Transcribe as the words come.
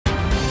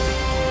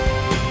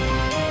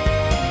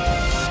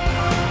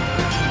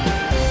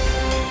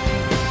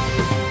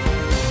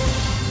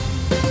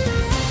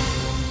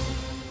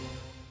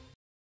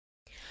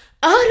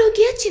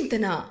ಆರೋಗ್ಯ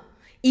ಚಿಂತನ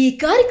ಈ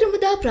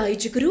ಕಾರ್ಯಕ್ರಮದ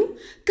ಪ್ರಾಯೋಜಕರು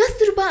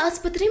ಕಸ್ತೂರ್ಬಾ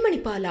ಆಸ್ಪತ್ರೆ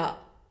ಮಣಿಪಾಲ.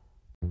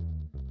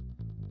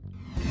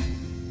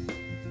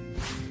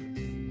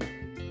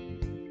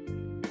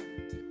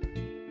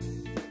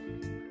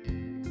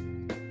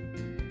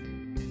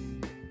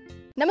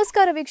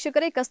 ನಮಸ್ಕಾರ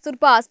ವೀಕ್ಷಕರೇ,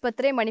 ಕಸ್ತೂರ್ಬಾ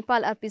ಆಸ್ಪತ್ರೆ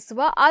ಮಣಿಪಾಲ್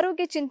ಅರ್ಪಿಸುವ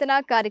ಆರೋಗ್ಯ ಚಿಂತನಾ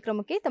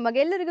ಕಾರ್ಯಕ್ರಮಕ್ಕೆ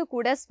ತಮಗೆಲ್ಲರಿಗೂ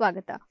ಕೂಡ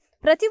ಸ್ವಾಗತ.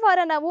 ಪ್ರತಿ ವಾರ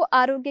ನಾವು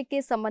ಆರೋಗ್ಯಕ್ಕೆ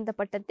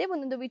ಸಂಬಂಧಪಟ್ಟಂತೆ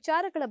ಒಂದೊಂದು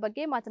ವಿಚಾರಗಳ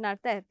ಬಗ್ಗೆ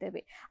ಮಾತನಾಡ್ತಾ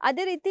ಇರ್ತೇವೆ.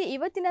 ಅದೇ ರೀತಿ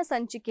ಇವತ್ತಿನ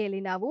ಸಂಚಿಕೆಯಲ್ಲಿ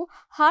ನಾವು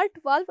ಹಾರ್ಟ್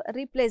ವಾಲ್ವ್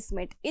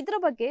ರಿಪ್ಲೇಸ್ಮೆಂಟ್ ಇದರ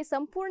ಬಗ್ಗೆ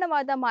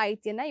ಸಂಪೂರ್ಣವಾದ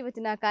ಮಾಹಿತಿಯನ್ನ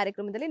ಇವತ್ತಿನ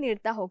ಕಾರ್ಯಕ್ರಮದಲ್ಲಿ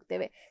ನೀಡ್ತಾ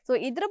ಹೋಗ್ತೇವೆ. ಸೊ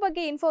ಇದರ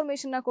ಬಗ್ಗೆ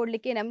ಇನ್ಫಾರ್ಮೇಶನ್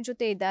ಕೊಡ್ಲಿಕ್ಕೆ ನಮ್ಮ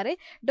ಜೊತೆ ಇದ್ದಾರೆ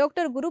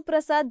ಡಾಕ್ಟರ್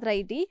ಗುರುಪ್ರಸಾದ್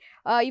ರೈಡಿ.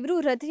 ಇವರು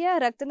ಹೃದಯ,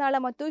 ರಕ್ತನಾಳ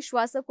ಮತ್ತು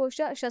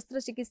ಶ್ವಾಸಕೋಶ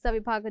ಶಸ್ತ್ರಚಿಕಿತ್ಸಾ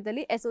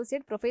ವಿಭಾಗದಲ್ಲಿ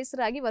ಅಸೋಸಿಯೇಟ್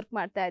ಪ್ರೊಫೆಸರ್ ಆಗಿ ವರ್ಕ್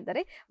ಮಾಡ್ತಾ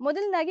ಇದ್ದಾರೆ.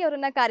 ಮೊದಲನಾಗಿ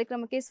ಅವರನ್ನ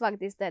ಕಾರ್ಯಕ್ರಮಕ್ಕೆ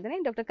ಸ್ವಾಗತಿಸ್ತಾ ಇದ್ದೇನೆ.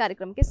 ಡಾಕ್ಟರ್,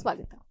 ಕಾರ್ಯಕ್ರಮಕ್ಕೆ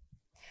ಸ್ವಾಗತ.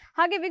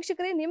 ಹಾಗೆ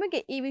ವೀಕ್ಷಕರೇ, ನಿಮಗೆ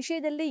ಈ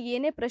ವಿಷಯದಲ್ಲಿ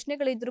ಏನೇ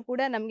ಪ್ರಶ್ನೆಗಳಿದ್ರೂ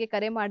ಕೂಡ ನಮಗೆ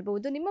ಕರೆ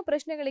ಮಾಡಬಹುದು. ನಿಮ್ಮ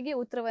ಪ್ರಶ್ನೆಗಳಿಗೆ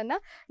ಉತ್ತರವನ್ನ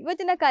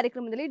ಇವತ್ತಿನ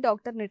ಕಾರ್ಯಕ್ರಮದಲ್ಲಿ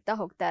ಡಾಕ್ಟರ್ ನೀಡ್ತಾ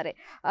ಹೋಗ್ತಾರೆ.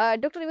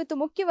 ಡಾಕ್ಟರ್, ಇವತ್ತು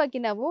ಮುಖ್ಯವಾಗಿ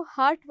ನಾವು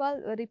ಹಾರ್ಟ್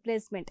ವಾಲ್ವ್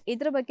ರಿಪ್ಲೇಸ್ಮೆಂಟ್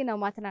ಇದರ ಬಗ್ಗೆ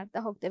ನಾವು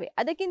ಮಾತನಾಡ್ತಾ ಹೋಗ್ತೇವೆ.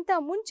 ಅದಕ್ಕಿಂತ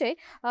ಮುಂಚೆ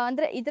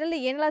ಅಂದ್ರೆ ಇದರಲ್ಲಿ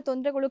ಏನೆಲ್ಲ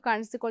ತೊಂದರೆಗಳು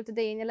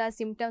ಕಾಣಿಸಿಕೊಳ್ತದೆ, ಏನೆಲ್ಲ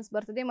ಸಿಂಪ್ಟಮ್ಸ್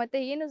ಬರ್ತದೆ, ಮತ್ತೆ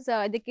ಏನು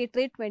ಅದಕ್ಕೆ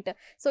ಟ್ರೀಟ್ಮೆಂಟ್,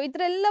 ಸೊ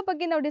ಇದರೆಲ್ಲ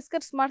ಬಗ್ಗೆ ನಾವು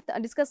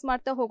ಡಿಸ್ಕಸ್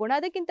ಮಾಡ್ತಾ ಹೋಗೋಣ.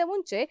 ಅದಕ್ಕಿಂತ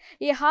ಮುಂಚೆ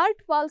ಈ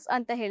ಹಾರ್ಟ್ ವಾಲ್ವ್ಸ್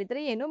ಅಂತ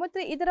ಹೇಳಿದ್ರೆ ಏನು,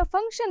 ಮತ್ತೆ ಇದರ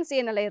ಫಂಕ್ಷನ್ಸ್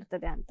ಏನೆಲ್ಲ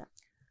ಇರ್ತದೆ ಅಂತ.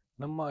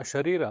 ನಮ್ಮ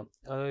ಶರೀರ,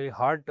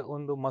 ಹಾರ್ಟ್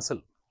ಒಂದು ಮಸಲ್.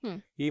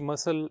 ಈ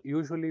ಮಸಲ್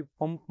ಯೂಶುವಲಿ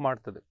ಪಂಪ್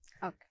ಮಾಡ್ತದೆ.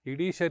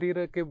 ಇಡೀ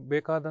ಶರೀರಕ್ಕೆ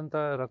ಬೇಕಾದಂತ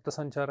ರಕ್ತ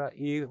ಸಂಚಾರ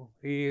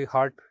ಈ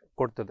ಹಾರ್ಟ್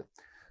ಕೊಡ್ತದೆ.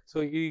 ಸೊ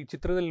ಈ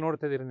ಚಿತ್ರದಲ್ಲಿ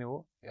ನೋಡ್ತಾ ಇದ್ದೀರಿ ನೀವು,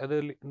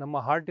 ಅದರಲ್ಲಿ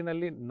ನಮ್ಮ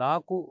ಹಾರ್ಟಿನಲ್ಲಿ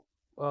 4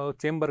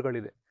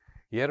 ಚೇಂಬರ್ಗಳಿದೆ.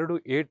 2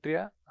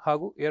 ಏಟ್ರಿಯಾ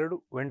ಹಾಗೂ 2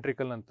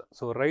 ವೆಂಟ್ರಿಕಲ್ ಅಂತ.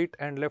 ಸೊ ರೈಟ್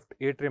ಆ್ಯಂಡ್ ಲೆಫ್ಟ್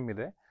ಏಟ್ರಿಯಮ್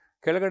ಇದೆ,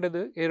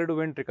 ಕೆಳಗಡೆದು 2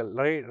 ventricle,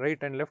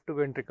 right and left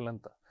ventricle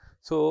ಅಂತ.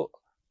 ಸೊ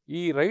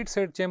ಈ ರೈಟ್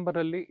ಸೈಡ್ ಚೇಂಬರ್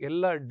ಅಲ್ಲಿ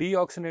ಎಲ್ಲ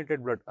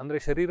ಡಿಆಕ್ಸಿನೇಟೆಡ್ ಬ್ಲಡ್, ಅಂದ್ರೆ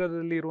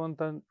ಶರೀರದಲ್ಲಿ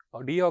ಇರುವಂತ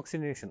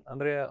ಡಿಆಕ್ಸಿನೇಷನ್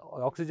ಅಂದ್ರೆ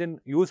ಆಕ್ಸಿಜನ್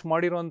ಯೂಸ್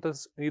ಮಾಡಿರುವಂತ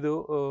ಇದು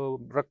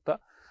ರಕ್ತ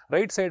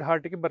ರೈಟ್ ಸೈಡ್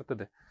ಹಾರ್ಟಿಗೆ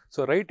ಬರ್ತದೆ. ಸೊ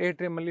ರೈಟ್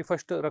ಏಟ್ರಿಯಮ್ ಅಲ್ಲಿ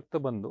ಫಸ್ಟ್ ರಕ್ತ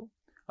ಬಂದು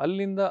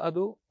ಅಲ್ಲಿಂದ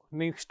ಅದು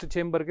ನೆಕ್ಸ್ಟ್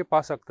ಚೇಂಬರ್ಗೆ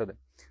ಪಾಸ್ ಆಗ್ತದೆ.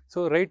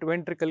 ಸೊ ರೈಟ್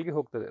ವೆಂಟ್ರಿಕಲ್ಗೆ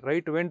ಹೋಗ್ತದೆ.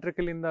 ರೈಟ್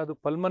ವೆಂಟ್ರಿಕಲ್ ಇಂದ ಅದು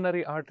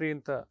ಪಲ್ಮನರಿ ಆರ್ಟರಿ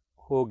ಅಂತ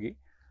ಹೋಗಿ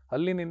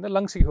ಅಲ್ಲಿನಿಂದ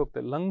ಲಂಗ್ಸ್ಗೆ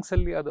ಹೋಗ್ತದೆ. ಲಂಗ್ಸ್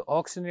ಅಲ್ಲಿ ಅದು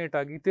ಆಕ್ಸಿನೇಟ್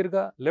ಆಗಿ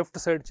ತಿರ್ಗಾ ಲೆಫ್ಟ್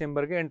ಸೈಡ್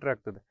ಚೇಂಬರ್ಗೆ ಎಂಟರ್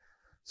ಆಗ್ತದೆ.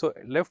 ಸೊ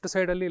ಲೆಫ್ಟ್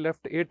ಸೈಡಲ್ಲಿ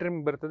ಲೆಫ್ಟ್ ಏಟ್ರಿಯಮ್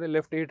ಬರ್ತದೆ.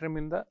 ಲೆಫ್ಟ್ ಏಟ್ರಿಯಮ್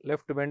ಇಂದ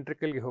ಲೆಫ್ಟ್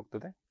ವೆಂಟ್ರಿಕಲ್ಗೆ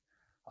ಹೋಗ್ತದೆ.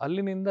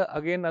 ಅಲ್ಲಿನಿಂದ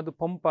ಅಗೇನ್ ಅದು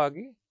ಪಂಪ್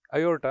ಆಗಿ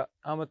ಅಯೋಟ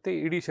ಮತ್ತೆ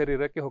ಇಡೀ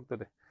ಶರೀರಕ್ಕೆ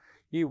ಹೋಗ್ತದೆ.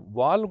 ಈ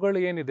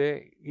ವಾಲ್ವ್ಗಳು ಏನಿದೆ,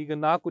 ಈಗ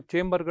 4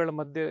 ಚೇಂಬರ್ಗಳ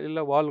ಮಧ್ಯೆ ಎಲ್ಲ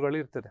ವಾಲ್ವ್ಗಳು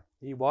ಇರ್ತದೆ.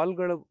 ಈ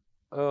ವಾಲ್ವ್ಗಳ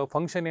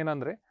ಫಂಕ್ಷನ್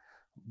ಏನಂದ್ರೆ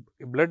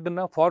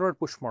ಬ್ಲಡ್ನ ಫಾರ್ವರ್ಡ್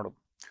ಪುಷ್ ಮಾಡೋದು.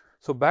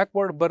 ಸೊ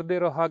ಬ್ಯಾಕ್ವರ್ಡ್ ಬರ್ದೇ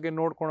ಇರೋ ಹಾಗೆ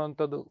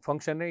ನೋಡ್ಕೊಳ್ಳೋಂಥದ್ದು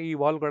ಫಂಕ್ಷನ್ನೇ ಈ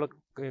ವಾಲ್ವ್ಗಳ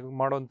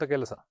ಮಾಡುವಂಥ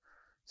ಕೆಲಸ.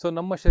 ಸೊ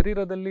ನಮ್ಮ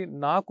ಶರೀರದಲ್ಲಿ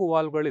 4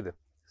 ವಾಲ್ವ್ಗಳಿದೆ.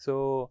 ಸೊ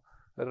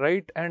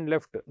ರೈಟ್ ಆ್ಯಂಡ್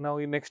ಲೆಫ್ಟ್, ನಾವು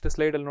ಈ ನೆಕ್ಸ್ಟ್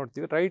ಸ್ಲೈಡಲ್ಲಿ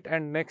ನೋಡ್ತೀವಿ. ರೈಟ್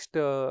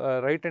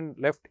ಆ್ಯಂಡ್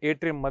ಲೆಫ್ಟ್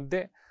ಏಟ್ರಿಯಮ್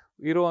ಮಧ್ಯೆ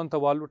ಇರುವಂಥ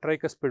ವಾಲ್ವ್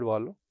ಟ್ರೈಕಸ್ಪಿಡ್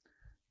ವಾಲ್ವ್.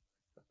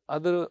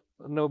 ಅದು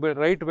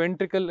ರೈಟ್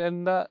ವೆಂಟ್ರಿಕಲ್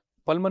ಇಂದ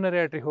ಪಲ್ಮನರಿ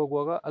ಆರ್ಟರಿ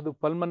ಹೋಗುವಾಗ ಅದು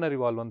ಪಲ್ಮನರಿ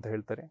ವಾಲ್ವ್ ಅಂತ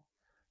ಹೇಳ್ತಾರೆ.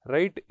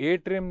 ರೈಟ್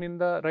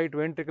ಏಟ್ರಿಯಮ್ನಿಂದ ರೈಟ್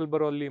ವೆಂಟ್ರಿಕಲ್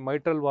ಬರೋ ಅಲ್ಲಿ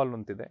ಮೈಟ್ರಲ್ ವಾಲ್ವ್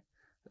ಅಂತಿದೆ.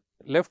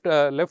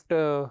 ಲೆಫ್ಟ್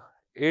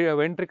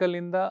ವೆಂಟ್ರಿಕಲ್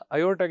ಇಂದ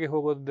ಅಯೋಟಾಗೆ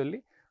ಹೋಗೋದಲ್ಲಿ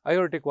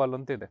ಅಯೋಟಿಕ್ ವಾಲ್ವ್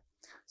ಅಂತ ಇದೆ.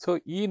 ಸೊ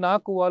ಈ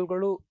 4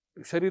 ವಾಲ್ವ್ಗಳು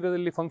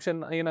ಶರೀರದಲ್ಲಿ ಫಂಕ್ಷನ್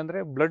ಏನಂದ್ರೆ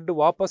ಬ್ಲಡ್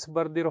ವಾಪಸ್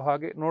ಬರ್ದಿರೋ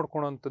ಹಾಗೆ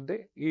ನೋಡ್ಕೊಳ್ಳುವಂಥದ್ದೇ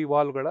ಈ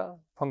ವಾಲ್ವ್ಗಳ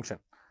ಫಂಕ್ಷನ್.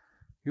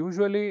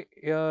 ಯೂಶುವಲಿ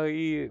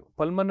ಈ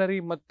ಪಲ್ಮನರಿ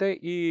ಮತ್ತೆ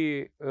ಈ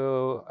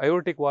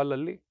ಅಯೋಟಿಕ್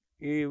ವಾಲಲ್ಲಿ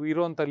ಈ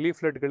ಇರುವಂಥ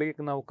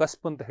ಲೀಫ್ಲೆಟ್ಗಳಿಗೆ ನಾವು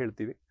ಕಸ್ಪ್ ಅಂತ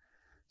ಹೇಳ್ತೀವಿ.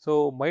 ಸೊ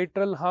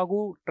ಮೈಟ್ರಲ್ ಹಾಗೂ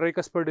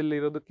ಟ್ರೈಕಸ್ಪೈಡ್ ಇಲ್ಲಿ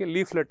ಇರೋದಕ್ಕೆ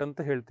ಲೀಫ್ಲೆಟ್ ಅಂತ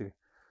ಹೇಳ್ತೀವಿ.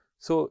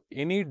 ಸೊ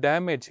ಎನಿ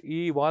ಡ್ಯಾಮೇಜ್,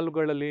 ಈ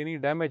ವಾಲ್ವ್ಗಳಲ್ಲಿ ಎನಿ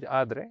ಡ್ಯಾಮೇಜ್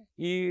ಆದರೆ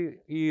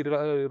ಈ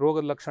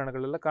ರೋಗದ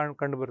ಲಕ್ಷಣಗಳೆಲ್ಲ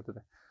ಕಂಡು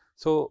ಬರ್ತದೆ.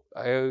 ಸೊ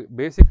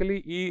ಬೇಸಿಕಲಿ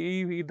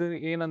ಇದು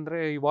ಏನಂದ್ರೆ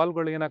ಈ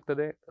ವಾಲ್ವ್ಗಳು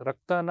ಏನಾಗ್ತದೆ,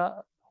 ರಕ್ತನ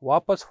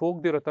ವಾಪಸ್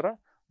ಹೋಗದಿರೋ ಥರ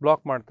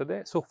ಬ್ಲಾಕ್ ಮಾಡ್ತದೆ.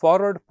 ಸೊ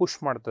ಫಾರ್ವರ್ಡ್ ಪುಷ್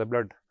ಮಾಡ್ತದೆ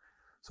ಬ್ಲಡ್.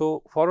 ಸೊ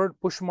ಫಾರ್ವರ್ಡ್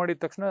ಪುಷ್ ಮಾಡಿದ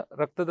ತಕ್ಷಣ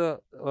ರಕ್ತದ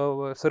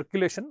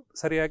ಸರ್ಕ್ಯುಲೇಷನ್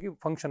ಸರಿಯಾಗಿ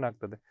ಫಂಕ್ಷನ್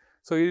ಆಗ್ತದೆ.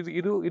 ಸೊ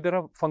ಇದು ಇದರ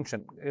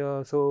ಫಂಕ್ಷನ್.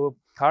 ಸೊ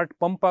ಹಾರ್ಟ್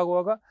ಪಂಪ್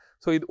ಆಗುವಾಗ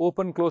ಸೊ ಇದು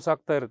ಓಪನ್ ಕ್ಲೋಸ್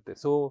ಆಗ್ತಾ ಇರುತ್ತೆ.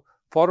 ಸೊ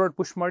ಫಾರ್ವರ್ಡ್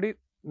ಪುಷ್ ಮಾಡಿ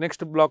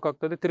ನೆಕ್ಸ್ಟ್ ಬ್ಲಾಕ್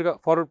ಆಗ್ತದೆ, ತಿರ್ಗಾ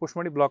ಫಾರ್ವರ್ಡ್ ಪುಷ್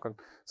ಮಾಡಿ ಬ್ಲಾಕ್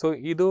ಆಗ್ತದೆ. ಸೊ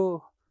ಇದು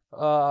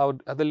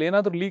ಅದ್ರಲ್ಲಿ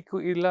ಏನಾದರೂ ಲೀಕ್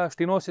ಇಲ್ಲ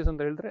ಸ್ಟಿನೋಸಿಸ್ ಅಂತ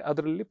ಹೇಳಿದ್ರೆ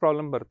ಅದರಲ್ಲಿ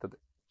ಪ್ರಾಬ್ಲಮ್ ಬರ್ತದೆ.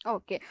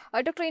 ಓಕೆ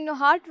ಡಾಕ್ಟರ್, ಇನ್ನು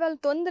ಹಾರ್ಟ್ ವಾಲ್ವ್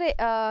ತೊಂದರೆ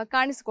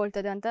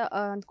ಕಾಣಿಸಿಕೊಳ್ತದೆ ಅಂತ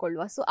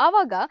ಅಂದ್ಕೊಳ್ಳುವ. ಸೊ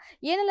ಆವಾಗ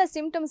ಏನೆಲ್ಲ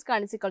ಸಿಂಪ್ಟಮ್ಸ್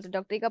ಕಾಣಿಸಿಕೊಳ್ತದೆ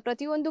ಡಾಕ್ಟರ್? ಈಗ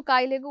ಪ್ರತಿಯೊಂದು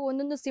ಕಾಯಿಲೆಗೂ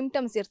ಒಂದೊಂದು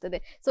ಸಿಂಪ್ಟಮ್ಸ್ ಇರ್ತದೆ.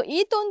 ಸೊ ಈ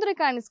ತೊಂದರೆ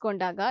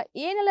ಕಾಣಿಸ್ಕೊಂಡಾಗ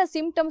ಏನೆಲ್ಲ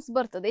ಸಿಂಪ್ಟಮ್ಸ್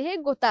ಬರ್ತದೆ,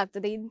 ಹೇಗೆ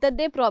ಗೊತ್ತಾಗ್ತದೆ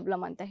ಇಂಥದ್ದೇ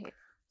ಪ್ರಾಬ್ಲಮ್ ಅಂತ ಹೇಳಿ?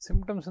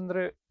 ಸಿಂಪ್ಟಮ್ಸ್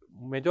ಅಂದ್ರೆ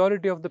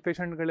ಮೆಜಾರಿಟಿ ಆಫ್ ದ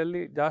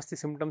ಪೇಷಂಟ್ಗಳಲ್ಲಿ ಜಾಸ್ತಿ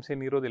ಸಿಂಪ್ಟಮ್ಸ್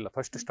ಏನು ಇರೋದಿಲ್ಲ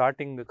ಫಸ್ಟ್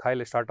ಸ್ಟಾರ್ಟಿಂಗ್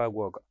ಕಾಯಿಲೆ ಸ್ಟಾರ್ಟ್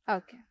ಆಗುವಾಗ.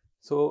 ಓಕೆ.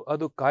 ಸೊ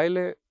ಅದು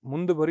ಕಾಯಿಲೆ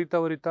ಮುಂದೆ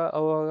ಬರಿತಾ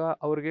ಅವಾಗ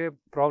ಅವ್ರಿಗೆ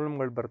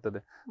ಪ್ರಾಬ್ಲಮ್ಗಳು ಬರ್ತದೆ.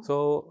 ಸೊ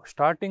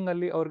ಸ್ಟಾರ್ಟಿಂಗ್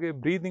ಅಲ್ಲಿ ಅವ್ರಿಗೆ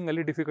ಬ್ರೀದಿಂಗ್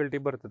ಅಲ್ಲಿ ಡಿಫಿಕಲ್ಟಿ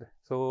ಬರ್ತದೆ.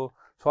 ಸೊ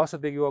ಶ್ವಾಸ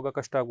ತೆಗೆಯುವಾಗ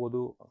ಕಷ್ಟ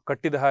ಆಗ್ಬೋದು,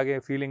 ಕಟ್ಟಿದ ಹಾಗೆ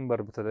ಫೀಲಿಂಗ್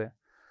ಬರ್ತದೆ.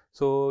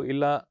 ಸೊ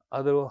ಇಲ್ಲ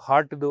ಅದು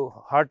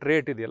ಹಾರ್ಟ್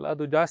ರೇಟ್ ಇದೆಯಲ್ಲ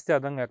ಅದು ಜಾಸ್ತಿ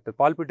ಆದಂಗೆ ಆಗ್ತದೆ,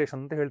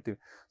 ಪಾಲ್ಪಿಟೇಷನ್ ಅಂತ ಹೇಳ್ತೀವಿ.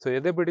 ಸೊ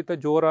ಎದೆ ಬಡಿತ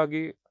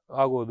ಜೋರಾಗಿ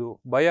ಆಗೋದು,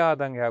 ಭಯ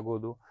ಆದಂಗೆ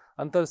ಆಗೋದು,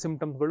 ಅಂಥ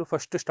ಸಿಂಪ್ಟಮ್ಸ್ಗಳು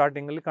ಫಸ್ಟ್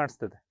ಸ್ಟಾರ್ಟಿಂಗಲ್ಲಿ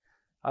ಕಾಣಿಸ್ತದೆ.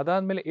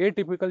 ಅದಾದಮೇಲೆ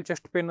ಎಟಿಪಿಕಲ್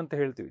ಚೆಸ್ಟ್ ಪೇನ್ ಅಂತ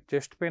ಹೇಳ್ತೀವಿ.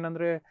 ಚೆಸ್ಟ್ ಪೇನ್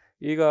ಅಂದರೆ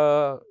ಈಗ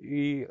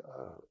ಈ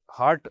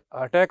ಹಾರ್ಟ್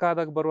ಅಟ್ಯಾಕ್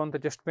ಆದಾಗ ಬರುವಂಥ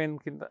ಚೆಸ್ಟ್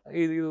ಪೇನ್ಗಿಂತ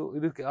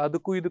ಇದಕ್ಕೆ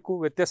ಇದಕ್ಕೂ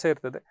ವ್ಯತ್ಯಾಸ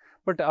ಇರ್ತದೆ.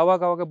 ಬಟ್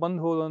ಆವಾಗ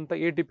ಬಂದು ಹೋಗುವಂಥ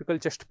ಎಟಿಪಿಕಲ್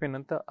ಚೆಸ್ಟ್ ಪೇನ್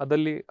ಅಂತ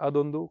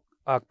ಅದೊಂದು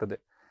ಆಗ್ತದೆ.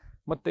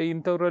 ಮತ್ತು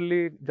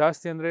ಇಂಥವರಲ್ಲಿ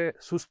ಜಾಸ್ತಿ ಅಂದರೆ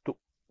ಸುಸ್ತು,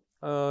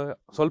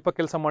 ಸ್ವಲ್ಪ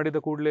ಕೆಲಸ ಮಾಡಿದ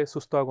ಕೂಡಲೇ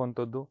ಸುಸ್ತು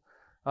ಆಗುವಂಥದ್ದು.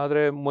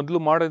 ಆದರೆ ಮೊದಲು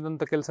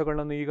ಮಾಡಿದಂಥ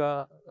ಕೆಲಸಗಳನ್ನು ಈಗ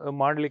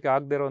ಮಾಡಲಿಕ್ಕೆ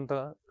ಆಗದೆ ಇರುವಂಥ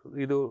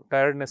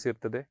ಟಯರ್ಡ್ನೆಸ್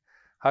ಇರ್ತದೆ.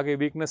 ಹಾಗೆ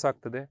ವೀಕ್ನೆಸ್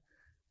ಆಗ್ತದೆ.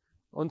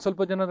 ಒಂದು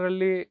ಸ್ವಲ್ಪ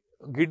ಜನರಲ್ಲಿ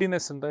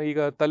ಗಿಡಿನೆಸ್ ಅಂತ, ಈಗ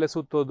ತಲೆ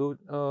ಸುತ್ತೋದು,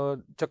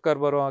 ಚಕ್ಕರ್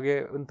ಬರೋ ಹಾಗೆ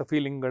ಅಂತ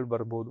ಫೀಲಿಂಗ್ಗಳು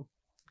ಬರ್ಬೋದು.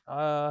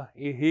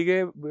 ಹೀಗೆ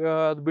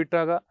ಅದು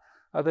ಬಿಟ್ಟಾಗ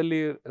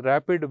ಅದರಲ್ಲಿ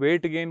ರ್ಯಾಪಿಡ್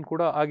ವೆಯ್ಟ್ ಗೇನ್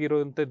ಕೂಡ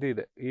ಆಗಿರೋವಂಥದ್ದು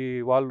ಇದೆ ಈ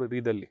ವಾಲ್ವ್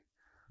ಇದಲ್ಲಿ.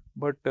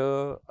 ಬಟ್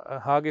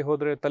ಹಾಗೆ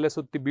ಹೋದರೆ ತಲೆ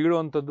ಸುತ್ತಿ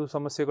ಬೀಳುವಂಥದ್ದು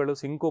ಸಮಸ್ಯೆಗಳು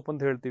ಸಿಂಕೋಪ್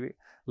ಅಂತ ಹೇಳ್ತೀವಿ,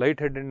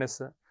 light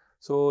ಹೆಡೆಡ್ನೆಸ್,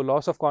 so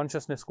loss of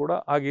consciousness ಕೂಡ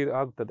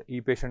ಆಗ್ತದೆ ಈ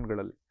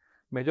ಪೇಷಂಟ್ಗಳಲ್ಲಿ.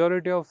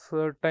 ಮೆಜಾರಿಟಿ ಆಫ್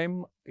ಟೈಮ್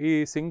ಈ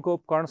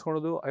ಸಿಂಕೋಪ್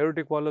ಕಾಣಿಸ್ಕೊಳ್ಳೋದು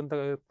ಅಯೋಟಿಕ್ ವಾಲ್ ಅಂತ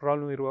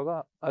ಪ್ರಾಬ್ಲಮ್ ಇರುವಾಗ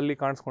ಅಲ್ಲಿ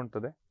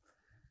ಕಾಣಿಸ್ಕೊಳ್ತದೆ.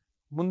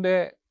 ಮುಂದೆ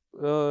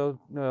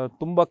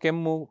ತುಂಬ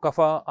ಕೆಮ್ಮು, ಕಫ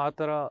ಆ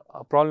ಥರ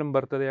ಪ್ರಾಬ್ಲಮ್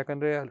ಬರ್ತದೆ.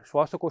 ಯಾಕಂದರೆ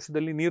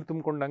ಶ್ವಾಸಕೋಶದಲ್ಲಿ ನೀರು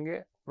ತುಂಬಿಕೊಂಡಂಗೆ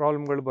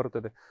ಪ್ರಾಬ್ಲಮ್ಗಳು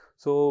ಬರ್ತದೆ.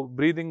 ಸೊ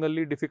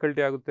ಬ್ರೀದಿಂಗಲ್ಲಿ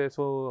ಡಿಫಿಕಲ್ಟಿ ಆಗುತ್ತೆ.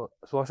 ಸೊ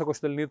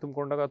ಶ್ವಾಸಕೋಶದಲ್ಲಿ ನೀರು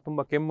ತುಂಬಿಕೊಂಡಾಗ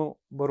ತುಂಬ ಕೆಮ್ಮು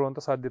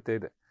ಬರುವಂಥ ಸಾಧ್ಯತೆ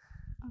ಇದೆ.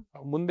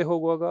 ಮುಂದೆ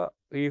ಹೋಗುವಾಗ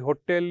ಈ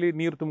ಹೊಟ್ಟೆಯಲ್ಲಿ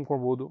ನೀರು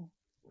ತುಂಬ್ಕೊಳ್ಬೋದು,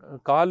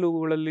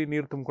 ಕಾಲುಗಳಲ್ಲಿ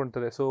ನೀರು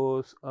ತುಂಬ್ಕೊಳ್ತದೆ. ಸೊ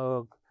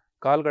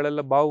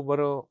ಕಾಲುಗಳೆಲ್ಲ ಬಾವು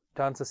ಬರೋ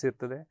ಚಾನ್ಸಸ್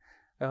ಇರ್ತದೆ,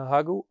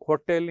 ಹಾಗೂ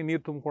ಹೊಟ್ಟೆಯಲ್ಲಿ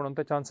ನೀರು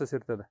ತುಂಬ್ಕೊಳ್ಳೋಂಥ ಚಾನ್ಸಸ್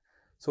ಇರ್ತದೆ.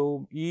 ಸೊ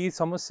ಈ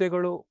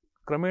ಸಮಸ್ಯೆಗಳು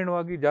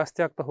ಕ್ರಮೇಣವಾಗಿ ಜಾಸ್ತಿ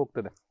ಆಗ್ತಾ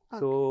ಹೋಗ್ತದೆ.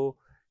 ಸೊ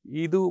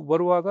ಇದು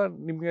ಬರುವಾಗ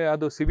ನಿಮಗೆ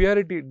ಅದು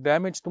ಸಿವಿಯಾರಿಟಿ,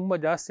 ಡ್ಯಾಮೇಜ್ ತುಂಬ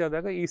ಜಾಸ್ತಿ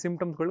ಆದಾಗ ಈ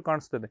ಸಿಂಪ್ಟಮ್ಸ್ಗಳು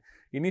ಕಾಣಿಸ್ತದೆ.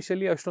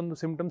 ಇನಿಷಿಯಲಿ ಅಷ್ಟೊಂದು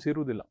ಸಿಂಪ್ಟಮ್ಸ್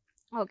ಇರುವುದಿಲ್ಲ.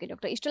 ಓಕೆ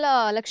ಡಾಕ್ಟರ್, ಇಷ್ಟೆಲ್ಲ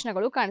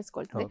ಲಕ್ಷಣಗಳು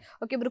ಕಾಣಿಸ್ಕೊಳ್ತದೆ.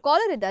 ಓಕೆ, ಇಬ್ರು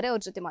ಕಾಲರ್ ಇದ್ದಾರೆ,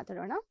 ಅವ್ರ ಜೊತೆ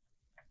ಮಾತಾಡೋಣ.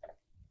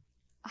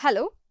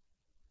 ಹಲೋ,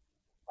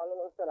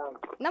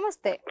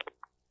 ನಮಸ್ತೆ.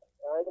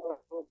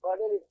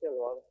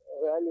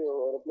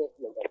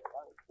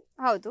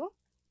 ಹೌದು,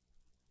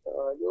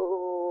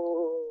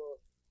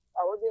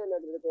 ಅವಧಿ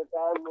ಏನಾದ್ರು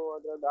ಟೈಮ್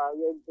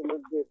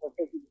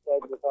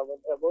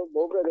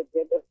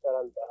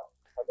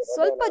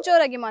ಸ್ವಲ್ಪ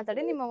ಜೋರಾಗಿ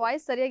ಮಾತಾಡಿ, ನಿಮ್ಮ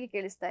ವಾಯ್ಸ್ ಸರಿಯಾಗಿ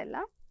ಕೇಳಿಸ್ತಾ ಇಲ್ಲ.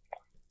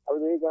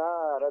 ಹೌದು, ಈಗ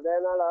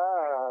ಹೃದಯನಾಳ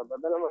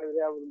ಬದಲ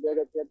ಮಾಡಿದ್ರೆ ಅವ್ರು ಬೇಗ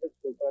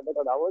ಚೇತರಿಸ್ಬೇಕು,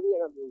 ಅದಕ್ಕೆ ಅವಧಿ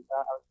ಏನಾದ್ರು ಉಂಟಾ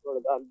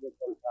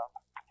ಆಗ್ಬೇಕಂತ?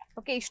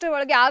 ಓಕೆ,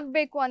 ಇಷ್ಟರೊಳಗೆ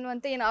ಆಗ್ಬೇಕು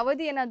ಅನ್ನುವಂತ ಏನು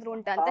ಅವಧಿ ಏನಾದ್ರು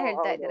ಉಂಟಾ ಅಂತ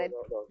ಹೇಳ್ತಾ ಇದ್ದಾರೆ.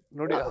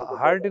 ನೋಡಿ,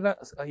 ಹಾರ್ಟಿನ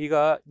ಈಗ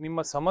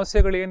ನಿಮ್ಮ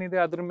ಸಮಸ್ಯೆಗಳು ಏನಿದೆ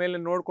ಅದ್ರ ಮೇಲೆ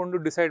ನೋಡ್ಕೊಂಡು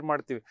ಡಿಸೈಡ್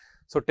ಮಾಡ್ತೀವಿ.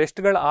 ಸೊ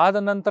ಟೆಸ್ಟ್ಗಳು ಆದ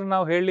ನಂತರ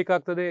ನಾವು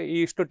ಹೇಳಲಿಕ್ಕಾಗ್ತದೆ ಈ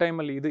ಇಷ್ಟು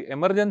ಟೈಮಲ್ಲಿ. ಇದು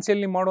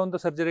ಎಮರ್ಜೆನ್ಸಿಯಲ್ಲಿ ಮಾಡುವಂಥ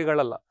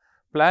ಸರ್ಜರಿಗಳಲ್ಲ,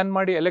 ಪ್ಲ್ಯಾನ್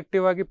ಮಾಡಿ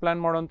ಎಲೆಕ್ಟಿವ್ ಆಗಿ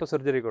ಪ್ಲ್ಯಾನ್ ಮಾಡುವಂಥ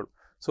ಸರ್ಜರಿಗಳು.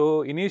 ಸೊ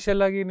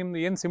ಇನಿಷಿಯಲ್ ಆಗಿ ನಿಮ್ದು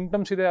ಏನು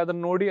ಸಿಂಪ್ಟಮ್ಸ್ ಇದೆ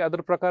ಅದನ್ನು ನೋಡಿ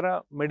ಅದ್ರ ಪ್ರಕಾರ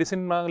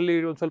ಮೆಡಿಸಿನ್ನಲ್ಲಿ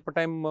ಒಂದು ಸ್ವಲ್ಪ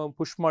ಟೈಮ್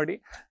ಪುಷ್ ಮಾಡಿ,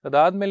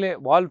 ಅದಾದಮೇಲೆ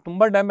ವಾಲ್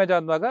ತುಂಬ ಡ್ಯಾಮೇಜ್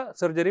ಆದಾಗ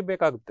ಸರ್ಜರಿ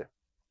ಬೇಕಾಗುತ್ತೆ.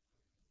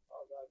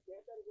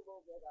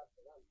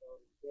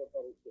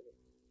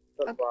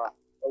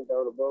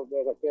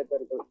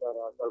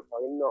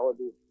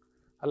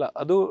 ಅಲ್ಲ,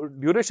 ಅದು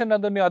ಡ್ಯೂರೇಷನ್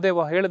ಅದನ್ನು ಅದೇ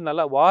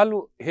ಹೇಳಿದ್ನಲ್ಲ, ವಾಲ್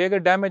ಹೇಗೆ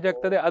ಡ್ಯಾಮೇಜ್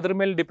ಆಗ್ತದೆ ಅದ್ರ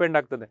ಮೇಲೆ ಡಿಪೆಂಡ್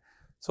ಆಗ್ತದೆ.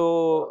 ಸೊ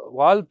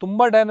ವಾಲ್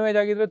ತುಂಬ ಡ್ಯಾಮೇಜ್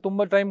ಆಗಿದ್ರೆ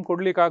ತುಂಬ ಟೈಮ್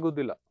ಕೊಡ್ಲಿಕ್ಕೆ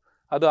ಆಗೋದಿಲ್ಲ.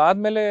 ಅದು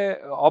ಆದಮೇಲೆ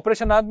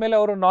ಆಪರೇಷನ್ ಆದಮೇಲೆ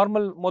ಅವರು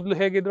ನಾರ್ಮಲ್ ಮೊದಲು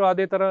ಹೇಗಿದ್ರು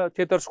ಅದೇ ಥರ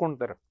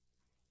ಚೇತರಿಸ್ಕೊಳ್ತಾರೆ.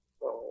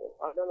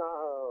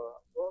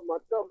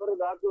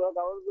 ಮತ್ತೊಬ್ಬರಿಗೆ ಹಾಕುವಾಗ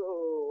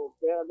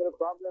ಅವ್ರದ್ದು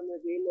ಪ್ರಾಬ್ಲಮ್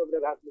ಇದೆ,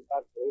 ಇನ್ನೊಬ್ರಿಗೆ ಹಾಕ್ಲಿಕ್ಕೆ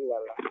ಆಗ್ತದೆ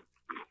ಇಲ್ಲಲ್ಲ.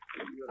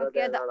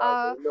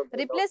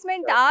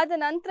 ರಿಪ್ಲೇಸ್ಮೆಂಟ್ ಆದ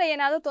ನಂತರ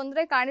ಏನಾದ್ರು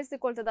ತೊಂದರೆ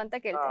ಕಾಣಿಸಿಕೊಳ್ತದ ಅಂತ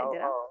ಕೇಳ್ತಾ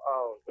ಇದ್ದೀರಾ?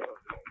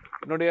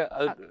 ನೋಡಿ,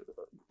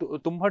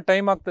 ತುಂಬಾ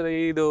ಟೈಮ್ ಆಗ್ತದೆ.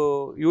 ಇದು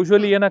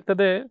ಯೂಶುವಲಿ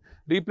ಏನಾಗ್ತದೆ,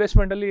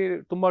 ರೀಪ್ಲೇಸ್ಮೆಂಟ್ ಅಲ್ಲಿ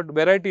ತುಂಬಾ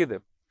ವೆರೈಟಿ ಇದೆ.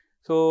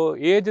 ಸೊ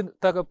ಏಜ್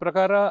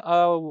ಪ್ರಕಾರ ಆ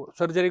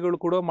ಸರ್ಜರಿಗಳು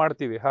ಕೂಡ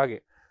ಮಾಡ್ತೀವಿ ಹಾಗೆ.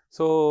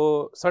 ಸೊ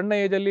ಸಣ್ಣ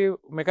ಏಜಲ್ಲಿ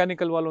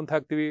ಮೆಕ್ಯಾನಿಕಲ್ ವಾಲ್ ಅಂತ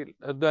ಹಾಕ್ತೀವಿ,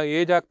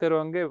 ಏಜ್ ಆಗ್ತಾ ಇರೋ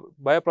ಹಂಗೆ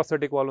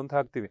ಬಯೋಪ್ರಾಸ್ಥೆಟಿಕ್ ವಾಲ್ ಅಂತ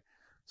ಹಾಕ್ತೀವಿ.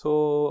 ಸೊ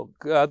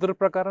ಅದ್ರ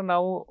ಪ್ರಕಾರ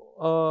ನಾವು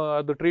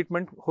ಅದು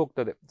ಟ್ರೀಟ್ಮೆಂಟ್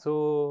ಹೋಗ್ತದೆ. ಸೊ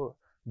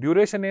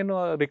ಡ್ಯೂರೇಷನ್ ಏನು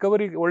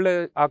ರಿಕವರಿ ಒಳ್ಳೆ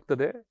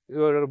ಆಗ್ತದೆ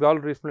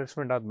ವಾಲ್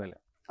ರಿಪ್ಲೇಸ್ಮೆಂಟ್ ಆದಮೇಲೆ.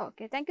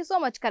 Okay, thank you so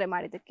much ಕರೆ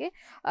ಮಾಡಿದ್ದಕ್ಕೆ.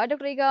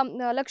 ಡಾಕ್ಟರ್, ಈಗ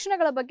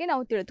ಲಕ್ಷಣಗಳ ಬಗ್ಗೆ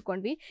ನಾವು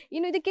ತಿಳಿದುಕೊಂಡ್ವಿ,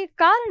 ಇನ್ನು ಇದಕ್ಕೆ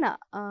ಕಾರಣ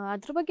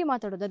ಅದ್ರ ಬಗ್ಗೆ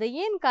ಮಾತಾಡೋದಾದ್ರೆ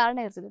ಏನು ಕಾರಣ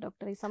ಇರ್ತದೆ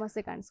ಡಾಕ್ಟರ್ ಈ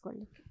ಸಮಸ್ಯೆ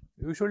ಕಾಣಿಸ್ಕೊಳ್ಳಿಕ್ಕೆ?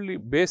 ಯೂಶುವಲಿ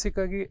ಬೇಸಿಕ್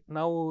ಆಗಿ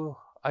ನಾವು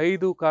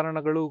 5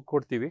 ಕಾರಣಗಳು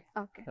ಕೊಡ್ತೀವಿ.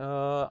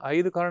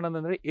 5 ಕಾರಣ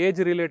ಅಂದ್ರೆ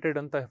ಏಜ್ ರಿಲೇಟೆಡ್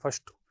ಅಂತ.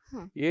 ಫಸ್ಟ್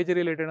ಏಜ್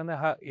ರಿಲೇಟೆಡ್ ಅಂದ್ರೆ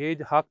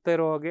ಏಜ್ ಆಗ್ತಾ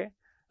ಇರೋ ಹಾಗೆ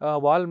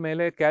ವಾಲ್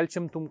ಮೇಲೆ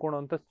ಕ್ಯಾಲ್ಸಿಯಂ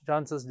ತುಂಬ್ಕೊಳ್ಳೋಂಥ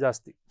ಚಾನ್ಸಸ್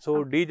ಜಾಸ್ತಿ. ಸೊ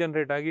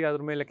ಡಿಜನರೇಟ್ ಆಗಿ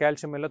ಅದ್ರ ಮೇಲೆ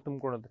ಕ್ಯಾಲ್ಸಿಯಂ ಎಲ್ಲ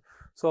ತುಂಬ್ಕೊಳ್ಳೋದು.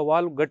 ಸೊ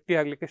ವಾಲ್ ಗಟ್ಟಿ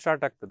ಆಗಲಿಕ್ಕೆ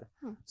ಸ್ಟಾರ್ಟ್ ಆಗ್ತದೆ.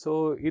 ಸೊ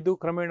ಇದು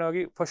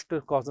ಕ್ರಮೇಣವಾಗಿ ಫಸ್ಟ್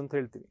ಕಾಸ್ ಅಂತ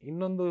ಹೇಳ್ತೀವಿ.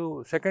 ಇನ್ನೊಂದು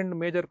ಸೆಕೆಂಡ್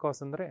ಮೇಜರ್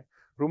ಕಾಸ್ ಅಂದರೆ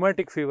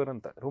ರುಮ್ಯಾಟಿಕ್ ಫೀವರ್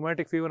ಅಂತ.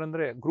 ರುಮ್ಯಾಟಿಕ್ ಫೀವರ್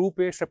ಅಂದರೆ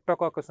ಗ್ರೂಪ್ ಎ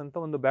ಸ್ಟ್ರೆಪ್ಟೋಕಾಕಸ್ ಅಂತ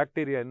ಒಂದು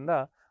ಬ್ಯಾಕ್ಟೀರಿಯಾದಿಂದ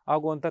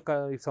ಆಗುವಂಥ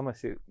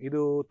ಸಮಸ್ಯೆ.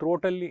 ಇದು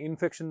ಥ್ರೋಟಲ್ಲಿ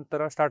ಇನ್ಫೆಕ್ಷನ್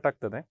ಥರ ಸ್ಟಾರ್ಟ್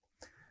ಆಗ್ತದೆ.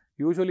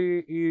 ಯೂಶುವಲಿ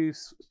ಈ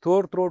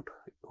ಥ್ರೋಟ್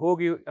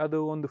ಹೋಗಿ ಅದು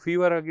ಒಂದು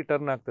ಫೀವರ್ ಆಗಿ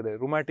ಟರ್ನ್ ಆಗ್ತದೆ,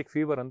 ರುಮ್ಯಾಟಿಕ್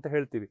ಫೀವರ್ ಅಂತ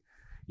ಹೇಳ್ತೀವಿ.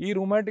 ಈ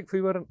ರುಮ್ಯಾಟಿಕ್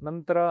ಫೀವರ್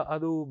ನಂತರ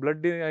ಅದು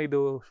ಇದು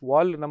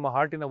ವಾಲ್, ನಮ್ಮ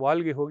ಹಾರ್ಟಿನ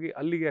ವಾಲ್ಗೆ ಹೋಗಿ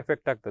ಅಲ್ಲಿಗೆ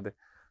ಎಫೆಕ್ಟ್ ಆಗ್ತದೆ.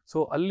 ಸೊ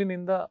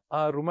ಅಲ್ಲಿನಿಂದ ಆ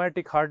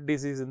ರುಮ್ಯಾಟಿಕ್ ಹಾರ್ಟ್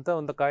ಡಿಸೀಸ್ ಅಂತ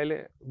ಒಂದು ಕಾಯಿಲೆ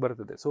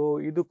ಬರ್ತದೆ. ಸೊ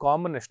ಇದು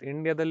ಕಾಮನೆಸ್ಟ್,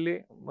 ಇಂಡಿಯಾದಲ್ಲಿ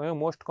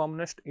ಮೋಸ್ಟ್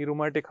ಕಾಮನೆಸ್ಟ್ ಈ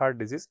ರುಮ್ಯಾಟಿಕ್ ಹಾರ್ಟ್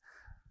ಡಿಸೀಸ್.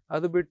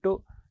 ಅದು ಬಿಟ್ಟು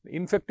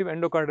ಇನ್ಫೆಕ್ಟಿವ್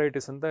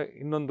ಎಂಡೋಕಾರ್ಡೈಟಿಸ್ ಅಂತ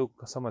ಇನ್ನೊಂದು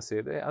ಸಮಸ್ಯೆ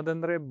ಇದೆ.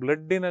 ಅದಂದರೆ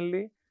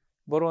ಬ್ಲಡ್ಡಿನಲ್ಲಿ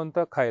ಬರುವಂಥ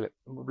ಕಾಯಿಲೆ.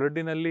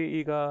 ಬ್ಲಡ್ಡಿನಲ್ಲಿ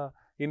ಈಗ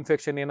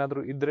ಇನ್ಫೆಕ್ಷನ್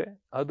ಏನಾದರೂ ಇದ್ದರೆ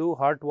ಅದು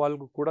ಹಾರ್ಟ್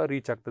ವಾಲ್ಗೂ ಕೂಡ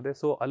ರೀಚ್ ಆಗ್ತದೆ.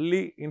 ಸೊ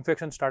ಅಲ್ಲಿ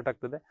ಇನ್ಫೆಕ್ಷನ್ ಸ್ಟಾರ್ಟ್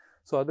ಆಗ್ತದೆ.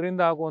 ಸೊ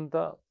ಅದರಿಂದ ಆಗುವಂಥ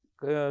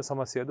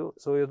ಸಮಸ್ಯೆ ಅದು.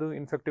 ಸೊ ಇದು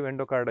ಇನ್ಫೆಕ್ಟಿವ್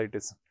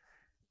ಎಂಡೋಕಾರ್ಡೈಟಿಸ್.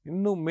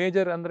 ಇನ್ನು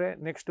ಮೇಜರ್ ಅಂದರೆ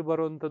ನೆಕ್ಸ್ಟ್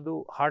ಬರುವಂಥದ್ದು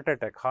ಹಾರ್ಟ್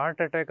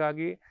ಅಟ್ಯಾಕ್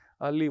ಆಗಿ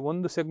ಅಲ್ಲಿ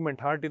ಒಂದು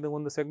ಸೆಗ್ಮೆಂಟ್, ಹಾರ್ಟಿಂದ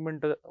ಒಂದು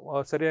ಸೆಗ್ಮೆಂಟ್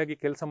ಸರಿಯಾಗಿ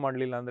ಕೆಲಸ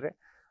ಮಾಡಲಿಲ್ಲ ಅಂದರೆ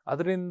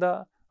ಅದರಿಂದ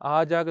ಆ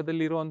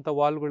ಜಾಗದಲ್ಲಿ ಇರುವಂಥ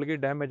ವಾಲ್ಗಳಿಗೆ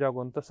ಡ್ಯಾಮೇಜ್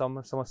ಆಗುವಂಥ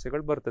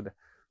ಸಮಸ್ಯೆಗಳು ಬರ್ತದೆ.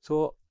 ಸೊ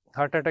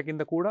ಹಾರ್ಟ್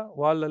ಅಟ್ಯಾಕಿಂದ ಕೂಡ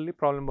ವಾಲಲ್ಲಿ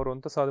ಪ್ರಾಬ್ಲಮ್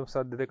ಬರುವಂಥ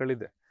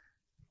ಸಾಧ್ಯತೆಗಳಿದೆ.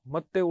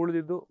 ಮತ್ತೆ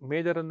ಉಳಿದಿದ್ದು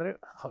ಮೇಜರ್ ಅಂದರೆ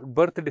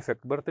ಬರ್ತ್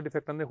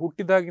ಡಿಫೆಕ್ಟ್ ಅಂದರೆ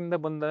ಹುಟ್ಟಿದಾಗಿಂದ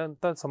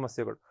ಬಂದಂಥ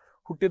ಸಮಸ್ಯೆಗಳು.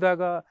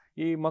 ಹುಟ್ಟಿದಾಗ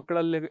ಈ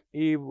ಮಕ್ಕಳಲ್ಲಿ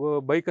ಈ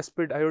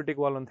ಬೈಕಸ್ಪಿಡ್ ಅಯೋಟಿಕ್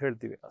ವಾಲ್ ಅಂತ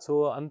ಹೇಳ್ತೀವಿ. ಸೊ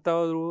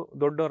ಅಂಥವರು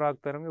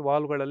ದೊಡ್ಡವರಾಗ್ತಾ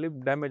ವಾಲ್ಗಳಲ್ಲಿ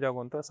ಡ್ಯಾಮೇಜ್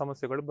ಆಗುವಂಥ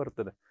ಸಮಸ್ಯೆಗಳು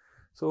ಬರ್ತದೆ.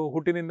 ಸೊ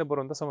ಹುಟ್ಟಿನಿಂದ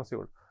ಬರುವಂಥ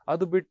ಸಮಸ್ಯೆಗಳು.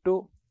 ಅದು ಬಿಟ್ಟು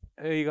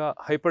ಈಗ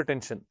ಹೈಪರ್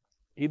ಟೆನ್ಷನ್,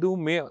 ಇದು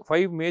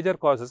 5 ಮೇಜರ್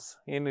ಕಾಸಸ್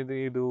ಏನಿದೆ,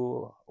 ಇದು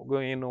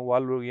ಏನು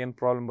ವಾಲ್ವ್ ಏನು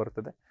ಪ್ರಾಬ್ಲಮ್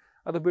ಬರ್ತದೆ.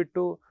 ಅದು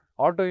ಬಿಟ್ಟು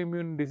ಆಟೋ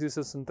ಇಮ್ಯೂನ್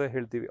ಡಿಸೀಸಸ್ ಅಂತ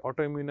ಹೇಳ್ತೀವಿ.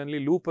 ಆಟೋ ಇಮ್ಯೂನಲ್ಲಿ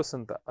ಲೂಪಸ್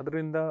ಅಂತ,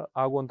 ಅದರಿಂದ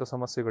ಆಗುವಂಥ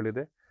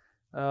ಸಮಸ್ಯೆಗಳಿದೆ.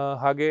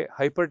 ಹಾಗೆ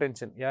ಹೈಪರ್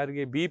ಟೆನ್ಷನ್,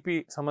 ಯಾರಿಗೆ BP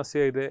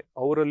ಸಮಸ್ಯೆ ಇದೆ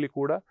ಅವರಲ್ಲಿ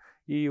ಕೂಡ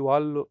ಈ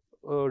ವಾಲ್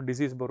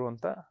ಡಿಸೀಸ್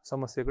ಬರುವಂಥ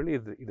ಸಮಸ್ಯೆಗಳು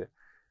ಇದೆ.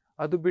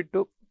 ಅದು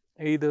ಬಿಟ್ಟು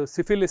ಇದು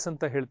ಸಿಫಿಲಿಸ್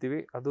ಅಂತ ಹೇಳ್ತೀವಿ,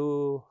 ಅದು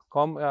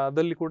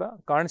ಅದಲ್ಲಿ ಕೂಡ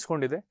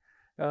ಕಾಣಿಸ್ಕೊಂಡಿದೆ.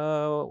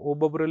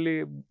 ಒಬ್ಬೊಬ್ಬರಲ್ಲಿ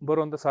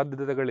ಬರುವಂಥ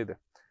ಸಾಧ್ಯತೆಗಳಿದೆ.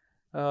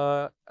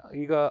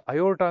 ಈಗ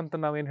ಅಯೋಟ ಅಂತ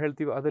ನಾವೇನು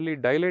ಹೇಳ್ತೀವಿ ಅದರಲ್ಲಿ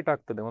ಡೈಲೇಟ್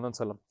ಆಗ್ತದೆ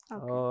ಒಂದೊಂದ್ಸಲ.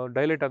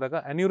 ಡೈಲೇಟ್ ಆದಾಗ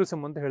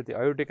ಅನ್ಯೂರಿಸಮ್ ಅಂತ ಹೇಳ್ತೀವಿ,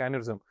 ಅಯೋಟಿಕ್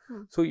ಅನ್ಯೂರಿಸಮ್.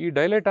 ಸೊ ಈ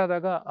ಡೈಲೇಟ್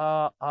ಆದಾಗ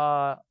ಆ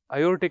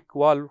ಅಯೋಟಿಕ್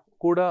ವಾಲ್ವ್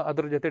ಕೂಡ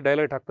ಅದರ ಜೊತೆ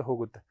ಡೈಲೇಟ್ ಆಗ್ತಾ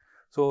ಹೋಗುತ್ತೆ.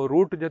 ಸೊ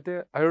ರೂಟ್ ಜೊತೆ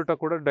ಅಯೋಟ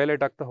ಕೂಡ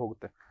ಡೈಲೇಟ್ ಆಗ್ತಾ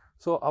ಹೋಗುತ್ತೆ.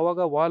 ಸೊ ಆವಾಗ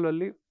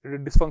ವಾಲ್ವಲ್ಲಿ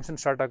ಡಿಸ್ಫಂಕ್ಷನ್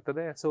ಸ್ಟಾರ್ಟ್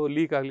ಆಗ್ತದೆ. ಸೊ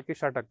ಲೀಕ್ ಆಗಲಿಕ್ಕೆ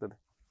ಸ್ಟಾರ್ಟ್ ಆಗ್ತದೆ.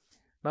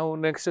 ನಾವು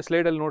ನೆಕ್ಸ್ಟ್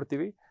ಸ್ಲೈಡಲ್ಲಿ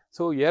ನೋಡ್ತೀವಿ.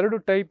 ಸೊ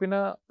 2 ಟೈಪಿನ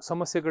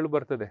ಸಮಸ್ಯೆಗಳು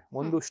ಬರ್ತದೆ.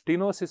 ಒಂದು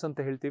ಸ್ಟಿನೋಸಿಸ್ ಅಂತ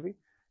ಹೇಳ್ತೀವಿ,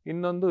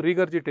 ಇನ್ನೊಂದು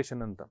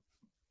ರಿಗರ್ಜಿಟೇಷನ್ ಅಂತ.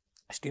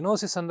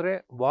 ಸ್ಟಿನೋಸಿಸ್ ಅಂದರೆ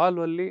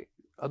ವಾಲ್ವಲ್ಲಿ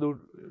ಅದು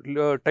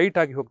ಟೈಟ್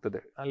ಆಗಿ ಹೋಗ್ತದೆ,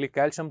 ಅಲ್ಲಿ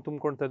ಕ್ಯಾಲ್ಶಿಯಂ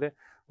ತುಂಬ್ಕೊಳ್ತದೆ.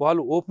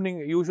 ವಾಲ್ವ್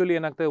ಓಪನಿಂಗ್ ಯೂಶಲಿ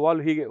ಏನಾಗ್ತದೆ,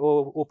 ವಾಲ್ವ್ ಹೀಗೆ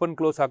ಓಪನ್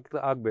ಕ್ಲೋಸ್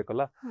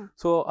ಆಗಬೇಕಲ್ಲ.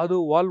 ಸೊ ಅದು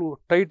ವಾಲ್ವ್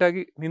ಟೈಟ್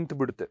ಆಗಿ ನಿಂತು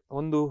ಬಿಡುತ್ತೆ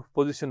ಒಂದು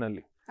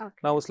ಪೊಸಿಷನಲ್ಲಿ.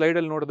 ನಾವು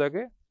ಸ್ಲೈಡಲ್ಲಿ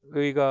ನೋಡಿದಾಗೆ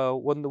ಈಗ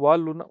ಒಂದು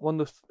ವಾಲ್ವ್ನ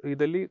ಒಂದು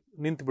ಇದರಲ್ಲಿ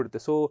ನಿಂತು ಬಿಡುತ್ತೆ.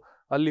 ಸೊ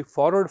ಅಲ್ಲಿ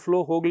ಫಾರ್ವರ್ಡ್ ಫ್ಲೋ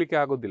ಹೋಗ್ಲಿಕ್ಕೆ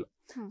ಆಗೋದಿಲ್ಲ.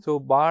 ಸೊ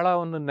ಬಹಳ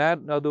ಒಂದು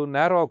ಅದು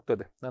ನ್ಯಾರೋ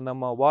ಆಗ್ತದೆ,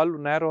 ನಮ್ಮ ವಾಲ್ವ್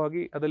ನ್ಯಾರೋ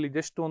ಆಗಿ ಅದರಲ್ಲಿ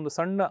ಜಸ್ಟ್ ಒಂದು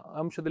ಸಣ್ಣ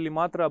ಅಂಶದಲ್ಲಿ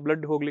ಮಾತ್ರ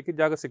ಬ್ಲಡ್ ಹೋಗ್ಲಿಕ್ಕೆ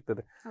ಜಾಗ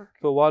ಸಿಗ್ತದೆ.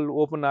 ಸೊ ವಾಲ್ವ್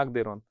ಓಪನ್ ಆಗದೆ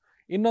ಇರೋಂಥ.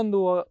 ಇನ್ನೊಂದು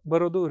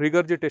ಬರೋದು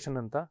ರಿಗರ್ಜಿಟೇಷನ್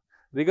ಅಂತ.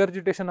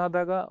 ರಿಗರ್ಜಿಟೇಷನ್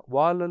ಆದಾಗ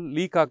ವಾಲಲ್ಲಿ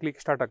ಲೀಕ್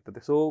ಆಗ್ಲಿಕ್ಕೆ ಸ್ಟಾರ್ಟ್ ಆಗ್ತದೆ.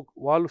 ಸೊ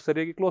ವಾಲ್ವ್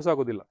ಸರಿಯಾಗಿ ಕ್ಲೋಸ್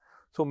ಆಗೋದಿಲ್ಲ.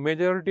 So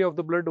majority of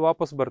the blood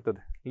ವಾಪಸ್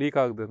ಬರ್ತದೆ ಲೀಕ್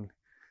ಆಗದಲ್ಲಿ.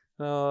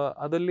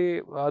 ಅದಲ್ಲಿ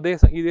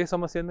ಇದೇ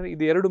ಸಮಸ್ಯೆ ಅಂದರೆ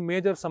ಇದು 2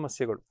 ಮೇಜರ್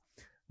ಸಮಸ್ಯೆಗಳು.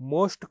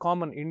 ಮೋಸ್ಟ್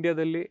ಕಾಮನ್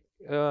ಇಂಡಿಯಾದಲ್ಲಿ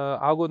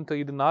ಆಗುವಂಥ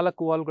ಇದು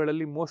 4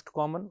 ವಾಲ್ಗಳಲ್ಲಿ ಮೋಸ್ಟ್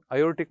ಕಾಮನ್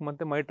ಅಯೋಟಿಕ್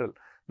ಮತ್ತು ಮೈಟ್ರಲ್.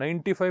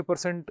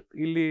 95%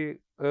 ಇಲ್ಲಿ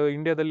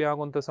ಇಂಡಿಯಾದಲ್ಲಿ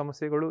ಆಗುವಂಥ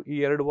ಸಮಸ್ಯೆಗಳು ಈ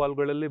 2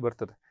 ವಾಲ್ಗಳಲ್ಲಿ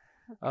ಬರ್ತದೆ.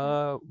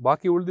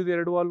 ಬಾಕಿ ಉಳಿದಿದ್ದ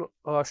 2 ವಾಲ್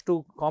ಅಷ್ಟು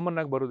ಕಾಮನ್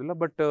ಆಗಿ ಬರೋದಿಲ್ಲ.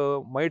 ಬಟ್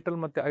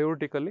ಮೈಟ್ರಲ್ ಮತ್ತು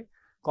ಅಯೋಟಿಕಲ್ಲಿ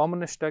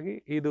ಕಾಮನೆಸ್ಟ್ ಆಗಿ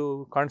ಇದು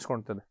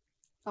ಕಾಣಿಸ್ಕೊಳ್ತದೆ.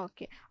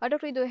 ಓಕೆ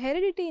ಡಾಕ್ಟರ್, ಇದು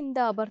ಹೆರಿಡಿಟಿಯಿಂದ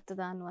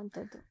ಬರ್ತದ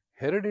ಅನ್ನುವಂಥದ್ದು?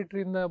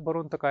 ಹೆರಿಡಿಟ್ರಿಯಿಂದ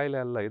ಬರುವಂಥ ಕಾಯಿಲೆ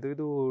ಅಲ್ಲ ಇದು.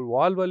 ಇದು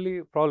ವಾಲ್ವಲ್ಲಿ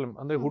ಪ್ರಾಬ್ಲಮ್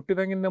ಅಂದರೆ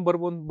ಹುಟ್ಟಿದಾಗಿಂದ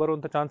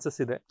ಬರುವಂಥ ಚಾನ್ಸಸ್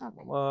ಇದೆ.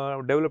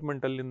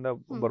 ಡೆವಲಪ್ಮೆಂಟ್ ಅಲ್ಲಿಂದ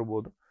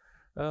ಬರ್ಬೋದು.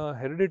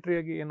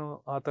 ಹೆರಿಡಿಟ್ರಿಯಾಗಿ ಏನು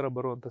ಆ ಥರ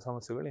ಬರುವಂಥ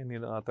ಸಮಸ್ಯೆಗಳು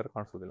ಏನಿದೆ ಆ ಥರ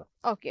ಕಾಣಿಸೋದಿಲ್ಲ.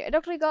 ಓಕೆ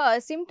ಡಾಕ್ಟರ್, ಈಗ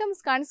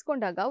ಸಿಂಪ್ಟಮ್ಸ್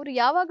ಕಾಣಿಸ್ಕೊಂಡಾಗ ಅವ್ರು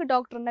ಯಾವಾಗ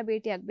ಡಾಕ್ಟರ್ನ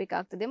ಭೇಟಿ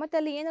ಆಗಬೇಕಾಗ್ತದೆ ಮತ್ತೆ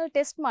ಅಲ್ಲಿ ಏನಾದ್ರು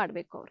ಟೆಸ್ಟ್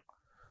ಮಾಡಬೇಕು ಅವರು?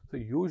 ಸೊ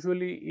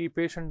ಯೂಶ್ವಲಿ ಈ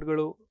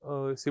ಪೇಷಂಟ್ಗಳು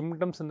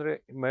ಸಿಂಪ್ಟಮ್ಸ್ ಅಂದರೆ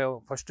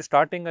ಫಸ್ಟ್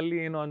ಸ್ಟಾರ್ಟಿಂಗಲ್ಲಿ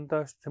ಏನು ಅಂತ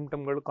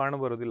ಸಿಂಪ್ಟಮ್ಗಳು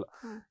ಕಾಣಬರೋದಿಲ್ಲ,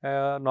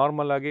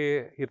 ನಾರ್ಮಲ್ ಆಗಿ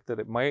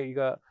ಇರ್ತದೆ.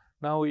 ಈಗ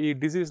ನಾವು ಈ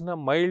ಡಿಸೀಸ್ನ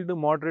ಮೈಲ್ಡ್,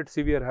 ಮಾಡ್ರೇಟ್,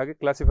 ಸಿವಿಯರ್ ಹಾಗೆ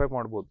ಕ್ಲಾಸಿಫೈ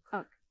ಮಾಡ್ಬೋದು.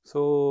 ಸೊ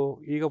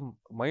ಈಗ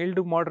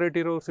ಮೈಲ್ಡ್ ಮಾಡ್ರೇಟ್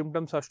ಇರೋ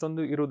ಸಿಂಪ್ಟಮ್ಸ್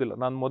ಅಷ್ಟೊಂದು ಇರುವುದಿಲ್ಲ.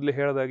 ನಾನು ಮೊದಲೇ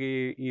ಹೇಳಿದಾಗೆ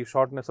ಈ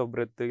ಶಾರ್ಟ್ನೆಸ್ ಆಫ್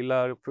ಬ್ರೆತ್ ಇಲ್ಲ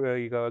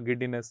ಈಗ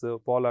ಗಿಡ್ಡಿನೆಸ್,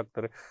 ಫಾಲ್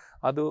ಆಗ್ತಾರೆ,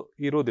 ಅದು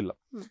ಇರೋದಿಲ್ಲ.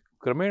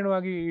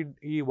 ಕ್ರಮೇಣವಾಗಿ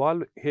ಈ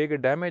ವಾಲ್ವ್ ಹೇಗೆ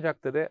ಡ್ಯಾಮೇಜ್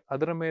ಆಗ್ತದೆ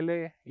ಅದರ ಮೇಲೆ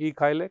ಈ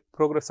ಕಾಯಿಲೆ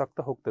ಪ್ರೋಗ್ರೆಸ್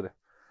ಆಗ್ತಾ ಹೋಗ್ತದೆ.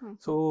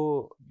 ಸೊ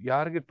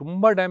ಯಾರಿಗೆ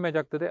ತುಂಬ ಡ್ಯಾಮೇಜ್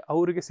ಆಗ್ತದೆ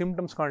ಅವರಿಗೆ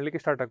ಸಿಂಪ್ಟಮ್ಸ್ ಕಾಣಲಿಕ್ಕೆ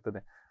ಸ್ಟಾರ್ಟ್ ಆಗ್ತದೆ.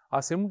 ಆ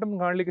ಸಿಂಪ್ಟಮ್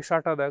ಕಾಣಲಿಕ್ಕೆ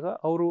ಸ್ಟಾರ್ಟ್ ಆದಾಗ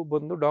ಅವರು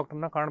ಬಂದು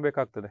ಡಾಕ್ಟರ್ನ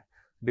ಕಾಣಬೇಕಾಗ್ತದೆ.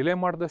 ಡಿಲೇ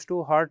ಮಾಡಿದಷ್ಟು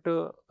ಹಾರ್ಟ್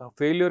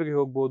ಫೇಲ್ಯೂರ್ಗೆ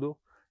ಹೋಗ್ಬೋದು,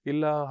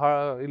 ಇಲ್ಲ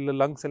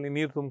ಲಂಗ್ಸಲ್ಲಿ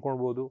ನೀರು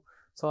ತುಂಬ್ಕೊಳ್ಬೋದು.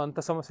 ಸೊ ಅಂಥ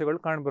ಸಮಸ್ಯೆಗಳು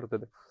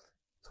ಕಾಣ್ಬರ್ತದೆ.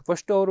 ಸೊ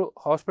ಫಸ್ಟ್ ಅವರು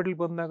ಹಾಸ್ಪಿಟಲ್ಗೆ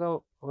ಬಂದಾಗ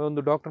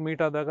ಒಂದು ಡಾಕ್ಟರ್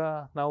ಮೀಟ್ ಆದಾಗ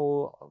ನಾವು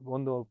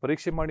ಒಂದು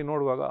ಪರೀಕ್ಷೆ ಮಾಡಿ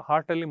ನೋಡುವಾಗ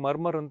ಹಾರ್ಟಲ್ಲಿ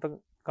ಮರ್ಮರ್ ಅಂತ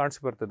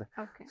ಕಾಣಿಸ್ಬರ್ತದೆ.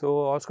 ಸೊ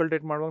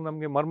ಆಸ್ಕಲ್ಟೇಟ್ ಮಾಡುವಾಗ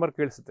ನಮಗೆ ಮರ್ಮರ್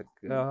ಕೇಳಿಸುತ್ತೆ.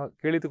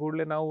 ಕೇಳಿದ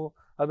ಕೂಡಲೇ ನಾವು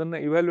ಅದನ್ನು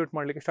ಇವ್ಯಾಲ್ಯೂಯೇಟ್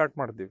ಮಾಡಲಿಕ್ಕೆ ಸ್ಟಾರ್ಟ್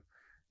ಮಾಡ್ತೀವಿ.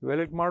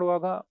 ಇವ್ಯಾಲ್ಯೂಯೇಟ್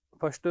ಮಾಡುವಾಗ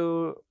ಫಸ್ಟ್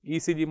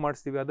ECG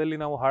ಮಾಡಿಸ್ತೀವಿ. ಅದರಲ್ಲಿ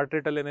ನಾವು ಹಾರ್ಟ್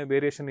ರೇಟಲ್ಲೇ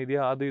ವೇರಿಯೇಷನ್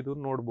ಇದೆಯಾ ಅದು ಇದು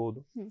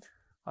ನೋಡ್ಬೋದು.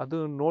 ಅದು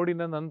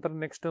ನೋಡಿದ ನಂತರ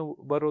ನೆಕ್ಸ್ಟ್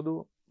ಬರೋದು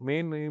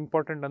ಮೇನ್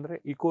ಇಂಪಾರ್ಟೆಂಟ್ ಅಂದರೆ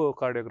ಇಕೋ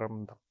ಕಾರ್ಡಿಯೋಗ್ರಾಮ್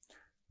ಅಂತ.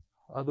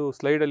 ಅದು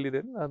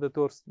ಸ್ಲೈಡಲ್ಲಿದೆ, ಅದು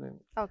ತೋರಿಸ್ತೀನಿ.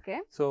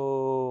 ಸೊ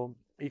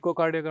ಇಕೋ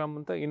ಕಾರ್ಡಿಯೋಗ್ರಾಮ್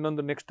ಅಂತ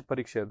ಇನ್ನೊಂದು ನೆಕ್ಸ್ಟ್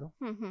ಪರೀಕ್ಷೆ ಅದು.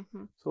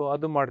 ಸೊ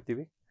ಅದು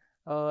ಮಾಡ್ತೀವಿ.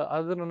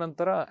 ಅದರ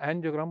ನಂತರ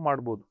ಆಂಜಿಯೋಗ್ರಾಮ್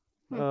ಮಾಡ್ಬೋದು.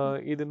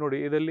 ಇದು ನೋಡಿ,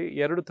 ಇದರಲ್ಲಿ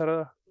 2 ಥರ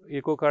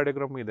ಇಕೋ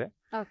ಕಾರ್ಡಿಯೋಗ್ರಾಮ್ ಇದೆ.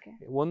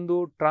 ಒಂದು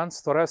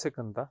ಟ್ರಾನ್ಸ್ಥೊರಾಸಿಕ್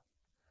ಅಂತ.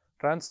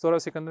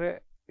 ಟ್ರಾನ್ಸ್ಥೊರಾಸಿಕ್ ಅಂದರೆ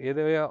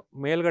ಎದೆಯ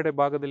ಮೇಲ್ಗಡೆ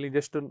ಭಾಗದಲ್ಲಿ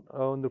ಜಸ್ಟ್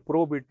ಒಂದು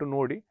ಪ್ರೋಬ್ ಇಟ್ಟು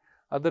ನೋಡಿ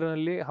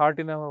ಅದರಲ್ಲಿ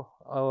ಹಾರ್ಟಿನ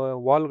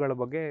ವಾಲ್ಗಳ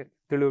ಬಗ್ಗೆ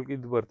ತಿಳುವಳಿಕೆ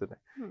ಇದು ಬರ್ತದೆ.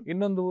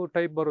 ಇನ್ನೊಂದು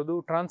ಟೈಪ್ ಬರೋದು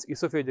ಟ್ರಾನ್ಸ್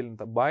ಇಸೋಫೇಜಲ್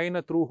ಅಂತ. ಬಾಯಿನ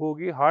ಥ್ರೂ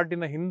ಹೋಗಿ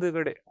ಹಾರ್ಟಿನ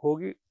ಹಿಂದುಗಡೆ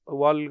ಹೋಗಿ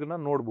ವಾಲ್ಗಳನ್ನ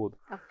ನೋಡ್ಬೋದು.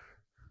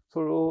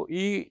 ಸೊ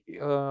ಈ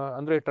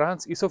ಅಂದರೆ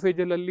ಟ್ರಾನ್ಸ್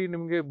ಇಸೋಫೇಜಿಯಲ್ ಅಲ್ಲಿ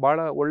ನಿಮಗೆ ಭಾಳ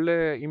ಒಳ್ಳೆ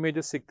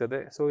ಇಮೇಜಸ್ ಸಿಗ್ತದೆ.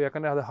 ಸೊ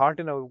ಯಾಕಂದರೆ ಅದು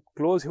ಹಾರ್ಟಿನ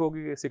ಕ್ಲೋಸ್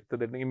ಹೋಗಿ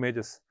ಸಿಗ್ತದೆ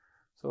ಇಮೇಜಸ್.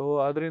 ಸೊ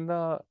ಅದರಿಂದ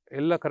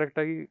ಎಲ್ಲ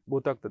ಕರೆಕ್ಟಾಗಿ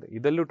ಗೊತ್ತಾಗ್ತದೆ.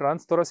 ಇದರಲ್ಲೂ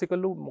ಟ್ರಾನ್ಸ್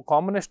ಥೊರಾಸಿಕಲ್ಲೂ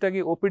ಕಾಮನೆಸ್ಟ್ ಆಗಿ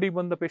ಒ ಪಿ ಡಿ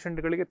ಬಂದ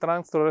ಪೇಷಂಟ್ಗಳಿಗೆ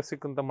ಟ್ರಾನ್ಸ್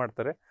ಥೊರಾಸಿಕ್ ಅಂತ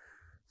ಮಾಡ್ತಾರೆ.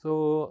 ಸೊ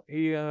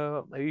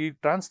ಈ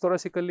ಟ್ರಾನ್ಸ್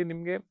ಥೊರಾಸಿಕಲ್ಲಿ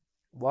ನಿಮಗೆ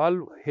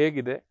ವಾಲ್ವ್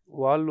ಹೇಗಿದೆ,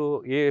 ವಾಲ್ವ್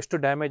ಎಷ್ಟು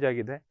ಡ್ಯಾಮೇಜ್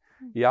ಆಗಿದೆ,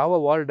 ಯಾವ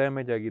ವಾಲ್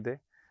ಡ್ಯಾಮೇಜ್ ಆಗಿದೆ,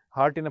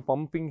 ಹಾರ್ಟಿನ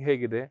ಪಂಪಿಂಗ್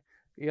ಹೇಗಿದೆ,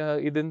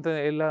 ಇದಂತ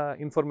ಎಲ್ಲ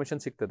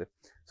ಇನ್ಫಾರ್ಮೇಷನ್ ಸಿಗ್ತದೆ.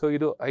 ಸೊ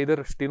ಇದು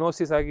ಐದರ್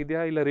ಸ್ಟಿನೋಸಿಸ್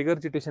ಆಗಿದೆಯಾ ಇಲ್ಲ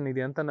ರಿಗರ್ಜಿಟೇಷನ್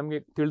ಇದೆಯಾ ಅಂತ ನಮಗೆ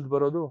ತಿಳಿದು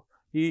ಬರೋದು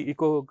ಈ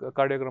ಇಕೋ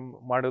ಕಾರ್ಡಿಯೋಗ್ರಾಮ್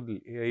ಮಾಡೋದು.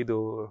 ಇದು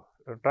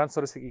ಟ್ರಾನ್ಸ್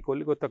ಥೊರಾಸಿಕ್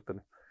ಇಕೋಲಿ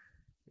ಗೊತ್ತಾಗ್ತದೆ.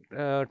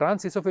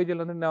 ಟ್ರಾನ್ಸ್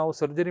ಇಸೋಫೇಜಿಯಲ್ ಅಂದರೆ ನಾವು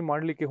ಸರ್ಜರಿ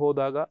ಮಾಡಲಿಕ್ಕೆ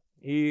ಹೋದಾಗ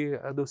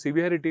ಅದು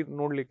ಸಿವಿಯಾರಿಟಿ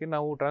ನೋಡಲಿಕ್ಕೆ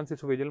ನಾವು ಟ್ರಾನ್ಸ್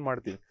ಇಸೋಫೇಜಿಯಲ್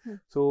ಮಾಡ್ತೀವಿ.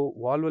 ಸೊ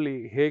ವಾಲ್ವಲ್ಲಿ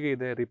ಹೇಗೆ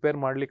ಇದೆ, ರಿಪೇರ್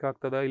ಮಾಡ್ಲಿಕ್ಕೆ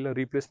ಆಗ್ತದಾ ಇಲ್ಲ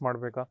ರೀಪ್ಲೇಸ್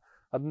ಮಾಡಬೇಕಾ,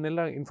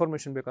 ಅದನ್ನೆಲ್ಲ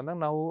ಇನ್ಫಾರ್ಮೇಷನ್ ಬೇಕಂದಾಗ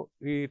ನಾವು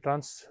ಈ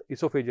ಟ್ರಾನ್ಸ್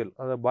ಇಸೋಫೇಜಿಯಲ್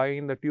ಅದು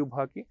ಬಾಯಿಯಿಂದ ಟ್ಯೂಬ್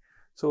ಹಾಕಿ,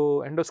 ಸೊ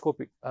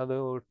ಎಂಡೋಸ್ಕೋಪಿಕ್ ಅದು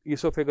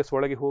ಇಸೋಫೇಗಸ್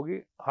ಒಳಗೆ ಹೋಗಿ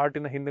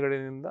ಹಾರ್ಟಿನ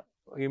ಹಿಂದ್ಗಡೆಯಿಂದ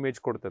ಇಮೇಜ್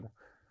ಕೊಡ್ತದೆ.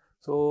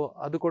 ಸೊ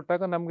ಅದು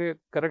ಕೊಟ್ಟಾಗ ನಮಗೆ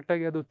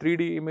ಕರೆಕ್ಟಾಗಿ ಅದು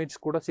 3D ಇಮೇಜ್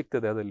ಕೂಡ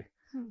ಸಿಗ್ತದೆ ಅದರಲ್ಲಿ.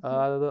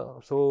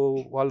 ಸೊ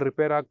ವಾಲ್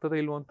ರಿಪೇರ್ ಆಗ್ತದೆ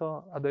ಇಲ್ವ ಅಂತ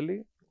ಅದಲ್ಲಿ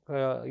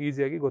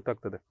ಈಸಿಯಾಗಿ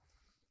ಗೊತ್ತಾಗ್ತದೆ.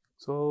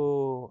 ಸೊ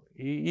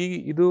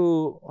ಇದು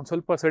ಒಂದು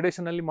ಸ್ವಲ್ಪ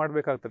ಸೆಡೇಷನಲ್ಲಿ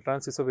ಮಾಡಬೇಕಾಗ್ತದೆ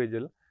ಟ್ರಾನ್ಸ್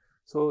ಇಸೋಫೇಜಿಯಲ್.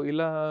 ಸೊ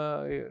ಇಲ್ಲ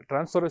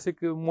ಟ್ರಾನ್ಸ್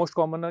ಥೊರಾಸಿಕ್ ಮೋಸ್ಟ್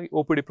ಕಾಮನ್ ಆಗಿ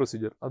ಒ ಪಿ ಡಿ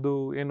ಪ್ರೊಸೀಜರ್, ಅದು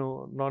ಏನು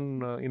ನಾನ್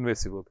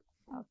ಇನ್ವೆಸಿವ್ ಅದು.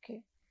 ಓಕೆ,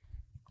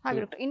 ಹಾಗೆ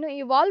ಡಾಕ್ಟರ್, ಇನ್ನು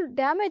ಈ ವಾಲ್ವ್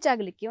ಡ್ಯಾಮೇಜ್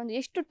ಆಗಲಿಕ್ಕೆ ಒಂದು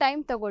ಎಷ್ಟು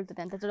ಟೈಮ್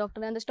ತಗೊಳ್ತದೆ ಅಂತ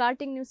ಡಾಕ್ಟರ್? ಅಂದ್ರೆ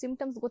ಸ್ಟಾರ್ಟಿಂಗ್ ನೀವು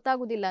ಸಿಂಪ್ಟಮ್ಸ್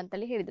ಗೊತ್ತಾಗೋದಿಲ್ಲ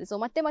ಅಂತಲ್ಲಿ ಹೇಳಿದ್ರಿ, ಸೊ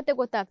ಮತ್ತೆ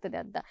ಗೊತ್ತಾಗ್ತದೆ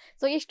ಅಂತ.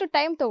 ಸೊ ಎಷ್ಟು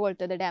ಟೈಮ್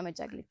ತಗೊಳ್ತದೆ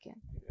ಡ್ಯಾಮೇಜ್ ಆಗಲಿಕ್ಕೆ?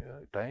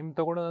 ಟೈಮ್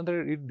ತಗೊಳ್ಳೋದಂದ್ರೆ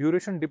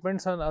ಡ್ಯೂರೇಷನ್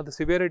ಡಿಪೆಂಡ್ಸ್ ಆನ್ ಅದು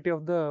ಸಿವಿಯಾರಿಟಿ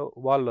ಆಫ್ ದ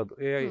ವಾಲ್. ಅದು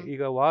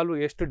ಈಗ ವಾಲ್ವ್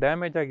ಎಷ್ಟು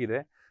ಡ್ಯಾಮೇಜ್ ಆಗಿದೆ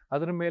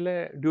ಅದ್ರ ಮೇಲೆ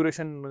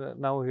ಡ್ಯೂರೇಷನ್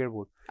ನಾವು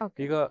ಹೇಳ್ಬೋದು.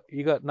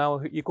 ಈಗ ನಾವು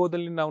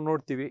ಇಕೋದಲ್ಲಿ ನಾವು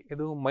ನೋಡ್ತೀವಿ,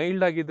 ಇದು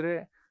ಮೈಲ್ಡ್ ಆಗಿದ್ರೆ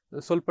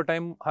ಸ್ವಲ್ಪ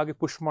ಟೈಮ್ ಹಾಗೆ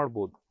ಪುಷ್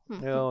ಮಾಡ್ಬೋದು.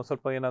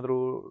 ಸ್ವಲ್ಪ ಏನಾದರೂ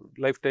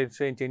ಲೈಫ್ ಸ್ಟೈಲ್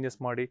ಚೇಂಜಸ್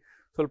ಮಾಡಿ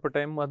ಸ್ವಲ್ಪ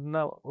ಟೈಮ್ ಅದನ್ನ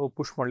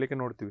ಪುಷ್ ಮಾಡಲಿಕ್ಕೆ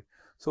ನೋಡ್ತೀವಿ.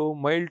 ಸೊ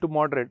ಮೈಲ್ಡ್ ಟು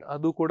ಮಾಡ್ರೇಟ್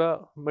ಅದು ಕೂಡ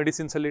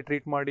ಮೆಡಿಸಿನ್ಸಲ್ಲಿ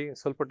ಟ್ರೀಟ್ ಮಾಡಿ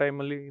ಸ್ವಲ್ಪ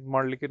ಟೈಮಲ್ಲಿ ಇದು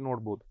ಮಾಡಲಿಕ್ಕೆ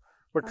ನೋಡ್ಬೋದು.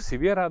 ಬಟ್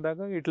ಸಿವಿಯರ್ ಆದಾಗ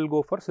it will go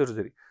for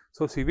surgery.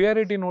 So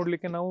severity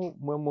ನೋಡಲಿಕ್ಕೆ ನಾವು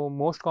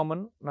ಮೋಸ್ಟ್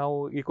ಕಾಮನ್ ನಾವು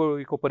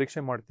ಇಕೋ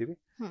ಪರೀಕ್ಷೆ ಮಾಡ್ತೀವಿ.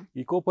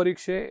 ಇಕೋ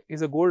ಪರೀಕ್ಷೆ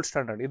ಇಸ್ ಅ ಗೋಲ್ಡ್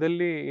ಸ್ಟ್ಯಾಂಡರ್ಡ್.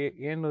 ಇದರಲ್ಲಿ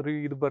ಏನು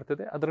ಇದು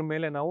ಬರ್ತದೆ ಅದರ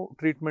ಮೇಲೆ ನಾವು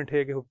ಟ್ರೀಟ್ಮೆಂಟ್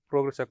ಹೇಗೆ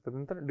ಪ್ರೋಗ್ರೆಸ್ ಆಗ್ತದೆ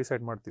ಅಂತ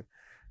ಡಿಸೈಡ್ ಮಾಡ್ತೀವಿ.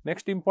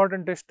 ನೆಕ್ಸ್ಟ್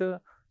ಇಂಪಾರ್ಟೆಂಟ್ ಟೆಸ್ಟ್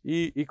ಈ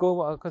ಇಕೋ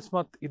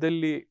ಅಕಸ್ಮಾತ್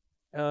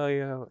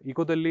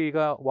ಇಕೋದಲ್ಲಿ ಈಗ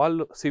ವಾಲ್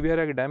ಸಿವಿಯರ್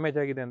ಆಗಿ ಡ್ಯಾಮೇಜ್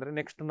ಆಗಿದೆ ಅಂದರೆ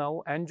ನೆಕ್ಸ್ಟ್ ನಾವು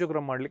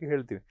ಆಂಜಿಯೋಗ್ರಾಮ್ ಮಾಡಲಿಕ್ಕೆ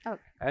ಹೇಳ್ತೀವಿ.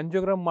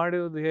 ಆಂಜಿಯೋಗ್ರಾಮ್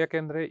ಮಾಡೋದು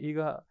ಯಾಕೆಂದರೆ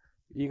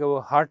ಈಗ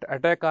ಹಾರ್ಟ್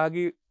ಅಟ್ಯಾಕ್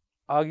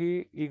ಆಗಿ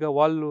ಈಗ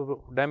ವಾಲ್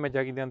ಡ್ಯಾಮೇಜ್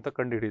ಆಗಿದೆ ಅಂತ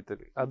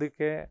ಕಂಡುಹಿಡಿಯುತ್ತದೆ.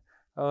 ಅದಕ್ಕೆ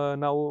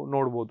ನಾವು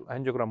ನೋಡ್ಬೋದು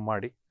ಆಂಜಿಯೋಗ್ರಾಮ್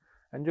ಮಾಡಿ.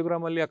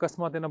 ಆಂಜಿಯೋಗ್ರಾಮಲ್ಲಿ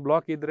ಅಕಸ್ಮಾತ್ ಏನೋ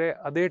ಬ್ಲಾಕ್ ಇದ್ದರೆ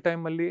ಅದೇ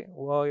ಟೈಮಲ್ಲಿ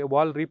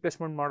ವಾಲ್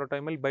ರೀಪ್ಲೇಸ್ಮೆಂಟ್ ಮಾಡೋ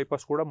ಟೈಮಲ್ಲಿ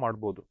ಬೈಪಾಸ್ ಕೂಡ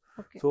ಮಾಡ್ಬೋದು.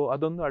 ಸೊ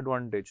ಅದೊಂದು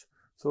ಅಡ್ವಾಂಟೇಜ್.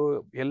 ಸೊ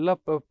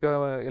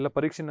ಎಲ್ಲ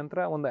ಪರೀಕ್ಷೆ ನಂತರ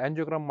ಒಂದು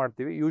ಆಂಜಿಯೋಗ್ರಾಮ್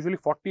ಮಾಡ್ತೀವಿ. ಯೂಶಲಿ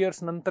 40 years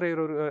ನಂತರ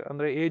ಇರೋರು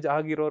ಅಂದರೆ ಏಜ್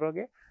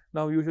ಆಗಿರೋರಿಗೆ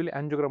ನಾವು ಯೂಶಲಿ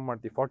ಆಂಜಿಯೋಗ್ರಾಮ್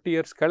ಮಾಡ್ತೀವಿ. 40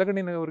 years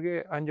ಕೆಳಗಡೆನವ್ರಿಗೆ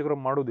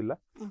ಆಂಜಿಯೋಗ್ರಾಮ್ ಮಾಡೋದಿಲ್ಲ.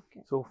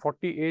 ಸೊ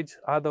 40 ಏಜ್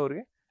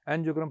ಆದವ್ರಿಗೆ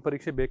ಆಂಜಿಯೋಗ್ರಾಮ್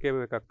ಪರೀಕ್ಷೆ ಬೇಕೇ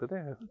ಬೇಕಾಗ್ತದೆ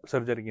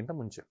ಸರ್ಜರಿಗಿಂತ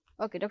ಮುಂಚೆ.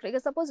 ಓಕೆ ಡಾಕ್ಟರ್, ಈಗ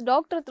ಸಪೋಸ್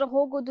ಡಾಕ್ಟರ್ ಹತ್ರ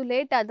ಹೋಗೋದು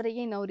ಲೇಟ್ ಆದ್ರೆ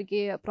ಏನು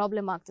ಅವರಿಗೆ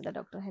ಪ್ರಾಬ್ಲಮ್ ಆಗ್ತದೆ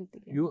ಡಾಕ್ಟರ್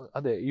ಹೆಲ್ತ್ಗೆ?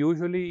 ಅದೇ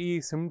ಯೂಶಲಿ ಈ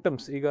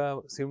ಸಿಂಪ್ಟಮ್ಸ್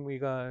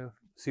ಈಗ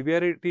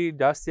ಸಿವಿಯಾರಿಟಿ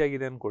ಜಾಸ್ತಿ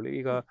ಆಗಿದೆ ಅನ್ಕೊಳ್ಳಿ.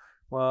 ಈಗ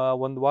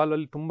ಒಂದು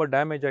ವಾಲಲ್ಲಿ ತುಂಬ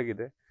ಡ್ಯಾಮೇಜ್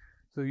ಆಗಿದೆ.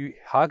 ಸೊ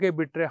ಹಾಗೆ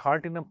ಬಿಟ್ಟರೆ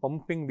ಹಾರ್ಟಿನ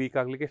ಪಂಪಿಂಗ್ ವೀಕ್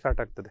ಆಗಲಿಕ್ಕೆ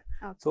ಸ್ಟಾರ್ಟ್ ಆಗ್ತದೆ.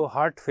 ಸೊ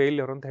ಹಾರ್ಟ್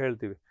ಫೇಲ್ಯೂರ್ ಅಂತ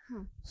ಹೇಳ್ತೀವಿ.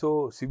 ಸೊ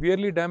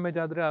ಸಿವಿಯರ್ಲಿ ಡ್ಯಾಮೇಜ್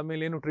ಆದರೆ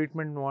ಆಮೇಲೆ ಏನು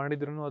ಟ್ರೀಟ್ಮೆಂಟ್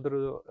ಮಾಡಿದ್ರೂ ಅದ್ರ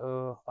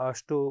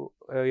ಅಷ್ಟು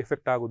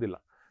ಎಫೆಕ್ಟ್ ಆಗೋದಿಲ್ಲ.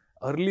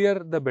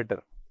 Earlier the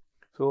better.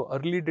 So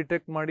early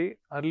detect ಮಾಡಿ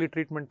ಅರ್ಲಿ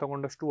ಟ್ರೀಟ್ಮೆಂಟ್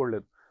ತೊಗೊಂಡಷ್ಟು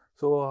ಒಳ್ಳೆಯದು.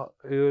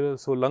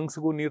 ಸೊ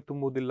ಲಂಗ್ಸ್ಗೂ ನೀರು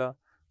ತುಂಬುವುದಿಲ್ಲ.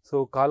 ಸೊ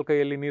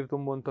ಕೈಯಲ್ಲಿ ನೀರು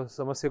ತುಂಬುವಂಥ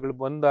ಸಮಸ್ಯೆಗಳು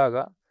ಬಂದಾಗ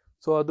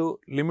ಸೊ ಅದು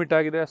ಲಿಮಿಟ್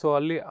ಆಗಿದೆ. ಸೊ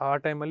ಆ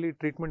ಟೈಮಲ್ಲಿ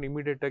ಟ್ರೀಟ್ಮೆಂಟ್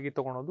ಇಮಿಡಿಯೇಟಾಗಿ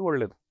ತೊಗೊಳೋದು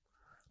ಒಳ್ಳೆಯದು.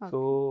 ಸೊ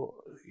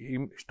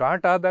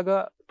ಸ್ಟಾರ್ಟ್ ಆದಾಗ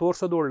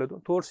ತೋರಿಸೋದು ಒಳ್ಳೆಯದು.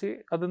 ತೋರಿಸಿ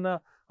ಅದನ್ನು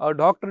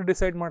ಡಾಕ್ಟರ್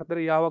ಡಿಸೈಡ್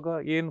ಮಾಡ್ತಾರೆ ಯಾವಾಗ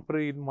ಏನು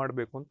ಇದು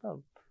ಮಾಡಬೇಕು ಅಂತ,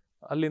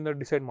 ಅಲ್ಲಿಂದ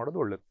ಡಿಸೈಡ್ ಮಾಡೋದು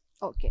ಒಳ್ಳೆಯದು.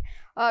 ಓಕೆ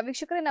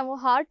ವೀಕ್ಷಕರೇ, ನಾವು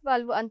ಹಾರ್ಟ್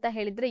ವಾಲ್ವ್ ಅಂತ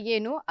ಹೇಳಿದ್ರೆ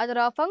ಏನು,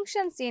 ಅದರ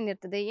ಫಂಕ್ಷನ್ಸ್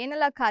ಏನಿರ್ತದೆ,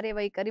 ಏನೆಲ್ಲ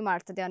ಕಾರ್ಯವೈಖರಿ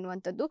ಮಾಡ್ತದೆ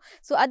ಅನ್ನುವಂಥದ್ದು.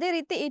 ಸೊ ಅದೇ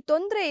ರೀತಿ ಈ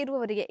ತೊಂದರೆ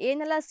ಇರುವವರಿಗೆ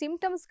ಏನೆಲ್ಲ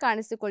ಸಿಂಪ್ಟಮ್ಸ್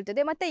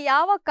ಕಾಣಿಸಿಕೊಳ್ತದೆ ಮತ್ತೆ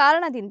ಯಾವ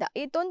ಕಾರಣದಿಂದ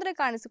ಈ ತೊಂದರೆ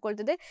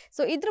ಕಾಣಿಸಿಕೊಳ್ತದೆ,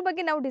 ಸೊ ಇದ್ರ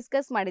ಬಗ್ಗೆ ನಾವು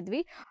ಡಿಸ್ಕಸ್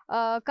ಮಾಡಿದ್ವಿ.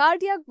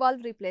 ಕಾರ್ಡಿಯಾಕ್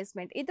ವಾಲ್ವ್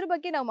ರಿಪ್ಲೇಸ್ಮೆಂಟ್ ಇದ್ರ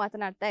ಬಗ್ಗೆ ನಾವು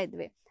ಮಾತನಾಡ್ತಾ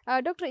ಇದ್ವಿ.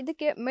 ಡಾಕ್ಟರ್,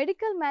 ಇದಕ್ಕೆ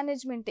ಮೆಡಿಕಲ್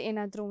ಮ್ಯಾನೇಜ್ಮೆಂಟ್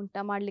ಏನಾದರೂ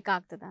ಉಂಟಾ, ಮಾಡ್ಲಿಕ್ಕೆ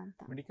ಆಗ್ತದಾ ಅಂತ?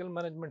 ಮೆಡಿಕಲ್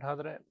ಮ್ಯಾನೇಜ್ಮೆಂಟ್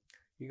ಆದರೆ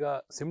ಈಗ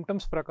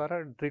ಸಿಂಪ್ಟಮ್ಸ್ ಪ್ರಕಾರ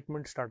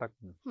ಟ್ರೀಟ್ಮೆಂಟ್ ಸ್ಟಾರ್ಟ್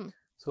ಆಗ್ತದೆ.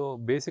 ಸೊ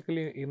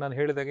ಬೇಸಿಕಲಿ ಈಗ ನಾನು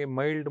ಹೇಳಿದಾಗೆ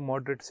ಮೈಲ್ಡ್,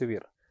 ಮಾಡ್ರೇಟ್,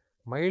 ಸಿವಿಯರ್.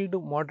 ಮೈಲ್ಡ್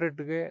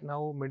ಮಾಡ್ರೇಟ್ಗೆ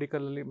ನಾವು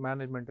ಮೆಡಿಕಲಲ್ಲಿ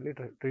ಮ್ಯಾನೇಜ್ಮೆಂಟಲ್ಲಿ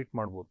ಟ್ರೀಟ್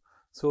ಮಾಡ್ಬೋದು.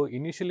 ಸೊ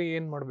ಇನಿಷಿಯಲಿ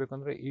ಏನು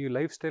ಮಾಡಬೇಕಂದ್ರೆ ಈ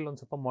ಲೈಫ್ ಸ್ಟೈಲ್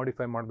ಒಂದು ಸ್ವಲ್ಪ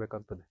ಮಾಡಿಫೈ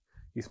ಮಾಡಬೇಕಾಗ್ತದೆ.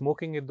 ಈ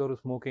ಸ್ಮೋಕಿಂಗ್ ಇದ್ದವರು,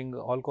 ಸ್ಮೋಕಿಂಗ್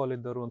ಆಲ್ಕೋಹಾಲ್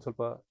ಇದ್ದವರು ಒಂದು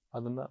ಸ್ವಲ್ಪ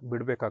ಅದನ್ನು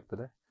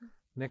ಬಿಡಬೇಕಾಗ್ತದೆ.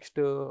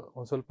 ನೆಕ್ಸ್ಟ್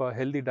ಒಂದು ಸ್ವಲ್ಪ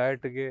ಹೆಲ್ದಿ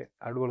ಡಯಟ್ಗೆ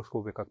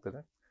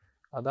ಅಳವಡಿಸ್ಕೋಬೇಕಾಗ್ತದೆ.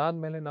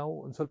 ಅದಾದಮೇಲೆ ನಾವು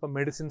ಒಂದು ಸ್ವಲ್ಪ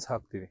ಮೆಡಿಸಿನ್ಸ್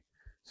ಹಾಕ್ತೀವಿ.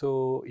 ಸೊ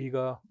ಈಗ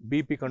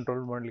BP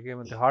ಕಂಟ್ರೋಲ್ ಮಾಡಲಿಕ್ಕೆ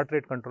ಮತ್ತು ಹಾರ್ಟ್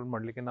ರೇಟ್ ಕಂಟ್ರೋಲ್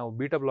ಮಾಡಲಿಕ್ಕೆ ನಾವು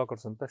ಬೀಟಾ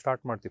ಬ್ಲಾಕರ್ಸ್ ಅಂತ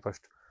ಸ್ಟಾರ್ಟ್ ಮಾಡ್ತೀವಿ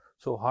ಫಸ್ಟ್.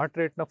 ಸೊ ಹಾರ್ಟ್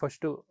ರೇಟ್ನ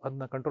ಫಸ್ಟು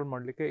ಅದನ್ನ ಕಂಟ್ರೋಲ್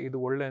ಮಾಡಲಿಕ್ಕೆ ಇದು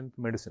ಒಳ್ಳೆ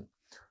ಮೆಡಿಸಿನ್.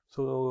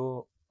 ಸೊ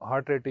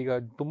ಹಾರ್ಟ್ ರೇಟ್ ಈಗ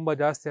ತುಂಬ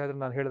ಜಾಸ್ತಿ ಆದರೆ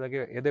ನಾನು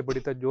ಹೇಳಿದಾಗೆ ಎದೆ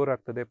ಬಡಿತ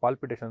ಜೋರಾಗ್ತದೆ,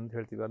 ಪಾಲ್ಪಿಟೇಷನ್ ಅಂತ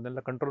ಹೇಳ್ತೀವಿ,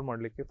 ಅದನ್ನೆಲ್ಲ ಕಂಟ್ರೋಲ್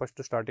ಮಾಡಲಿಕ್ಕೆ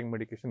ಫಸ್ಟ್ ಸ್ಟಾರ್ಟಿಂಗ್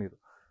ಮೆಡಿಕೇಶನ್ ಇದು.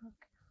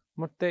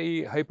 ಮತ್ತು ಈ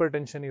ಹೈಪರ್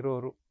ಟೆನ್ಷನ್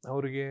ಇರೋರು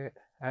ಅವರಿಗೆ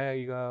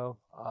ಈಗ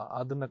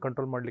ಅದನ್ನು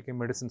ಕಂಟ್ರೋಲ್ ಮಾಡಲಿಕ್ಕೆ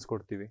ಮೆಡಿಸಿನ್ಸ್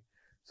ಕೊಡ್ತೀವಿ.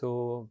 So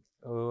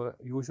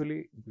usually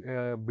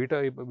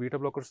beta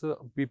blockers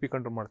B P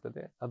control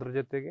ಮಾಡ್ತದೆ, ಅದರ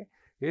ಜೊತೆಗೆ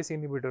ACE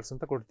ಇನ್ಹಿಬಿಟರ್ಸ್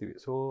ಅಂತ ಕೊಡ್ತೀವಿ.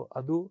 ಸೊ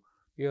ಅದು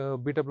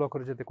ಬೀಟಾ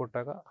ಬ್ಲಾಕರ್ ಜೊತೆ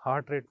ಕೊಟ್ಟಾಗ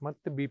ಹಾರ್ಟ್ ರೇಟ್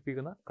ಮತ್ತು ಬಿ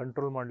ಪಿಗನ್ನ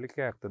ಕಂಟ್ರೋಲ್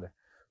ಮಾಡಲಿಕ್ಕೆ ಆಗ್ತದೆ.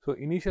 ಸೊ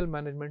ಇನಿಷಿಯಲ್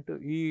ಮ್ಯಾನೇಜ್ಮೆಂಟ್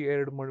ಈ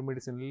 2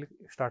 ಮೆಡಿಸಿನಲ್ಲಿ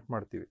ಸ್ಟಾರ್ಟ್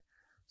ಮಾಡ್ತೀವಿ.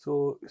 ಸೊ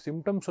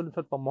ಸಿಮ್ಟಮ್ಸ್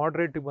ಸ್ವಲ್ಪ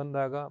ಮಾಡ್ರೇಟಿವ್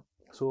ಬಂದಾಗ,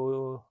 ಸೊ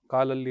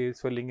ಕಾಲಲ್ಲಿ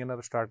ಸ್ವೆಲ್ಲಿಂಗ್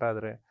ಏನಾದರೂ ಸ್ಟಾರ್ಟ್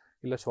ಆದರೆ,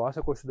 ಇಲ್ಲ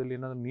ಶ್ವಾಸಕೋಶದಲ್ಲಿ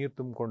ಏನಾದರೂ ನೀರು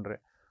ತುಂಬಿಕೊಂಡ್ರೆ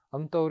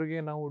ಅಂಥವ್ರಿಗೆ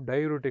ನಾವು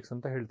ಡಯೂರಿಟಿಕ್ಸ್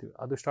ಅಂತ ಹೇಳ್ತೀವಿ,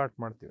 ಅದು ಸ್ಟಾರ್ಟ್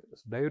ಮಾಡ್ತೀವಿ.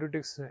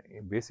 ಡಯೂರಿಟಿಕ್ಸ್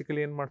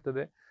ಬೇಸಿಕಲಿ ಏನು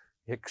ಮಾಡ್ತದೆ,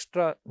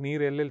 ಎಕ್ಸ್ಟ್ರಾ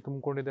ನೀರು ಎಲ್ಲೆಲ್ಲಿ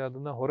ತುಂಬಿಕೊಂಡಿದೆ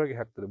ಅದನ್ನು ಹೊರಗೆ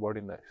ಹಾಕ್ತದೆ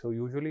ಬಾಡಿಯಿಂದ. ಸೊ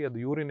ಯೂಶ್ವಲಿ ಅದು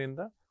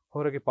ಯೂರಿನಿಂದ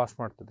ಹೊರಗೆ ಪಾಸ್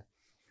ಮಾಡ್ತದೆ.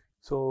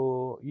 ಸೊ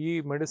ಈ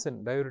ಮೆಡಿಸಿನ್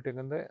ಡಯೂರಿಟಿಕ್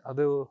ಅಂದರೆ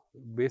ಅದು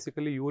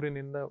ಬೇಸಿಕಲಿ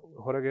ಯೂರಿನಿಂದ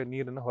ಹೊರಗೆ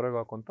ನೀರನ್ನು ಹೊರಗೆ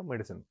ಹಾಕುವಂಥ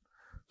ಮೆಡಿಸಿನ್.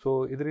 ಸೊ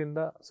ಇದರಿಂದ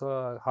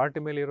ಹಾರ್ಟ್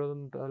ಮೇಲೆ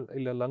ಇರೋದಂಥ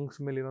ಇಲ್ಲ ಲಂಗ್ಸ್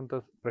ಮೇಲೆ ಇರೋಂಥ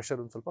ಪ್ರೆಷರ್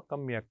ಒಂದು ಸ್ವಲ್ಪ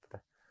ಕಮ್ಮಿ ಆಗ್ತದೆ.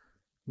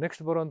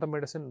 ನೆಕ್ಸ್ಟ್ ಬರುವಂಥ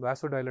ಮೆಡಿಸಿನ್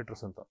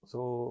ವ್ಯಾಸೋಡೈಲೇಟರ್ಸ್ ಅಂತ. ಸೊ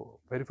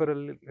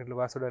ಪೆರಿಫೆರಲ್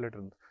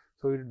ವ್ಯಾಸೋಡೈಲೇಟರ್ ಅಂತ.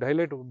 ಸೊ ಇದು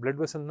ಡೈಲೇಟ್ ಬ್ಲಡ್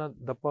ವೆಸಲ್ನ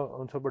ದಪ್ಪ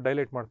ಒಂದು ಸ್ವಲ್ಪ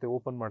ಡೈಲೇಟ್ ಮಾಡ್ತೇವೆ,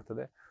 ಓಪನ್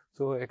ಮಾಡ್ತದೆ.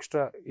 ಸೊ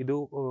ಎಕ್ಸ್ಟ್ರಾ ಇದು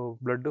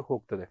ಬ್ಲಡ್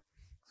ಹೋಗ್ತದೆ.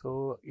 ಸೊ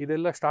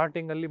ಇದೆಲ್ಲ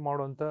ಸ್ಟಾರ್ಟಿಂಗಲ್ಲಿ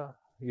ಮಾಡುವಂಥ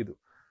ಇದು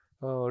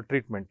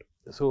ಟ್ರೀಟ್ಮೆಂಟ್.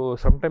 ಸೊ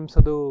ಸಮ್ಟೈಮ್ಸ್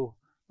ಅದು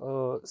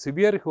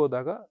ಸಿವಿಯರ್ಗೆ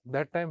ಹೋದಾಗ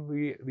ದ್ಯಾಟ್ ಟೈಮ್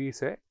ವಿ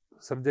ಸೆ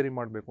ಸರ್ಜರಿ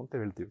ಮಾಡಬೇಕು ಅಂತ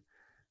ಹೇಳ್ತೀವಿ.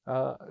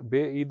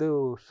 ಇದು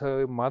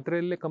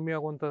ಮಾತ್ರೆಯಲ್ಲೇ ಕಮ್ಮಿ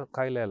ಆಗುವಂಥ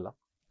ಕಾಯಿಲೆ ಅಲ್ಲ.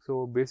 ಸೊ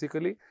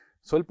ಬೇಸಿಕಲಿ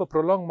ಸ್ವಲ್ಪ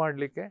ಪ್ರೊಲಾಂಗ್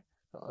ಮಾಡಲಿಕ್ಕೆ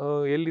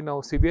ಎಲ್ಲಿ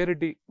ನಾವು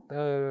ಸಿವಿಯರಿಟಿ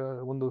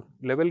ಒಂದು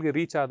ಲೆವೆಲ್ಗೆ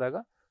ರೀಚ್ ಆದಾಗ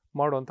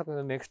ಮಾಡುವಂಥ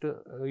ನೆಕ್ಸ್ಟ್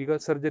ಈಗ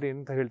ಸರ್ಜರಿ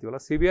ಅಂತ ಹೇಳ್ತೀವಲ್ಲ,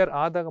 ಸಿವಿಯರ್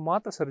ಆದಾಗ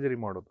ಮಾತ್ರ ಸರ್ಜರಿ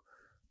ಮಾಡೋದು.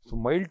 ಸೊ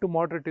ಮೈಲ್ಡ್ ಟು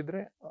ಮಾಡ್ರೇಟ್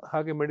ಇದ್ದರೆ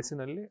ಹಾಗೆ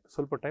ಮೆಡಿಸಿನಲ್ಲಿ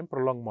ಸ್ವಲ್ಪ ಟೈಮ್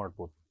ಪ್ರೊಲಾಂಗ್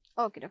ಮಾಡ್ಬೋದು.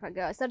 ಓಕೆ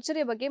ಡಾಕ್ಟರ್,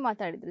 ಸರ್ಜರಿ ಬಗ್ಗೆ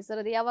ಮಾತಾಡಿದ್ರಿ ಸರ್,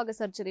 ಅದು ಯಾವಾಗ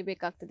ಸರ್ಜರಿ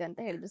ಬೇಕಾಗ್ತದೆ ಅಂತ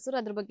ಹೇಳಿದ್ರಿ ಸರ್,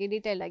 ಅದ್ರ ಬಗ್ಗೆ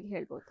ಡೀಟೇಲ್ ಆಗಿ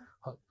ಹೇಳ್ಬೋದು?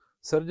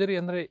 ಸರ್ಜರಿ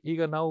ಅಂದರೆ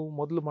ಈಗ ನಾವು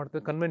ಮೊದಲು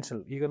ಮಾಡ್ತೇವೆ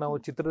ಕನ್ವೆನ್ಷನಲ್. ಈಗ ನಾವು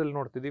ಚಿತ್ರದಲ್ಲಿ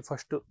ನೋಡ್ತಿದ್ವಿ,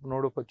 ಫಸ್ಟ್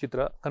ನೋಡೋ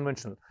ಚಿತ್ರ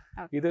ಕನ್ವೆನ್ಷನಲ್.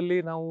 ಇದರಲ್ಲಿ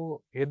ನಾವು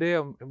ಎದೆಯ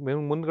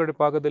ಮುಂದ್ಗಡೆ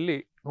ಭಾಗದಲ್ಲಿ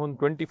ಒಂದು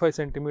 25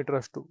 ಸೆಂಟಿಮೀಟರ್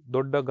ಅಷ್ಟು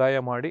ದೊಡ್ಡ ಗಾಯ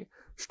ಮಾಡಿ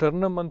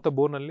ಸ್ಟರ್ನಮ್ ಅಂತ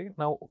ಬೋನಲ್ಲಿ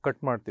ನಾವು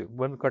ಕಟ್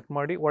ಮಾಡ್ತೀವಿ. ಕಟ್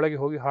ಮಾಡಿ ಒಳಗೆ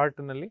ಹೋಗಿ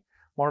ಹಾರ್ಟ್ನಲ್ಲಿ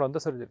ಮಾಡುವಂಥ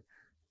ಸರ್ಜರಿ.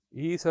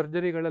 ಈ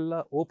ಸರ್ಜರಿಗಳೆಲ್ಲ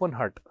ಓಪನ್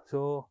ಹಾರ್ಟ್.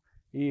 ಸೊ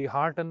ಈ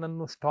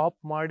ಹಾರ್ಟನ್ನು ಸ್ಟಾಪ್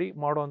ಮಾಡಿ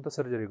ಮಾಡುವಂಥ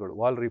ಸರ್ಜರಿಗಳು,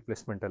 ವಾಲ್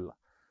ರೀಪ್ಲೇಸ್ಮೆಂಟ್ ಎಲ್ಲ.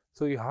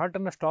 ಸೊ ಈ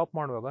ಹಾರ್ಟನ್ನು ಸ್ಟಾಪ್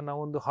ಮಾಡುವಾಗ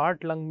ನಾವೊಂದು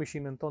ಹಾರ್ಟ್ ಲಂಗ್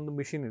ಮಿಷಿನ್ ಅಂತ ಒಂದು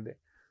ಮಿಷಿನ್ ಇದೆ.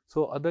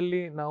 ಸೊ ಅದಲ್ಲಿ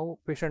ನಾವು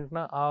ಪೇಷಂಟ್ನ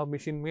ಆ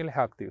ಮಿಷಿನ್ ಮೇಲೆ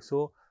ಹಾಕ್ತೀವಿ. ಸೊ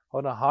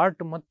ಅವನ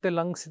ಹಾರ್ಟ್ ಮತ್ತು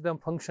ಲಂಗ್ಸಿದ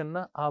ಫಂಕ್ಷನ್ನ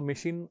ಆ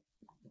ಮಿಷಿನ್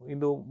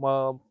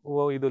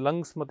ಇದು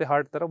ಲಂಗ್ಸ್ ಮತ್ತು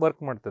ಹಾರ್ಟ್ ಥರ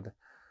ವರ್ಕ್ ಮಾಡ್ತದೆ.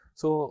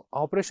 ಸೊ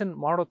ಆಪ್ರೇಷನ್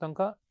ಮಾಡೋ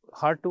ತನಕ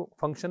ಹಾರ್ಟು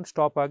ಫಂಕ್ಷನ್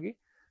ಸ್ಟಾಪ್ ಆಗಿ,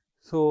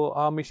 ಸೊ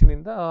ಆ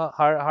ಮಿಷಿನಿಂದ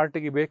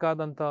ಹಾರ್ಟಿಗೆ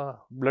ಬೇಕಾದಂಥ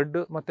ಬ್ಲಡ್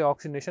ಮತ್ತು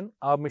ಆಕ್ಸಿಜನೇಷನ್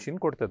ಆ ಮಿಷಿನ್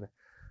ಕೊಡ್ತದೆ.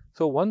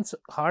 So once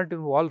heart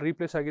wall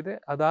replace ಆಗಿದೆ,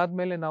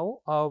 ಅದಾದಮೇಲೆ ನಾವು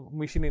ಆ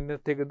ಮಿಷಿನಿಂದ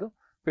ತೆಗೆದು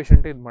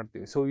ಪೇಷಂಟ್ ಇದು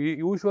ಮಾಡ್ತೀವಿ. ಸೊ ಈ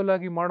ಯೂಶ್ವಲ್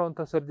ಆಗಿ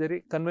ಮಾಡುವಂಥ ಸರ್ಜರಿ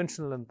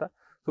ಕನ್ವೆನ್ಷನಲ್ ಅಂತ.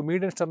 So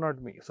median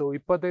ಸ್ಟರ್ನಾಟಮಿ. ಸೊ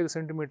 25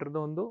 ಸೆಂಟಿಮೀಟರ್ದು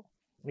ಒಂದು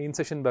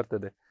ಇನ್ಸೆಷನ್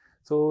ಬರ್ತದೆ.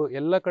 ಸೊ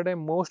ಎಲ್ಲ ಕಡೆ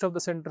ಮೋಸ್ಟ್ ಆಫ್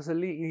ದ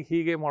ಸೆಂಟರ್ಸಲ್ಲಿ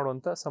ಹೀಗೆ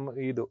ಮಾಡುವಂಥ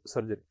ಇದು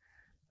ಸರ್ಜರಿ.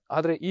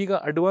 ಆದರೆ ಈಗ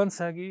ಅಡ್ವಾನ್ಸ್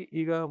ಆಗಿ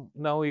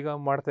ನಾವು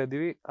ಮಾಡ್ತಾ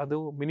ಇದ್ದೀವಿ, ಅದು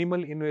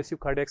ಮಿನಿಮಲ್ ಇನ್ವೇಸಿವ್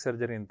ಕಾರ್ಡಿಯಾಕ್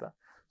ಸರ್ಜರಿ ಅಂತ.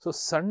 ಸೊ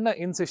ಸಣ್ಣ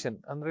ಇನ್ಸೆಷನ್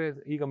ಅಂದರೆ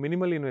ಈಗ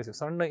ಮಿನಿಮಲ್ ಇನ್ವೇಸಿವ್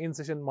ಸಣ್ಣ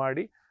ಇನ್ಸೆಷನ್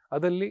ಮಾಡಿ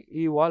ಅದಲ್ಲಿ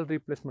ಈ ವಾಲ್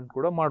ರೀಪ್ಲೇಸ್ಮೆಂಟ್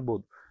ಕೂಡ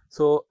ಮಾಡ್ಬೋದು.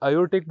 ಸೊ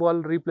ಅಯೋಟಿಕ್ ವಾಲ್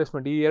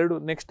ರೀಪ್ಲೇಸ್ಮೆಂಟ್ ಈ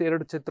ನೆಕ್ಸ್ಟ್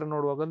ಎರಡು ಚಿತ್ರ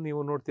ನೋಡುವಾಗ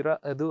ನೀವು ನೋಡ್ತೀರಾ,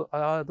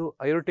 ಅದು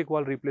ಅಯೋಟಿಕ್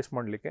ವಾಲ್ ರೀಪ್ಲೇಸ್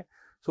ಮಾಡಲಿಕ್ಕೆ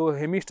ಸೊ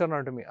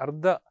ಹೆಮಿಸ್ಟರ್ನಾಟಮಿ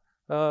ಅರ್ಧ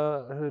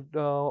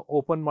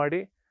ಓಪನ್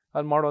ಮಾಡಿ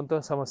ಅದು ಮಾಡುವಂಥ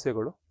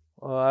ಸಮಸ್ಯೆಗಳು,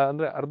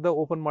 ಅಂದರೆ ಅರ್ಧ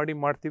ಓಪನ್ ಮಾಡಿ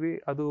ಮಾಡ್ತೀವಿ,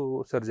 ಅದು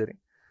ಸರ್ಜರಿ.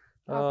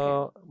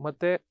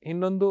 ಮತ್ತೆ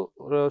ಇನ್ನೊಂದು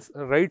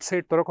ರೈಟ್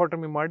ಸೈಡ್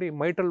ತೊರಕಾಟಮಿ ಮಾಡಿ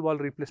ಮೈಟ್ರಲ್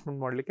ವಾಲ್ ರೀಪ್ಲೇಸ್ಮೆಂಟ್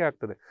ಮಾಡಲಿಕ್ಕೆ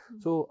ಆಗ್ತದೆ.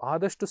 ಸೊ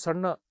ಆದಷ್ಟು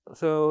ಸಣ್ಣ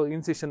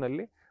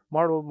ಇನ್ಸಿಷನಲ್ಲಿ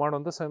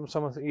ಮಾಡುವಂಥ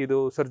ಸಮಸ್ಯೆ ಇದು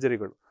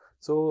ಸರ್ಜರಿಗಳು.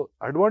 ಸೊ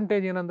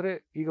ಅಡ್ವಾಂಟೇಜ್ ಏನಂದರೆ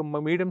ಈಗ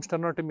ಮೀಡಿಯಮ್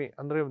ಸ್ಟರ್ನಾಟಮಿ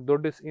ಅಂದರೆ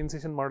ದೊಡ್ಡ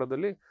ಇನ್ಸಿಷನ್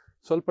ಮಾಡೋದಲ್ಲಿ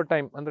ಸ್ವಲ್ಪ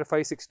ಟೈಮ್ ಅಂದರೆ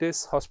 5-6 ಡೇಸ್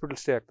ಹಾಸ್ಪಿಟಲ್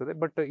ಸ್ಟೇ ಆಗ್ತದೆ.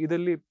 ಬಟ್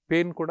ಇದರಲ್ಲಿ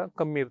ಪೇನ್ ಕೂಡ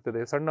ಕಮ್ಮಿ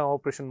ಇರ್ತದೆ. ಸಣ್ಣ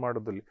ಆಪ್ರೇಷನ್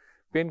ಮಾಡೋದಲ್ಲಿ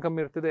ಪೇನ್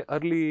ಕಮ್ಮಿ ಇರ್ತದೆ.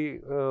 ಅರ್ಲಿ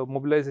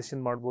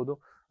ಮೊಬಿಲೈಸೇಷನ್ ಮಾಡ್ಬೋದು,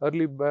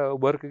 ಅರ್ಲಿ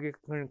ವರ್ಕ್ಗೆ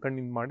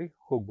ಕಣ್ಣಿಂದ ಮಾಡಿ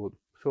ಹೋಗ್ಬೋದು.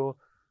 So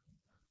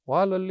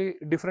ವಾಲಲ್ಲಿ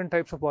different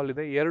types of wall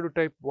ಇದೆ. 2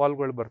 ಟೈಪ್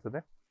ವಾಲ್ಗಳು ಬರ್ತದೆ.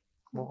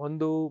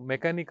 ಒಂದು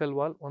ಮೆಕ್ಯಾನಿಕಲ್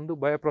ವಾಲ್, ಒಂದು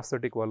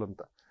ಬಯೋಪ್ರಾಸ್ಥೆಟಿಕ್ ವಾಲ್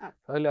ಅಂತ.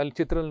 ಅಲ್ಲಿ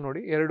ಚಿತ್ರದಲ್ಲಿ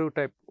ನೋಡಿ 2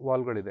 ಟೈಪ್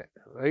ವಾಲ್ಗಳಿದೆ.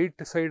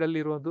 ರೈಟ್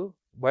ಸೈಡಲ್ಲಿ ಇರೋದು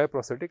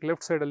ಬಯೋಪ್ರಾಸ್ಥೆಟಿಕ್,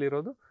 ಲೆಫ್ಟ್ ಸೈಡಲ್ಲಿ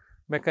ಇರೋದು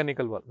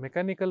ಮೆಕ್ಯಾನಿಕಲ್ ವಾಲ್.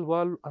 ಮೆಕ್ಯಾನಿಕಲ್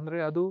ವಾಲ್ ಅಂದರೆ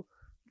ಅದು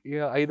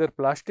ಐದರ್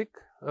ಪ್ಲಾಸ್ಟಿಕ್,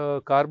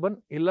 ಕಾರ್ಬನ್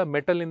ಇಲ್ಲ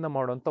ಮೆಟಲಿಂದ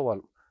ಮಾಡುವಂಥ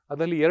ವಾಲ್.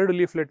 ಅದರಲ್ಲಿ 2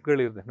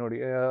 ಲೀಫ್ಲೆಟ್ಗಳಿದೆ ನೋಡಿ,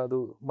 ಅದು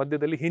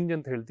ಮಧ್ಯದಲ್ಲಿ ಹಿಂಜ್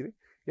ಅಂತ ಹೇಳ್ತೀವಿ,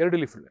 2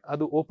 ಲೀಫ್ಲೆಟ್,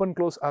 ಅದು ಓಪನ್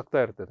ಕ್ಲೋಸ್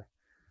ಆಗ್ತಾ ಇರ್ತದೆ.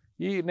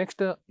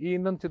 ನೆಕ್ಸ್ಟ್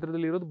ಇನ್ನೊಂದು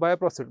ಚಿತ್ರದಲ್ಲಿ ಇರೋದು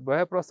ಬಯೋಪ್ರಾಸ್ಥೆಟಿಕ್.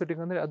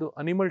 ಬಯೋಪ್ರಾಸ್ಥೆಟಿಕ್ ಅಂದರೆ ಅದು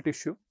ಅನಿಮಲ್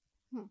ಟಿಶ್ಯೂ,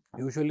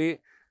 ಯೂಶಲಿ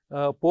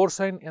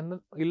ಪೋರ್ಸೈನ್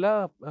ಇಲ್ಲ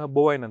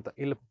ಬೋವೈನ್ ಅಂತ,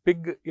 ಇಲ್ಲ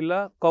ಪಿಗ್ ಇಲ್ಲ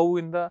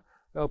ಕೌವಿಂದ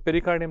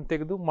ಪೆರಿಕಾರ್ಡಿಯಂ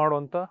ತೆಗೆದು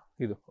ಮಾಡುವಂಥ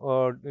ಇದು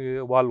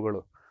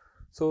ವಾಲ್ಗಳು.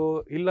 ಸೊ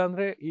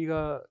ಇಲ್ಲಾಂದರೆ ಈಗ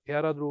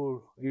ಯಾರಾದರೂ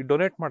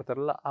ಡೊನೇಟ್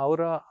ಮಾಡ್ತಾರಲ್ಲ,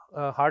 ಅವರ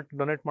ಹಾರ್ಟ್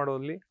ಡೊನೇಟ್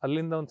ಮಾಡೋಲ್ಲಿ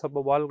ಅಲ್ಲಿಂದ ಒಂದು ಸ್ವಲ್ಪ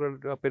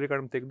ವಾಲ್ಗಳು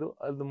ಪೆರಿಕಾರ್ಡಿಯಂ ತೆಗೆದು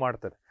ಅದು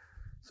ಮಾಡ್ತಾರೆ.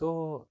 ಸೊ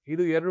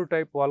ಇದು 2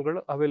 ಟೈಪ್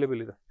ವಾಲ್ಗಳು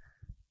ಅವೈಲೇಬಲ್ ಇದೆ.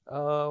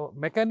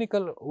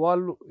 ಮೆಕ್ಯಾನಿಕಲ್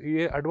ವಾಲ್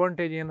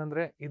ಅಡ್ವಾಂಟೇಜ್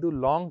ಏನಂದರೆ ಇದು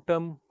ಲಾಂಗ್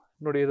ಟರ್ಮ್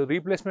ನೋಡಿ, ಇದು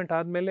ರೀಪ್ಲೇಸ್ಮೆಂಟ್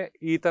ಆದಮೇಲೆ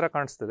ಈ ಥರ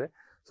ಕಾಣಿಸ್ತದೆ.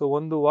 ಸೊ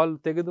ಒಂದು ವಾಲ್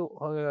ತೆಗೆದು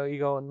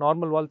ಈಗ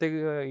ನಾರ್ಮಲ್ ವಾಲ್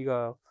ಈಗ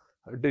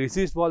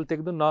ಡಿಸೀಸ್ಡ್ ವಾಲ್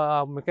ತೆಗೆದು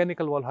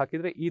ಮೆಕ್ಯಾನಿಕಲ್ ವಾಲ್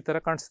ಹಾಕಿದರೆ ಈ ಥರ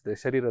ಕಾಣಿಸ್ತದೆ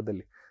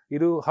ಶರೀರದಲ್ಲಿ.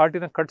 ಇದು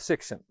ಹಾರ್ಟಿನ ಕಟ್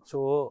ಸೆಕ್ಷನ್. ಸೊ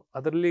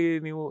ಅದರಲ್ಲಿ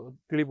ನೀವು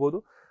ತಿಳಿಬೋದು.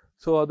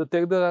 ಸೊ ಅದು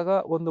ತೆಗೆದಾಗ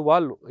ಒಂದು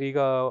ವಾಲ್ವ್, ಈಗ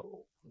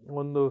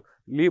ಒಂದು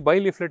ಬೈ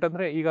ಲಿಫ್ಲೆಟ್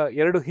ಅಂದರೆ ಈಗ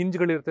 2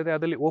 ಹಿಂಜ್ಗಳಿರ್ತದೆ,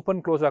 ಅದರಲ್ಲಿ ಓಪನ್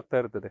ಕ್ಲೋಸ್ ಆಗ್ತಾ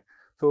ಇರ್ತದೆ.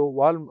 ಸೊ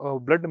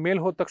ಬ್ಲಡ್ ಮೇಲೆ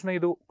ಹೋದ ತಕ್ಷಣ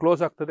ಇದು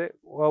ಕ್ಲೋಸ್ ಆಗ್ತದೆ,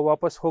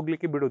 ವಾಪಸ್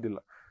ಹೋಗಲಿಕ್ಕೆ ಬಿಡೋದಿಲ್ಲ.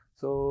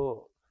 ಸೊ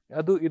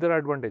ಅದು ಇದರ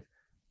ಅಡ್ವಾಂಟೇಜ್.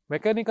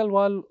 ಮೆಕ್ಯಾನಿಕಲ್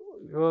ವಾಲ್ವ್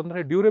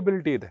ಅಂದರೆ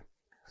ಡ್ಯೂರಬಿಲಿಟಿ ಇದೆ.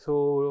 ಸೊ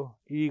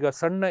ಈಗ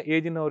ಸಣ್ಣ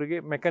ಏಜಿನವರಿಗೆ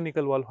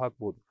ಮೆಕ್ಯಾನಿಕಲ್ ವಾಲ್ವ್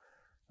ಹಾಕ್ಬೋದು.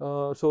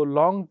 ಸೊ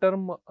ಲಾಂಗ್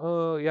ಟರ್ಮ್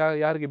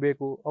ಯಾರಿಗೆ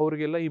ಬೇಕು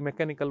ಅವರಿಗೆಲ್ಲ ಈ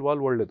ಮೆಕ್ಯಾನಿಕಲ್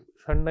ವಾಲ್ವ್ ಒಳ್ಳೆಯದು.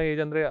 ಸಣ್ಣ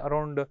ಏಜ್ ಅಂದರೆ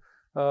ಅರೌಂಡ್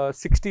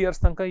 60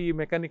 ಇಯರ್ಸ್ ತನಕ ಈ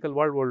ಮೆಕ್ಯಾನಿಕಲ್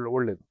ವಾಲ್ವ್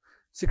ಒಳ್ಳೆಯದು.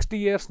 60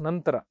 ಇಯರ್ಸ್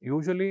ನಂತರ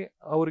ಯೂಶಲಿ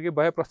ಅವರಿಗೆ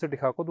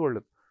ಬಯೋಪ್ರಾಸ್ಥೆಟಿಕ್ ಹಾಕೋದು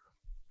ಒಳ್ಳೆಯದು.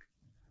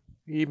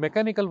 ಈ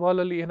ಮೆಕ್ಯಾನಿಕಲ್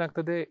ವಾಲಲ್ಲಿ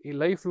ಏನಾಗ್ತದೆ, ಈ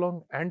ಲೈಫ್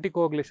ಲಾಂಗ್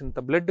ಆ್ಯಂಟಿಕೋಗ್ಯುಲೇಷನ್ ಅಂತ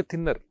ಬ್ಲಡ್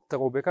ಥಿನ್ನರ್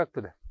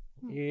ತಗೋಬೇಕಾಗ್ತದೆ.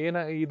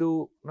 ಇದು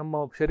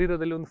ನಮ್ಮ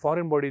ಶರೀರದಲ್ಲಿ ಒಂದು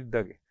ಫಾರಿನ್ ಬಾಡಿ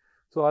ಇದ್ದಾಗೆ.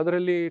 ಸೊ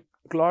ಅದರಲ್ಲಿ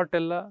ಕ್ಲಾಟ್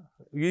ಎಲ್ಲ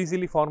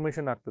ಈಸಿಲಿ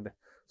ಫಾರ್ಮೇಷನ್ ಆಗ್ತದೆ.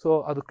 ಸೊ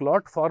ಅದು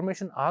ಕ್ಲಾಟ್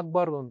ಫಾರ್ಮೇಷನ್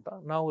ಆಗಬಾರ್ದು ಅಂತ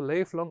ನಾವು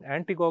ಲೈಫ್ ಲಾಂಗ್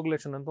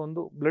ಆ್ಯಂಟಿಕೋಗ್ಯುಲೇಷನ್ ಅಂತ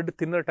ಒಂದು ಬ್ಲಡ್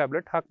ಥಿನ್ನರ್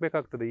ಟ್ಯಾಬ್ಲೆಟ್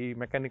ಹಾಕಬೇಕಾಗ್ತದೆ ಈ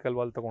ಮೆಕ್ಯಾನಿಕಲ್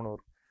ವಾಲ್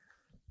ತಗೊಂಡವರು.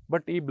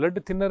 ಬಟ್ ಈ ಬ್ಲಡ್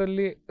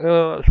ಥಿನ್ನರಲ್ಲಿ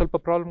ಸ್ವಲ್ಪ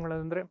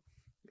ಪ್ರಾಬ್ಲಮ್ಗಳಂದರೆ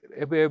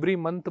ಎವ್ರಿ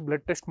ಮಂತ್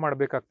ಬ್ಲಡ್ ಟೆಸ್ಟ್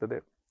ಮಾಡಬೇಕಾಗ್ತದೆ.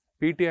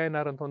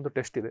 PTINR ಅಂತ ಒಂದು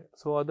ಟೆಸ್ಟ್ ಇದೆ.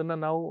 ಸೊ ಅದನ್ನು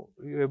ನಾವು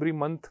ಎವ್ರಿ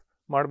ಮಂತ್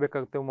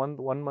ಮಾಡಬೇಕಾಗ್ತದೆ.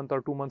 1 ಮಂತ್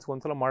ಆರ್ 2 ಮಂತ್ಸ್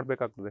ಒಂದ್ಸಲ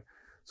ಮಾಡಬೇಕಾಗ್ತದೆ.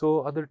 ಸೊ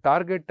ಅದು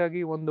ಟಾರ್ಗೆಟ್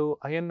ಆಗಿ ಒಂದು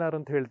INR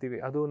ಅಂತ ಹೇಳ್ತೀವಿ,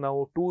 ಅದು ನಾವು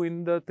 2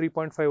 ಇಂದ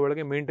 3.5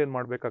 ಒಳಗೆ ಮೇಂಟೈನ್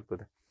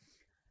ಮಾಡಬೇಕಾಗ್ತದೆ.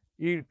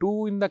 ಈ 2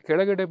 ಇಂದ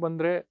ಕೆಳಗಡೆ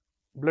ಬಂದರೆ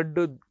ಬ್ಲಡ್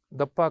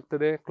ದಪ್ಪ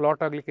ಆಗ್ತದೆ,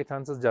 ಕ್ಲಾಟ್ ಆಗಲಿಕ್ಕೆ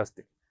ಚಾನ್ಸಸ್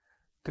ಜಾಸ್ತಿ.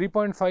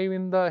 3.5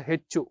 ಇಂದ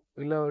ಹೆಚ್ಚು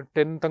ಇಲ್ಲ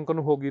 10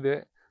 ತನಕನೂ ಹೋಗಿದೆ.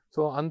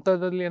 ಸೊ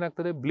ಅಂಥದ್ರಲ್ಲಿ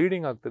ಏನಾಗ್ತದೆ,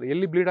 ಬ್ಲೀಡಿಂಗ್ ಆಗ್ತದೆ.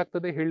 ಎಲ್ಲಿ ಬ್ಲೀಡ್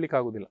ಆಗ್ತದೆ ಹೇಳಲಿಕ್ಕೆ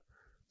ಆಗೋದಿಲ್ಲ.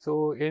 ಸೊ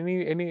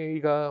ಎನಿ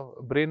ಈಗ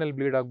ಬ್ರೈನಲ್ಲಿ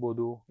ಬ್ಲೀಡ್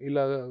ಆಗ್ಬೋದು,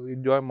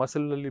 ಇಲ್ಲ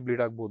ಮಸಲ್ನಲ್ಲಿ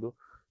ಬ್ಲೀಡ್ ಆಗ್ಬೋದು.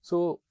 ಸೊ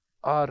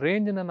ಆ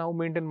ರೇಂಜನ್ನು ನಾವು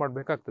ಮೇಂಟೈನ್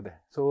ಮಾಡಬೇಕಾಗ್ತದೆ.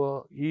 ಸೊ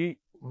ಈ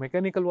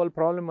ಮೆಕ್ಯಾನಿಕಲ್ ವಾಲ್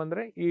ಪ್ರಾಬ್ಲಮ್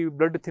ಅಂದರೆ ಈ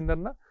ಬ್ಲಡ್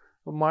ಥಿನ್ನರ್ನ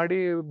ಮಾಡಿ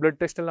ಬ್ಲಡ್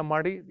ಟೆಸ್ಟ್ ಎಲ್ಲ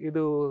ಮಾಡಿ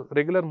ಇದು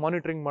ರೆಗ್ಯುಲರ್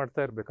ಮಾನಿಟರಿಂಗ್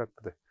ಮಾಡ್ತಾ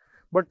ಇರಬೇಕಾಗ್ತದೆ.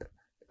 ಬಟ್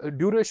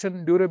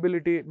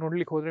ಡ್ಯೂರಬಿಲಿಟಿ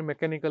ನೋಡ್ಲಿಕ್ಕೆ ಹೋದರೆ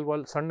ಮೆಕ್ಯಾನಿಕಲ್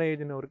ವಾಲ್ ಸಣ್ಣ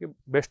ಏಜಿನವರಿಗೆ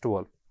ಬೆಸ್ಟ್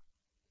ವಾಲ್.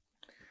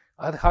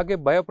 ಅದು ಹಾಗೆ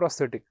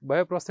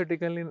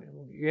ಬಯೋಪ್ರಾಸ್ಥೆಟಿಕಲ್ಲಿ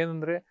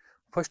ಏನಂದರೆ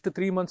ಫಸ್ಟ್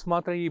 3 ಮಂತ್ಸ್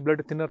ಮಾತ್ರ ಈ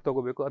ಬ್ಲಡ್ ಥಿನ್ನರ್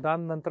ತೊಗೋಬೇಕು.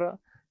 ಅದಾದ ನಂತರ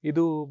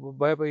ಇದು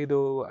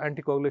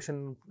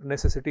ಆ್ಯಂಟಿಕೋಗ್ಯುಲೇಷನ್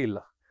ನೆಸೆಸಿಟಿ ಇಲ್ಲ.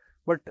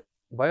 ಬಟ್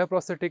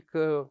ಬಯೋಪ್ರಾಸ್ಥೆಟಿಕ್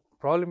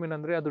ಪ್ರಾಬ್ಲಮ್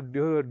ಏನಂದರೆ ಅದು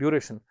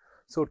ಡ್ಯೂರೇಷನ್.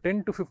 ಸೊ 10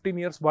 to 15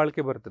 ಇಯರ್ಸ್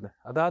ಬಾಳಿಕೆ ಬರ್ತದೆ.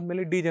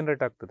 ಅದಾದಮೇಲೆ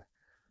ಡಿಜನರೇಟ್ ಆಗ್ತದೆ.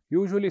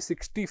 ಯೂಶ್ವಲಿ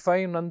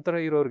 65 ನಂತರ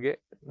ಇರೋರಿಗೆ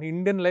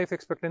ಇಂಡಿಯನ್ ಲೈಫ್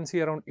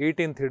ಎಕ್ಸ್ಪೆಕ್ಟೆನ್ಸಿ ಅರೌಂಡ್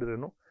 80 ಅಂತ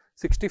ಹೇಳಿದ್ರೂ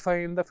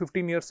 65 ಇಂದ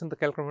 15 ಇಯರ್ಸ್ ಅಂತ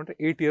ಕ್ಯಾಲ್ಕುಲೇಟ್ ಮಾಡಿದ್ರೆ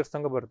 8 ಇಯರ್ಸ್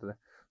ತನಕ ಬರ್ತದೆ.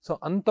 ಸೊ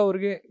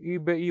ಅಂಥವ್ರಿಗೆ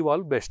ಈ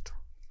ವಾಲ್ ಬೆಸ್ಟ್.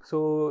 ಸೊ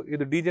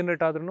ಇದು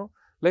ಡಿಜನರೇಟ್ ಆದ್ರೂ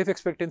ಲೈಫ್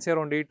ಎಕ್ಸ್ಪೆಕ್ಟೆನ್ಸಿ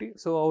ಅರೌಂಡ್ 80.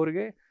 ಸೊ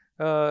ಅವರಿಗೆ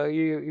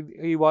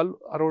ಈ ವಾಲ್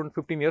ಅರೌಂಡ್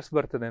 15 ಇಯರ್ಸ್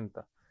ಬರ್ತದೆ ಅಂತ.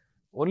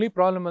 ಓನ್ಲಿ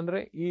ಪ್ರಾಬ್ಲಮ್ ಅಂದರೆ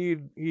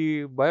ಈ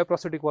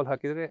ಬಯೋಪ್ರಾಸ್ಥೆಟಿಕ್ ವಾಲ್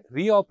ಹಾಕಿದರೆ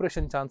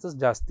ರೀಆಪ್ರೇಷನ್ ಚಾನ್ಸಸ್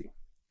ಜಾಸ್ತಿ.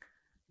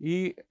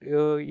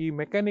 ಈ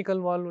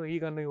ಮೆಕ್ಯಾನಿಕಲ್ ವಾಲ್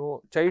ಈಗ ನೀವು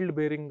ಚೈಲ್ಡ್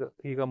ಬೇರಿಂಗ್,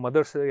 ಈಗ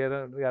ಮದರ್ಸ್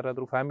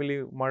ಯಾರಾದರೂ ಫ್ಯಾಮಿಲಿ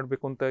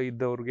ಮಾಡಬೇಕು ಅಂತ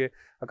ಇದ್ದವ್ರಿಗೆ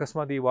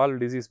ಅಕಸ್ಮಾತ್ ಈ ವಾಲ್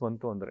ಡಿಸೀಸ್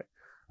ಬಂತು ಅಂದರೆ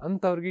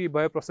ಅಂಥವ್ರಿಗೆ ಈ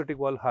ಬಯೋಪ್ರಾಸ್ಥೆಟಿಕ್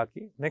ವಾಲ್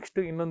ಹಾಕಿ ನೆಕ್ಸ್ಟ್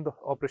ಇನ್ನೊಂದು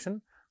ಆಪ್ರೇಷನ್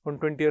ಒಂದು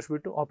 20 ಇಯರ್ಸ್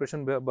ಬಿಟ್ಟು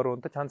ಆಪ್ರೇಷನ್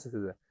ಬರುವಂಥ ಚಾನ್ಸಸ್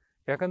ಇದೆ.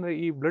 ಯಾಕಂದರೆ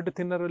ಈ ಬ್ಲಡ್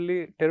ಥಿನ್ನರಲ್ಲಿ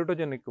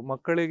ಟೆರಟೋಜೆನಿಕ್,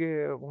 ಮಕ್ಕಳಿಗೆ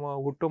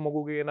ಹುಟ್ಟೋ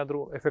ಮಗುಗೆ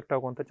ಏನಾದರೂ ಎಫೆಕ್ಟ್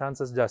ಆಗುವಂಥ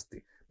ಚಾನ್ಸಸ್ ಜಾಸ್ತಿ,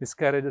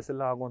 ಮಿಸ್ಕ್ಯಾರೇಜಸ್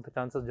ಎಲ್ಲ ಆಗುವಂಥ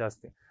ಚಾನ್ಸಸ್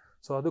ಜಾಸ್ತಿ.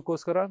 ಸೊ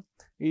ಅದಕ್ಕೋಸ್ಕರ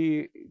ಈ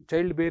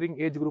ಚೈಲ್ಡ್ ಬೇರಿಂಗ್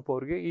ಏಜ್ ಗ್ರೂಪ್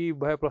ಅವ್ರಿಗೆ ಈ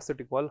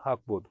ಬಯೋಪ್ರಾಸ್ಥೆಟಿಕ್ ವಾಲ್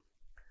ಹಾಕ್ಬೋದು.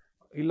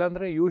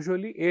 ಇಲ್ಲಾಂದರೆ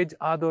ಯೂಶ್ವಲಿ ಏಜ್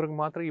ಆದವ್ರಿಗೆ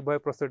ಮಾತ್ರ ಈ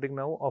ಬಯೋಪ್ರಾಸ್ಥೆಟಿಕ್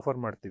ನಾವು ಆಫರ್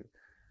ಮಾಡ್ತೀವಿ.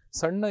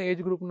 ಸಣ್ಣ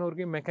ಏಜ್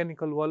ಗ್ರೂಪ್ನವ್ರಿಗೆ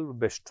ಮೆಕ್ಯಾನಿಕಲ್ ವಾಲ್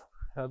ಬೆಸ್ಟ್.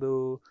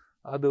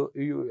 ಅದು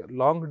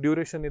ಲಾಂಗ್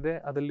ಡ್ಯೂರೇಷನ್ ಇದೆ,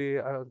 ಅದರಲ್ಲಿ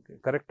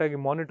ಕರೆಕ್ಟಾಗಿ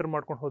ಮಾನಿಟರ್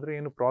ಮಾಡ್ಕೊಂಡು ಹೋದರೆ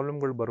ಏನು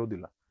ಪ್ರಾಬ್ಲಮ್ಗಳು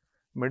ಬರೋದಿಲ್ಲ.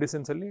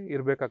 ಮೆಡಿಸಿನ್ಸಲ್ಲಿ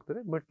ಇರಬೇಕಾಗ್ತದೆ.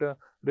 ಬಟ್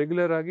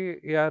ರೆಗ್ಯುಲರ್ ಆಗಿ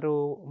ಯಾರು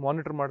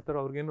ಮಾನಿಟರ್ ಮಾಡ್ತಾರೋ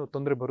ಅವ್ರಿಗೇನು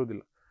ತೊಂದರೆ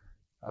ಬರೋದಿಲ್ಲ.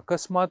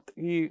 ಅಕಸ್ಮಾತ್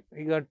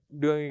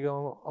ಈಗ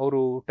ಅವರು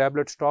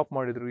ಟ್ಯಾಬ್ಲೆಟ್ ಸ್ಟಾಪ್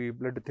ಮಾಡಿದ್ರು, ಈ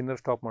ಬ್ಲಡ್ ಥಿನ್ನರ್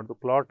ಸ್ಟಾಪ್ ಮಾಡಿದ್ರು,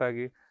 ಕ್ಲಾಟ್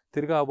ಆಗಿ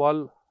ತಿರ್ಗಾ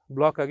ವಾಲ್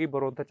ಬ್ಲಾಕ್ ಆಗಿ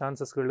ಬರುವಂಥ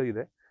ಚಾನ್ಸಸ್ಗಳು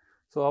ಇದೆ.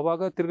 ಸೊ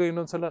ಆವಾಗ ತಿರ್ಗಾ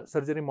ಇನ್ನೊಂದ್ಸಲ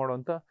ಸರ್ಜರಿ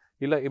ಮಾಡುವಂಥ,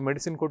 ಇಲ್ಲ ಈ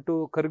ಮೆಡಿಸಿನ್ ಕೊಟ್ಟು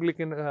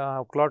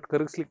ಕ್ಲಾಟ್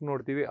ಕರಗಿಸ್ಲಿಕ್ಕೆ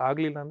ನೋಡ್ತೀವಿ,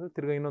 ಆಗಲಿಲ್ಲ ಅಂದರೆ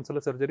ತಿರ್ಗಾ ಇನ್ನೊಂದ್ಸಲ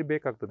ಸರ್ಜರಿ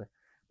ಬೇಕಾಗ್ತದೆ.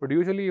 But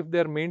usually if they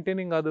are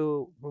maintaining, ಅದು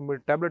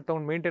ಟ್ಯಾಬ್ಲೆಟ್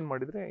ತೊಗೊಂಡು ಮೇಂಟೈನ್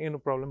ಮಾಡಿದರೆ ಏನು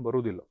ಪ್ರಾಬ್ಲಮ್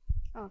ಬರೋದಿಲ್ಲ.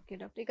 ಓಕೆ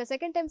ಡಾಕ್ಟರ್, ಈಗ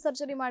ಸೆಕೆಂಡ್ ಟೈಮ್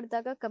ಸರ್ಜರಿ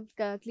ಮಾಡಿದಾಗ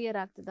ಕ್ಲಿಯರ್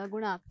ಆಗ್ತದ,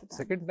 ಗುಣ ಆಗ್ತದ?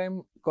 ಸೆಕೆಂಡ್ ಟೈಮ್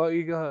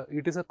ಈಗ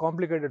it is a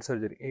complicated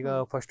surgery. ಈಗ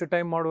ಫಸ್ಟ್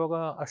ಟೈಮ್ ಮಾಡುವಾಗ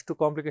ಅಷ್ಟು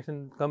ಕಾಂಪ್ಲಿಕೇಶನ್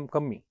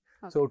ಕಮ್ಮಿ.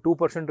 ಸೊ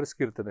 2%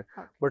 ರಿಸ್ಕ್ ಇರ್ತದೆ.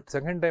 ಬಟ್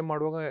ಸೆಕೆಂಡ್ ಟೈಮ್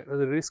ಮಾಡುವಾಗ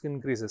ರಿಸ್ಕ್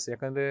ಇನ್ಕ್ರೀಸಸ್.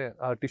 ಯಾಕಂದರೆ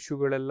ಆ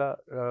ಟಿಶ್ಯೂಗಳೆಲ್ಲ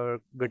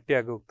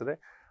ಗಟ್ಟಿಯಾಗಿ ಹೋಗ್ತದೆ.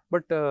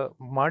 ಬಟ್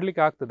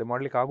ಮಾಡ್ಲಿಕ್ಕೆ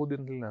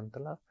ಆಗೋದಿಲ್ಲ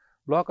ಅಂತಲ್ಲ,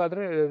 ಬ್ಲಾಕ್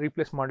ಆದರೆ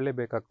ರೀಪ್ಲೇಸ್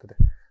ಮಾಡಲೇಬೇಕಾಗ್ತದೆ.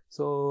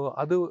 ಸೊ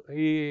ಅದು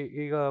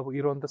ಈಗ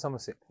ಇರುವಂಥ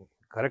ಸಮಸ್ಯೆ.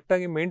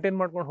 ಕರೆಕ್ಟಾಗಿ ಮೇಂಟೈನ್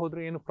ಮಾಡ್ಕೊಂಡು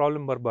ಹೋದರೆ ಏನು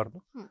ಪ್ರಾಬ್ಲಮ್ ಬರಬಾರ್ದು.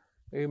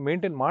 ಈ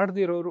ಮೇಂಟೈನ್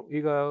ಮಾಡದಿರೋರು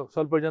ಈಗ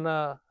ಸ್ವಲ್ಪ ಜನ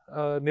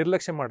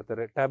ನಿರ್ಲಕ್ಷ್ಯ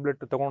ಮಾಡ್ತಾರೆ,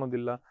 ಟ್ಯಾಬ್ಲೆಟ್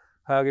ತಗೊಳೋದಿಲ್ಲ,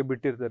 ಹಾಗೆ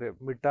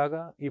ಬಿಟ್ಟಾಗ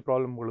ಈ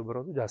ಪ್ರಾಬ್ಲಮ್ಗಳು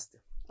ಬರೋದು ಜಾಸ್ತಿ.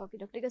 ಓಕೆ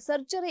ಡಾಕ್ಟರ್, ಈಗ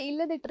ಸರ್ಜರಿ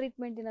ಇಲ್ಲದೆ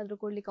ಟ್ರೀಟ್ಮೆಂಟ್ ಏನಾದರೂ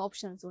ಕೊಡ್ಲಿಕ್ಕೆ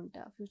ಆಪ್ಷನ್ಸ್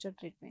ಉಂಟಾ ಫ್ಯೂಚರ್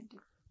ಟ್ರೀಟ್ಮೆಂಟ್?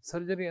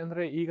 ಸರ್ಜರಿ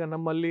ಅಂದರೆ ಈಗ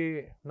ನಮ್ಮಲ್ಲಿ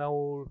ನಾವು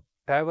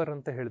ಟ್ಯಾವರ್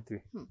ಅಂತ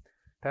ಹೇಳ್ತೀವಿ.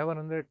 ಟ್ಯಾವರ್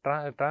ಅಂದರೆ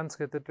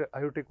ಟ್ರಾನ್ಸ್ಕ್ಯಾಥೆಟರ್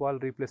ಅಯೋಟಿಕ್ ವಾಲ್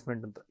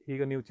ರೀಪ್ಲೇಸ್ಮೆಂಟ್ ಅಂತ.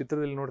 ಈಗ ನೀವು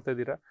ಚಿತ್ರದಲ್ಲಿ ನೋಡ್ತಾ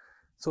ಇದ್ದೀರಾ.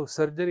 ಸೊ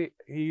ಸರ್ಜರಿ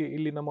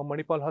ಇಲ್ಲಿ ನಮ್ಮ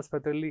ಮಣಿಪಾಲ್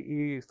ಆಸ್ಪತ್ರೆಯಲ್ಲಿ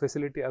ಈ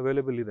ಫೆಸಿಲಿಟಿ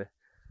ಅವೈಲೇಬಲ್ ಇದೆ.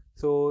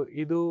 ಸೊ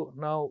ಇದು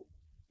ನಾವು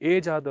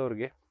ಏಜ್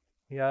ಆದವ್ರಿಗೆ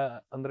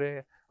ಅಂದರೆ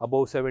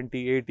ಅಬೌವ್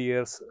 70-80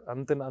 ಇಯರ್ಸ್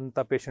ಅಂಥ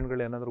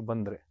ಪೇಷಂಟ್ಗಳು ಏನಾದರೂ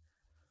ಬಂದರೆ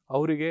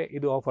ಅವರಿಗೆ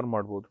ಇದು ಆಫರ್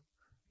ಮಾಡ್ಬೋದು.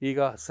 ಈಗ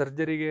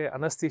ಸರ್ಜರಿಗೆ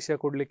ಅನಸ್ತೀಶಿಯಾ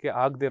ಕೊಡಲಿಕ್ಕೆ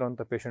ಆಗದೇ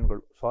ಇರೋಂಥ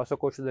ಪೇಷಂಟ್ಗಳು,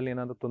 ಶ್ವಾಸಕೋಶದಲ್ಲಿ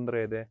ಏನಾದರೂ ತೊಂದರೆ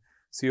ಇದೆ,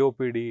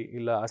 COPD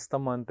ಇಲ್ಲ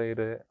ಅಸ್ತಮಾ ಅಂತ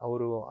ಇದೆ,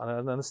 ಅವರು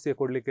ಅನಸ್ತೀಶಿಯಾ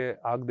ಕೊಡಲಿಕ್ಕೆ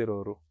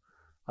ಆಗದಿರೋರು,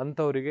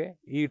 ಅಂಥವರಿಗೆ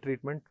ಈ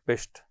ಟ್ರೀಟ್ಮೆಂಟ್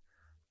ಬೆಸ್ಟ್.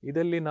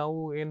 ಇದರಲ್ಲಿ ನಾವು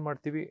ಏನು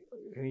ಮಾಡ್ತೀವಿ,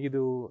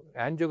 ಇದು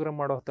ಆ್ಯಂಜಿಯೋಗ್ರಾಮ್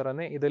ಮಾಡೋ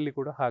ಥರನೇ ಇದರಲ್ಲಿ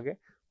ಕೂಡ ಹಾಗೆ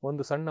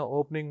ಒಂದು ಸಣ್ಣ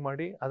ಓಪನಿಂಗ್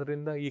ಮಾಡಿ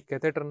ಅದರಿಂದ ಈ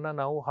ಕೆಥೆಟರ್ನ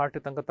ನಾವು ಹಾರ್ಟ್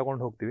ತನಕ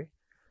ತಗೊಂಡು ಹೋಗ್ತೀವಿ.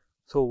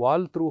 ಸೊ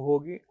ವಾಲ್ ಥ್ರೂ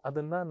ಹೋಗಿ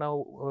ಅದನ್ನು ನಾವು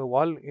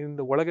ವಾಲ್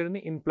ಇಂದ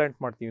ಒಳಗಡೆ ಇಂಪ್ಲಾಂಟ್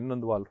ಮಾಡ್ತೀವಿ,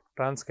 ಇನ್ನೊಂದು ವಾಲ್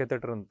ಟ್ರಾನ್ಸ್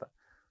ಕೆಥೆಟರ್ ಅಂತ.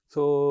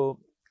 ಸೊ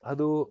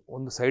ಅದು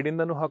ಒಂದು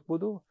ಸೈಡಿಂದನೂ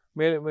ಹಾಕ್ಬೋದು,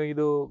 ಮೇಲೆ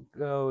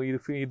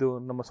ಇದು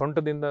ನಮ್ಮ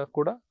ಸೊಂಟದಿಂದ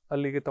ಕೂಡ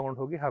ಅಲ್ಲಿಗೆ ತಗೊಂಡು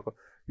ಹೋಗಿ ಹಾಕೋ.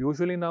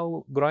 ಯೂಶ್ವಲಿ ನಾವು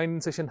ಗ್ರಾಯಿನ್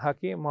ಇನ್ಸೆಷನ್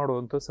ಹಾಕಿ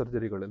ಮಾಡುವಂಥ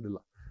ಸರ್ಜರಿಗಳೆಲ್ಲ,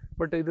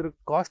 ಬಟ್ ಇದ್ರ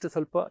ಕಾಸ್ಟ್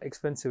ಸ್ವಲ್ಪ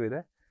ಎಕ್ಸ್ಪೆನ್ಸಿವ್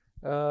ಇದೆ.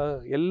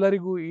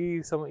 ಎಲ್ಲರಿಗೂ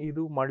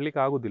ಇದು ಮಾಡಲಿಕ್ಕೆ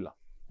ಆಗೋದಿಲ್ಲ.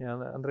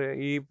 ಅಂದರೆ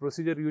ಈ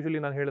ಪ್ರೊಸೀಜರ್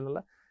ಯೂಶ್ವಲಿ ನಾನು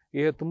ಹೇಳಿದ್ನಲ್ಲ,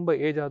 ತುಂಬ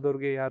ಏಜ್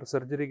ಆದವ್ರಿಗೆ, ಯಾರು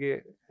ಸರ್ಜರಿಗೆ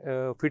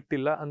ಫಿಟ್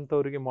ಇಲ್ಲ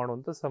ಅಂಥವ್ರಿಗೆ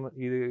ಮಾಡುವಂಥ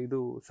ಇದು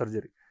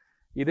ಸರ್ಜರಿ.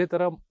 ಇದೇ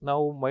ಥರ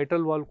ನಾವು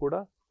ಮೈಟ್ರಲ್ ವಾಲ್ ಕೂಡ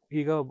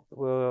ಈಗ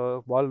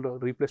ವಾಲ್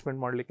ರೀಪ್ಲೇಸ್ಮೆಂಟ್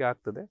ಮಾಡಲಿಕ್ಕೆ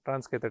ಆಗ್ತದೆ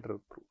ಟ್ರಾನ್ಸ್ಕೆಥೆಟರ್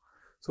ಥ್ರೂ.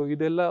 ಸೊ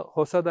ಇದೆಲ್ಲ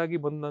ಹೊಸದಾಗಿ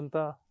ಬಂದಂಥ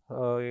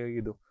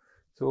ಇದು.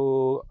 ಸೊ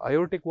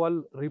ಅಯೋಟಿಕ್ ವಾಲ್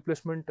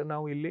ರೀಪ್ಲೇಸ್ಮೆಂಟ್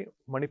ನಾವು ಇಲ್ಲಿ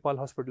ಮಣಿಪಾಲ್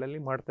ಹಾಸ್ಪಿಟಲಲ್ಲಿ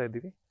ಮಾಡ್ತಾ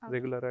ಇದ್ದೀವಿ,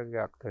 ರೆಗ್ಯುಲರ್ ಆಗಿ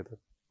ಆಗ್ತಾ ಇದೆ.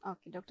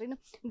 ಓಕೆ ಡಾಕ್ಟರ್, ಇನ್ನು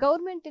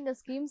ಗೌರ್ಮೆಂಟ್ ಇಂದ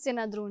ಸ್ಕೀಮ್ಸ್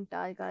ಏನಾದರೂ ಉಂಟಾ?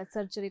 ಈಗ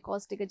ಸರ್ಜರಿ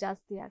ಕಾಸ್ಟ್ ಈಗ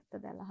ಜಾಸ್ತಿ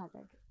ಆಗ್ತದೆ ಅಲ್ಲ,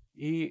 ಹಾಗಾಗಿ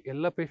ಈ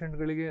ಎಲ್ಲ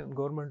ಪೇಷಂಟ್ಗಳಿಗೆ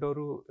ಗೌರ್ಮೆಂಟ್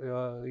ಅವರು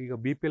ಈಗ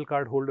BPL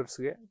ಕಾರ್ಡ್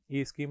ಹೋಲ್ಡರ್ಸ್ಗೆ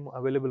ಈ ಸ್ಕೀಮ್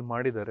ಅವೈಲೇಬಲ್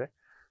ಮಾಡಿದ್ದಾರೆ.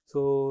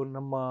 ಸೊ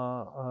ನಮ್ಮ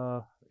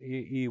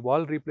ಈ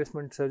ವಾಲ್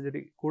ರೀಪ್ಲೇಸ್ಮೆಂಟ್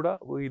ಸರ್ಜರಿ ಕೂಡ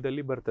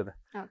ಇದರಲ್ಲಿ ಬರ್ತದೆ.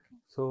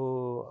 ಸೊ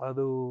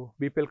ಅದು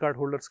BPL card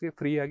ಹೋಲ್ಡರ್ಸ್ಗೆ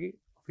free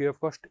of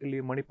cost ಇಲ್ಲಿ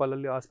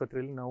ಮಣಿಪಾಲಲ್ಲಿ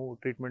ಆಸ್ಪತ್ರೆಯಲ್ಲಿ ನಾವು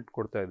ಟ್ರೀಟ್ಮೆಂಟ್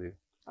ಕೊಡ್ತಾ ಇದ್ದೀವಿ.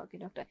 ಓಕೆ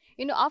ಡಾಕ್ಟರ್,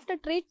 ಇನ್ನು ಆಫ್ಟರ್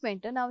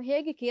ಟ್ರೀಟ್ಮೆಂಟ್ ನಾವು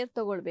ಹೇಗೆ ಕೇರ್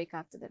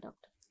ತಗೊಳ್ಬೇಕಾಗ್ತದೆ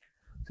ಡಾಕ್ಟರ್?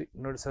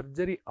 ನೋಡಿ,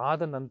 ಸರ್ಜರಿ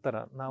ಆದ ನಂತರ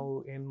ನಾವು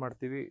ಏನು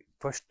ಮಾಡ್ತೀವಿ,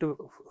 ಫಸ್ಟ್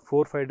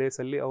 4-5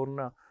 ಡೇಸಲ್ಲಿ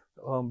ಅವ್ರನ್ನ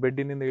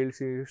ಬೆಡ್ಡಿನಿಂದ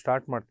ಇಳಿಸಿ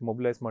ಸ್ಟಾರ್ಟ್ ಮಾಡ್ತೀವಿ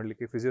ಮೊಬಿಲೈಸ್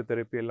ಮಾಡಲಿಕ್ಕೆ,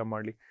 ಫಿಸಿಯೋಥೆರಪಿ ಎಲ್ಲ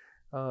ಮಾಡಿ.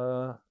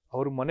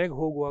 ಅವರು ಮನೆಗೆ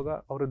ಹೋಗುವಾಗ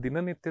ಅವರ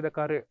ದಿನನಿತ್ಯದ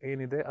ಕಾರ್ಯ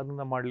ಏನಿದೆ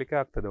ಅದನ್ನು ಮಾಡಲಿಕ್ಕೆ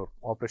ಆಗ್ತದೆ ಅವರು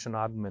ಆಪ್ರೇಷನ್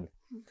ಆದಮೇಲೆ.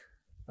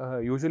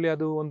 ಯೂಶ್ವಲಿ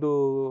ಅದು ಒಂದು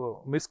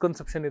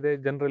ಮಿಸ್ಕನ್ಸೆಪ್ಷನ್ ಇದೆ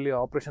ಜನರಲ್ಲಿ,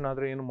 ಆಪ್ರೇಷನ್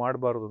ಆದರೆ ಏನು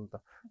ಮಾಡಬಾರ್ದು ಅಂತ.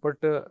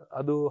 ಬಟ್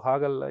ಅದು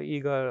ಹಾಗಲ್ಲ,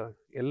 ಈಗ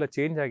ಎಲ್ಲ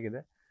ಚೇಂಜ್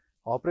ಆಗಿದೆ.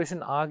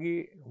 ಆಪ್ರೇಷನ್ ಆಗಿ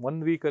 1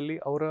 ವೀಕಲ್ಲಿ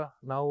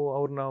ನಾವು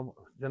ಅವ್ರನ್ನ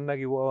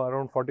ಚೆನ್ನಾಗಿ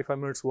ಅರೌಂಡ್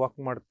 45 ಮಿನಿಟ್ಸ್ ವಾಕ್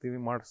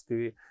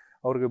ಮಾಡಿಸ್ತೀವಿ.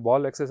 ಅವ್ರಿಗೆ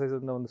ಬಾಲ್ ಎಕ್ಸಸೈಸ್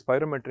ಅಂತ ಒಂದು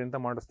ಸ್ಪೈರೋಮೆಟ್ರಿ ಅಂತ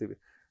ಮಾಡಿಸ್ತೀವಿ.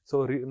 ಸೊ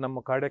ನಮ್ಮ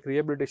ಕಾರ್ಡಿಯಾಕ್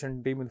ರಿಹ್ಯಾಬಿಲಿಟೇಷನ್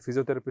ಟೀಮಿಂದ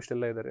ಫಿಸಿಯೋಥೆರಪಿಸ್ಟ್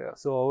ಎಲ್ಲ ಇದ್ದಾರೆ.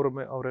 ಸೊ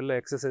ಅವರೆಲ್ಲ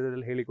ಎಕ್ಸಸೈಸ್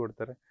ಎಲ್ಲ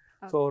ಹೇಳಿಕೊಡ್ತಾರೆ.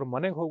 ಸೊ ಅವ್ರ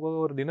ಮನೆಗೆ ಹೋಗುವಾಗ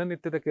ಅವ್ರ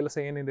ದಿನನಿತ್ಯದ ಕೆಲಸ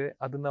ಏನಿದೆ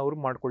ಅದನ್ನು ಅವರು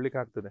ಮಾಡ್ಕೊಳ್ಳಿಕ್ಕೆ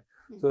ಆಗ್ತದೆ.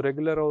 ಸೊ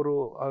ರೆಗ್ಯುಲರ್ ಅವರು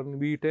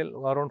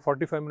ಅರೌಂಡ್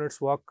 45 ಮಿನಿಟ್ಸ್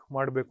ವಾಕ್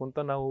ಮಾಡಬೇಕು ಅಂತ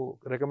ನಾವು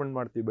ರೆಕಮೆಂಡ್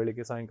ಮಾಡ್ತೀವಿ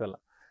ಬೆಳಿಗ್ಗೆ ಸಾಯಂಕಾಲ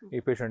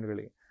ಈ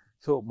ಪೇಷಂಟ್ಗಳಿಗೆ.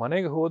 ಸೊ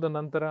ಮನೆಗೆ ಹೋದ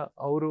ನಂತರ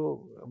ಅವರು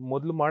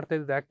ಮೊದಲು ಮಾಡ್ತಾ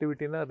ಇದ್ದ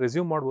ಆ್ಯಕ್ಟಿವಿಟಿನ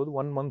ರೆಸ್ಯೂಮ್ ಮಾಡ್ಬೋದು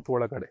 1 ಮಂತ್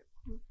ಒಳಗಡೆ.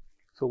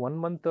 ಸೊ 1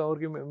 ಮಂತ್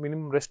ಅವ್ರಿಗೆ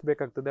ಮಿನಿಮಮ್ ರೆಸ್ಟ್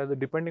ಬೇಕಾಗ್ತದೆ. ಅದು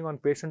depending on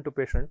patient to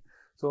patient.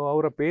 So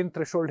ಅವರ ಪೇನ್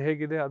ಥ್ರೆಶೋಲ್ಡ್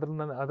ಹೇಗಿದೆ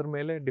ಅದ್ರ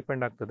ಮೇಲೆ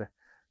ಡಿಪೆಂಡ್ ಆಗ್ತದೆ.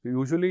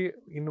 ಯೂಶ್ವಲಿ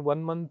ಇನ್ನು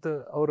 1 ಮಂತ್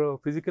ಅವರ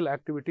ಫಿಸಿಕಲ್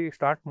ಆ್ಯಕ್ಟಿವಿಟಿ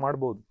ಸ್ಟಾರ್ಟ್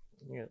ಮಾಡ್ಬೋದು.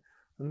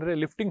 ಅಂದರೆ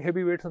ಲಿಫ್ಟಿಂಗ್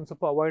ಹೆವಿ ವೇಟ್ಸ್ ಒಂದು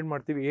ಸ್ವಲ್ಪ ಅವಾಯ್ಡ್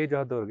ಮಾಡ್ತೀವಿ ಏಜ್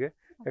ಆದವ್ರಿಗೆ,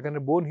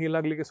 ಯಾಕಂದರೆ ಬೋನ್ ಹೀಲ್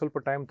ಆಗಲಿಕ್ಕೆ ಸ್ವಲ್ಪ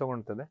ಟೈಮ್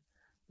ತೊಗೊಳ್ತದೆ.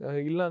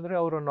 ಇಲ್ಲ ಅಂದರೆ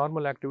ಅವರ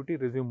ನಾರ್ಮಲ್ ಆ್ಯಕ್ಟಿವಿಟಿ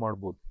ರೆಸ್ಯೂಮ್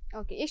ಮಾಡ್ಬೋದು.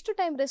 ಓಕೆ, ಎಷ್ಟು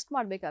ಟೈಮ್ ರೆಸ್ಟ್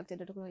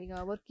ಮಾಡಬೇಕಾಗ್ತದೆ? ಈಗ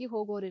ವರ್ಕಿಗೆ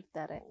ಹೋಗೋರು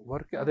ಇರ್ತಾರೆ,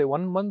 ಅದೇ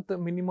 1 ಮಂತ್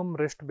ಮಿನಿಮಮ್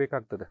ರೆಸ್ಟ್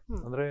ಬೇಕಾಗ್ತದೆ.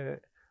 ಅಂದರೆ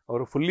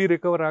ಅವರು ಫುಲ್ಲಿ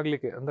ರಿಕವರ್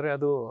ಆಗಲಿಕ್ಕೆ, ಅಂದರೆ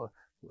ಅದು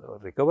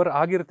ರಿಕವರ್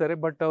ಆಗಿರ್ತಾರೆ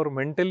ಬಟ್ ಅವರು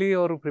ಮೆಂಟಲಿ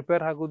ಅವರು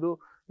ಪ್ರಿಪೇರ್ ಆಗೋದು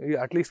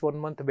ಅಟ್ಲೀಸ್ಟ್ 1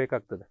 ಮಂತ್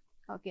ಬೇಕಾಗ್ತದೆ.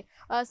 ಓಕೆ,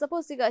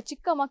 ಸಪೋಸ್ ಈಗ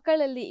ಚಿಕ್ಕ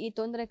ಮಕ್ಕಳಲ್ಲಿ ಈ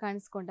ತೊಂದರೆ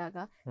ಕಾಣಿಸ್ಕೊಂಡಾಗ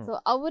ಸೊ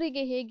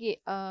ಅವರಿಗೆ ಹೇಗೆ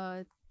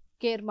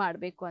ಕೇರ್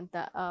ಮಾಡಬೇಕು ಅಂತ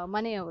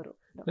ಮನೆಯವರು?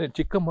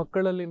 ಚಿಕ್ಕ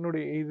ಮಕ್ಕಳಲ್ಲಿ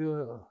ನೋಡಿ,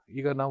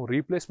 ಈಗ ನಾವು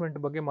ರೀಪ್ಲೇಸ್ಮೆಂಟ್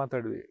ಬಗ್ಗೆ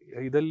ಮಾತಾಡಿದ್ವಿ.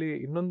 ಇದರಲ್ಲಿ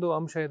ಇನ್ನೊಂದು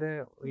ಅಂಶ ಇದೆ,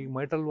 ಈ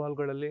ಮೈಟ್ರಲ್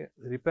ವಾಲ್ಗಳಲ್ಲಿ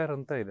ರಿಪೇರ್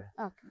ಅಂತ ಇದೆ.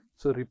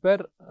 ಸೊ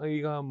ರಿಪೇರ್,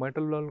 ಈಗ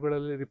ಮೈಟ್ರಲ್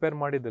ವಾಲ್ಗಳಲ್ಲಿ ರಿಪೇರ್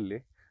ಮಾಡಿದಲ್ಲಿ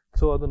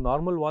ಸೊ ಅದು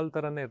ನಾರ್ಮಲ್ ವಾಲ್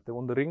ಥರನೇ ಇರ್ತದೆ.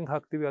 ಒಂದು ರಿಂಗ್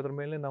ಹಾಕ್ತೀವಿ, ಅದ್ರ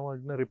ಮೇಲೆ ನಾವು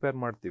ಅದನ್ನ ರಿಪೇರ್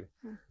ಮಾಡ್ತೀವಿ.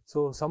 ಸೊ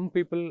ಸಮ್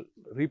ಪೀಪಲ್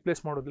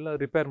ರೀಪ್ಲೇಸ್ ಮಾಡೋದಿಲ್ಲ,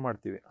 ರಿಪೇರ್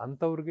ಮಾಡ್ತೀವಿ.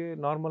 ಅಂಥವ್ರಿಗೆ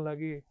ನಾರ್ಮಲ್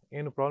ಆಗಿ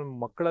ಏನು ಪ್ರಾಬ್ಲಮ್,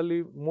 ಮಕ್ಕಳಲ್ಲಿ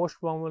ಮೋಸ್ಟ್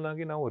ಕಾಮನ್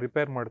ಆಗಿ ನಾವು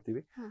ರಿಪೇರ್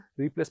ಮಾಡ್ತೀವಿ,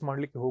 ರೀಪ್ಲೇಸ್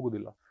ಮಾಡಲಿಕ್ಕೆ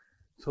ಹೋಗೋದಿಲ್ಲ.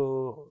 ಸೊ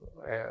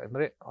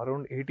ಅಂದರೆ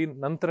ಅರೌಂಡ್ 18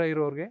 ನಂತರ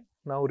ಇರೋರಿಗೆ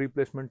ನಾವು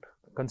ರೀಪ್ಲೇಸ್ಮೆಂಟ್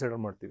ಕನ್ಸಿಡರ್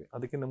ಮಾಡ್ತೀವಿ.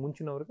 ಅದಕ್ಕಿಂತ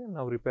ಮುಂಚಿನವ್ರಿಗೆ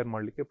ನಾವು ರಿಪೇರ್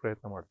ಮಾಡಲಿಕ್ಕೆ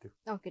ಪ್ರಯತ್ನ ಮಾಡ್ತೀವಿ.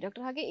 ಓಕೆ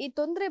ಡಾಕ್ಟರ್, ಹಾಗೆ ಈ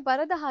ತೊಂದರೆ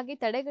ಬರದ ಹಾಗೆ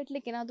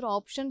ತಡೆಗಟ್ಟಲಿಕ್ಕೆ ಏನಾದರೂ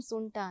ಆಪ್ಷನ್ಸ್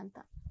ಉಂಟಾ ಅಂತ?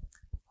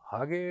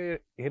 ಹಾಗೆ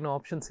ಏನು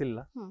ಆಪ್ಷನ್ಸ್ ಇಲ್ಲ,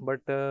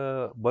 ಬಟ್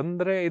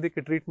ಬಂದರೆ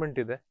ಇದಕ್ಕೆ ಟ್ರೀಟ್ಮೆಂಟ್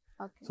ಇದೆ.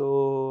 ಸೊ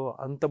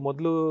ಅಂತ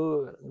ಮೊದಲು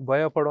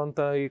ಭಯ ಪಡುವಂಥ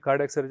ಈ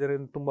ಕಾರ್ಡಿಯಾಕ್ ಸರ್ಜರಿ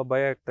ತುಂಬ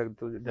ಭಯ ಆಗ್ತಾ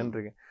ಇತ್ತು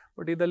ಜನರಿಗೆ.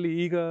 ಬಟ್ ಇದರಲ್ಲಿ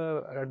ಈಗ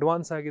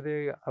ಅಡ್ವಾನ್ಸ್ ಆಗಿದೆ,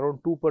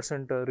 ಅರೌಂಡ್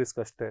 2% ರಿಸ್ಕ್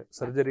ಅಷ್ಟೇ.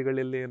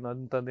 ಸರ್ಜರಿಗಳಲ್ಲಿ ಏನು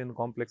ಅಂಥದ್ದೇನು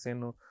ಕಾಂಪ್ಲೆಕ್ಸ್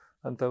ಏನು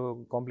ಅಂತ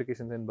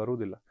ಕಾಂಪ್ಲಿಕೇಶನ್ಸ್ ಏನು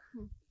ಬರುವುದಿಲ್ಲ.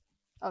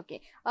 ಓಕೆ,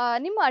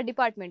 ನಿಮ್ಮ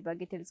ಡಿಪಾರ್ಟ್ಮೆಂಟ್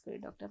ಬಗ್ಗೆ ತಿಳಿಸ್ಕೊಡಿ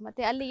ಡಾಕ್ಟರ್.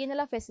 ಮತ್ತೆ ಅಲ್ಲಿ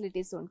ಏನೆಲ್ಲ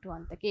ಫೆಸಿಲಿಟೀಸ್ ಉಂಟು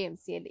ಅಂತ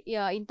KMCಯಲ್ಲಿ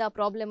ಇಂಥ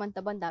ಪ್ರಾಬ್ಲಮ್ ಅಂತ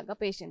ಬಂದಾಗ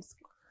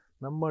ಪೇಷಂಟ್ಸ್ಗೆ?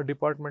 ನಮ್ಮ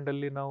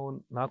ಡಿಪಾರ್ಟ್ಮೆಂಟಲ್ಲಿ ನಾವು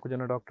 4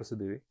 ಜನ ಡಾಕ್ಟರ್ಸ್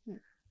ಇದ್ದೀವಿ.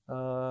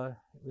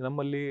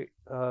 ನಮ್ಮಲ್ಲಿ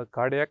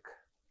ಕಾರ್ಡಿಯಾಕ್,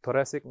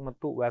 ಥೊರಾಸಿಕ್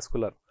ಮತ್ತು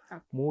ವ್ಯಾಸ್ಕುಲರ್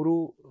 3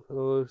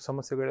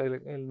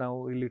 ಸಮಸ್ಯೆಗಳಲ್ಲಿ ನಾವು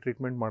ಇಲ್ಲಿ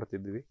ಟ್ರೀಟ್ಮೆಂಟ್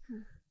ಮಾಡ್ತಿದ್ದೀವಿ.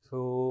 ಸೊ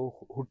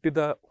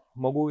ಹುಟ್ಟಿದ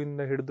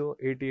ಮಗುವಿಂದ ಹಿಡಿದು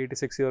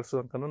 86 ಇಯರ್ಸ್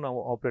ತನಕ ನಾವು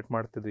ಆಪ್ರೇಟ್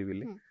ಮಾಡ್ತಿದ್ದೀವಿ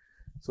ಇಲ್ಲಿ.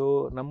 ಸೊ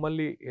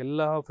ನಮ್ಮಲ್ಲಿ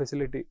ಎಲ್ಲ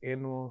ಫೆಸಿಲಿಟಿ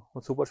ಏನು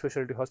ಸೂಪರ್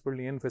ಸ್ಪೆಷಾಲಿಟಿ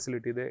ಹಾಸ್ಪಿಟಲ್ ಏನು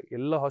ಫೆಸಿಲಿಟಿ ಇದೆ,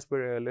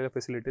 ಎಲ್ಲ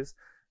ಫೆಸಿಲಿಟೀಸ್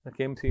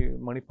KMC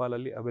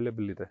ಮಣಿಪಾಲಲ್ಲಿ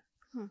ಅವೈಲೇಬಲ್ ಇದೆ.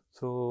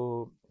 ಸೊ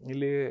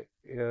ಇಲ್ಲಿ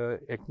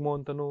ಎಕ್ಮೋ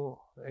ಅಂತನೂ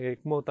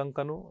ಎಕ್ಮೋ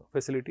ತನಕನೂ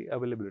ಫೆಸಿಲಿಟಿ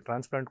ಅವೈಲೇಬಲ್,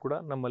 ಟ್ರಾನ್ಸ್ಪ್ಲಾಂಟ್ ಕೂಡ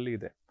ನಮ್ಮಲ್ಲಿ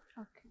ಇದೆ.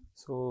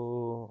 ಸೊ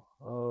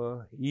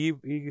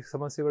ಈ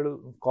ಸಮಸ್ಯೆಗಳು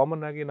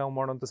ಕಾಮನ್ ಆಗಿ ನಾವು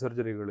ಮಾಡುವಂಥ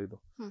ಸರ್ಜರಿಗಳು ಇದು.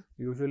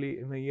 ಯೂಶಲಿ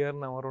ಇನ್ ಇಯರ್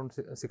ನಾವು ಅರೌಂಡ್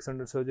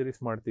 600 ಸರ್ಜರೀಸ್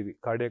ಮಾಡ್ತೀವಿ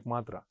ಕಾರ್ಡಿಯಾಕ್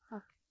ಮಾತ್ರ.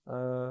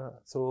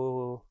 ಸೊ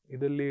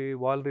ಇದರಲ್ಲಿ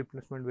wall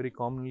replacement very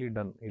commonly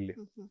done ಇಲ್ಲಿ.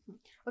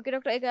 ಓಕೆ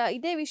ಡಾಕ್ಟರ್, ಈಗ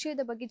ಇದೇ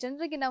ವಿಷಯದ ಬಗ್ಗೆ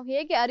ಜನರಿಗೆ ನಾವು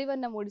ಹೇಗೆ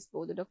ಅರಿವನ್ನ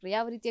ಮೂಡಿಸಬಹುದು ಡಾಕ್ಟರ್?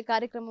 ಯಾವ ರೀತಿಯ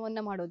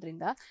ಕಾರ್ಯಕ್ರಮವನ್ನ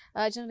ಮಾಡೋದ್ರಿಂದ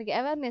ಜನರಿಗೆ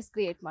ಅವೇರ್ನೆಸ್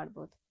ಕ್ರಿಯೇಟ್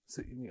ಮಾಡಬಹುದು?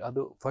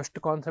 ಅದು ಫಸ್ಟ್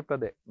ಕಾನ್ಸೆಪ್ಟ್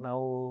ಅದೇ.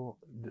 ನಾವು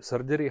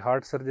ಸರ್ಜರಿ,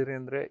 ಹಾರ್ಟ್ ಸರ್ಜರಿ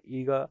ಅಂದ್ರೆ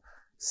ಈಗ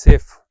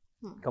ಸೇಫ್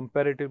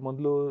ಕಂಪ್ಯಾರಿಟಿವ್.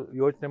 ಮೊದಲು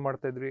ಯೋಚನೆ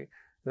ಮಾಡ್ತಾ ಇದ್ರಿ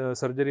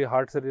ಸರ್ಜರಿ,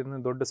 ಹಾರ್ಟ್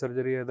ಸರ್ಜರಿ ದೊಡ್ಡ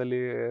ಸರ್ಜರಿ,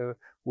 ಅದಲ್ಲಿ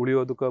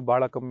ಉಳಿಯೋದಕ್ಕೆ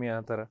ಭಾಳ ಕಮ್ಮಿ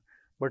ಆ ಥರ.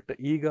 ಬಟ್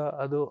ಈಗ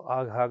ಅದು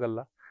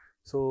ಹಾಗಲ್ಲ.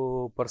 ಸೊ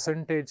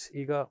ಪರ್ಸೆಂಟೇಜ್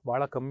ಈಗ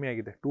ಭಾಳ ಕಮ್ಮಿ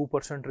ಆಗಿದೆ.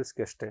 2%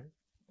 ರಿಸ್ಕ್ ಅಷ್ಟೇ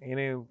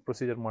ಏನೇ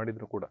ಪ್ರೊಸೀಜರ್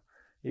ಮಾಡಿದ್ರು ಕೂಡ.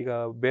 ಈಗ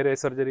ಬೇರೆ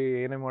ಸರ್ಜರಿ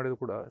ಏನೇ ಮಾಡಿದ್ರು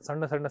ಕೂಡ,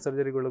 ಸಣ್ಣ ಸಣ್ಣ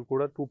ಸರ್ಜರಿಗಳು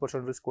ಕೂಡ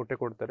 2% ರಿಸ್ಕ್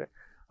ಕೊಡ್ತಾರೆ.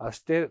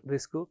 ಅಷ್ಟೇ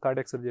ರಿಸ್ಕ್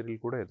ಕಾರ್ಡಿಯಾಕ್ ಸರ್ಜರಿ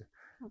ಕೂಡ ಇದೆ.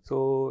 ಸೊ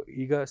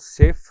ಈಗ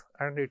safe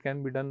and it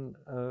can be done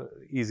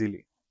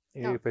easily.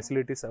 ಈ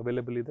ಫೆಸಿಲಿಟೀಸ್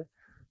ಅವೈಲೇಬಲ್ ಇದೆ.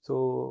 ಸೊ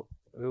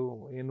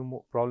ಏನು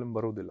ಪ್ರಾಬ್ಲಮ್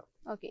ಬರುವುದಿಲ್ಲ.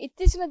 ಓಕೆ,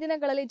 ಇತ್ತೀಚಿನ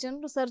ದಿನಗಳಲ್ಲಿ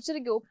ಜನರು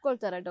ಸರ್ಜರಿಗೆ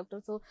ಒಪ್ಕೊಳ್ತಾರೆ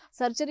ಡಾಕ್ಟರ್. ಸೊ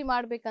ಸರ್ಜರಿ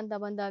ಮಾಡ್ಬೇಕಂತ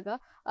ಬಂದಾಗ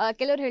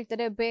ಕೆಲವರು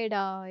ಹೇಳ್ತಾರೆ ಬೇಡ,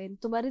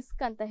 ತುಂಬಾ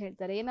ರಿಸ್ಕ್ ಅಂತ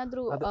ಹೇಳ್ತಾರೆ.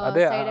 ಏನಾದ್ರೂ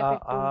ಸೈಡ್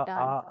ಎಫೆಕ್ಟ್ ಉಂಟಾ?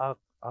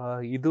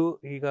 ಇದು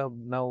ಈಗ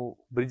ನಾವು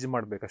ಬ್ರಿಡ್ಜ್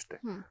ಮಾಡ್ಬೇಕಷ್ಟೇ.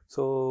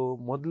 ಸೊ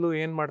ಮೊದಲು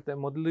ಏನ್ ಮಾಡ್ತೇವೆ,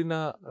 ಮೊದಲಿನ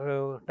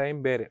ಟೈಮ್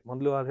ಬೇರೆ.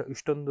 ಮೊದಲು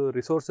ಇಷ್ಟೊಂದು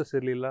ರಿಸೋರ್ಸಸ್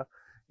ಇರಲಿಲ್ಲ,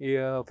 ಈ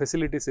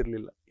ಫೆಸಿಲಿಟೀಸ್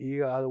ಇರಲಿಲ್ಲ.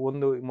 ಈಗ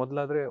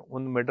ಮೊದಲಾದ್ರೆ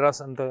ಒಂದು ಮೆಡ್ರಾಸ್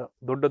ಅಂತ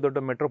ದೊಡ್ಡ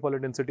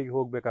ಮೆಟ್ರೋಪಾಲಿಟನ್ ಸಿಟಿಗೆ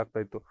ಹೋಗ್ಬೇಕಾಗ್ತಾ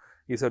ಇತ್ತು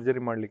ಈ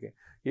ಸರ್ಜರಿ ಮಾಡ್ಲಿಕ್ಕೆ.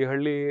 ಈ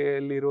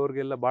ಹಳ್ಳಿಯಲ್ಲಿ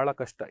ಇರೋರಿಗೆಲ್ಲ ಬಹಳ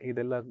ಕಷ್ಟ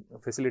ಇದೆಲ್ಲ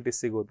ಫೆಸಿಲಿಟೀಸ್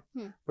ಸಿಗೋದು.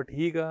 ಬಟ್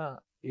ಈಗ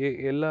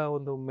ಎಲ್ಲ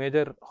ಒಂದು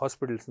ಮೇಜರ್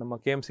ಹಾಸ್ಪಿಟಲ್ಸ್, ನಮ್ಮ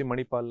KMC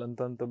ಮಣಿಪಾಲ್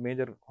ಅಂತ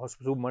ಮೇಜರ್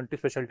ಮಲ್ಟಿ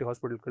ಸ್ಪೆಷಾಲಿಟಿ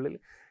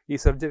ಹಾಸ್ಪಿಟಲ್ಗಳಲ್ಲಿ ಈ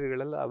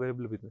ಸರ್ಜರಿಗಳೆಲ್ಲ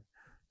ಅವೈಲೇಬಲ್ ಇದೆ.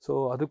 ಸೊ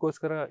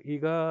ಅದಕ್ಕೋಸ್ಕರ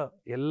ಈಗ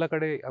ಎಲ್ಲ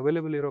ಕಡೆ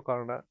ಅವೈಲೇಬಲ್ ಇರೋ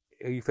ಕಾರಣ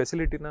ಈ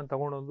ಫೆಸಿಲಿಟಿನ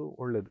ತಗೊಳೋದು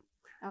ಒಳ್ಳೇದು.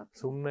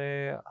 ಸುಮ್ಮನೆ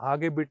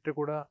ಹಾಗೆ ಬಿಟ್ಟರೆ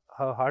ಕೂಡ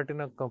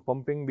ಹಾರ್ಟಿನ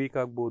ಪಂಪಿಂಗ್ ವೀಕ್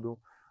ಆಗ್ಬೋದು,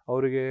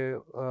 ಅವರಿಗೆ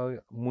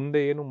ಮುಂದೆ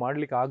ಏನು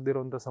ಮಾಡ್ಲಿಕ್ಕೆ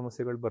ಆಗದಿರೋಂಥ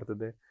ಸಮಸ್ಯೆಗಳು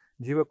ಬರ್ತದೆ,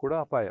 ಜೀವ ಕೂಡ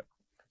ಅಪಾಯ.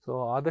 ಸೊ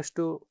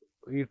ಆದಷ್ಟು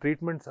ಈ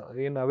ಟ್ರೀಟ್ಮೆಂಟ್ಸ್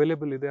ಏನು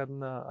ಅವೈಲೇಬಲ್ ಇದೆ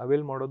ಅದನ್ನ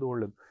ಅವೈಲ್ ಮಾಡೋದು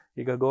ಒಳ್ಳೇದು.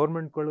 ಈಗ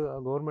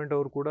ಗೌರ್ಮೆಂಟ್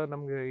ಅವರು ಕೂಡ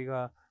ನಮಗೆ ಈಗ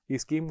ಈ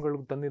ಸ್ಕೀಮ್ಗಳು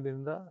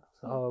ತಂದಿದ್ದರಿಂದ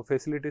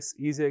ಫೆಸಿಲಿಟೀಸ್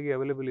ಈಸಿಯಾಗಿ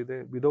ಅವೈಲೇಬಲ್ ಇದೆ.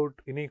 Without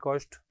any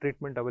cost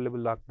treatment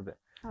available ಆಗ್ತದೆ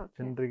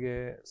ಜನರಿಗೆ.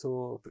 ಸೊ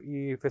ಈ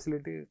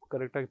ಫೆಸಿಲಿಟಿ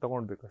ಕರೆಕ್ಟ್ ಆಗಿ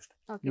ತಗೊಳ್ಬೇಕು ಅಷ್ಟೇ,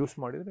 ಯೂಸ್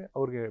ಮಾಡಿದ್ರೆ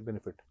ಅವ್ರಿಗೆ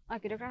ಬೆನಿಫಿಟ್.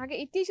 ಹಾಗೆ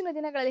ಇತ್ತೀಚಿನ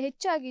ದಿನಗಳಲ್ಲಿ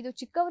ಹೆಚ್ಚಾಗಿ ಇದು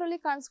ಚಿಕ್ಕವರಲ್ಲಿ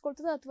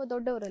ಕಾಣಿಸ್ಕೊಳ್ತದೆ ಅಥವಾ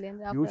ದೊಡ್ಡವರಲ್ಲಿ?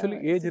 Usually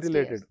age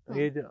related.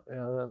 ಏಜ್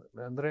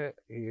ಅಂದ್ರೆ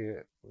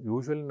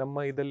ಯೂಶಲಿ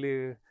ನಮ್ಮ ಇದರಲ್ಲಿ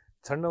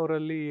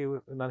ಸಣ್ಣವರಲ್ಲಿ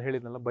ನಾನು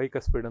ಹೇಳಿದ್ನಲ್ಲ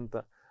ಬೈಕಸ್ಪೀಡ್ ಅಂತ,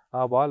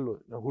 ಆ ವಾಲ್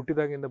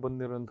ಹುಟ್ಟಿದಾಗಿಂದ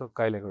ಬಂದಿರುವಂಥ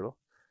ಕಾಯಿಲೆಗಳು.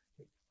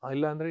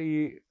 ಇಲ್ಲ ಅಂದ್ರೆ ಈ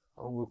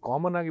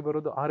ಕಾಮನ್ ಆಗಿ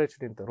ಬರೋದು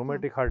RHD ಅಂತ,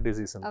 ರೊಮ್ಯಾಟಿಕ್ ಹಾರ್ಟ್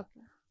ಡಿಸೀಸ್ ಅಂತ.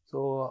 ಸೊ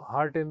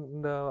ಹಾರ್ಟ್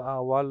ಇಂದ ಆ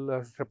ವಾಲ್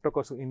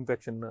ಸ್ಟ್ರೆಪ್ಟೋಕಾಕಸ್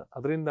ಇನ್ಫೆಕ್ಷನ್,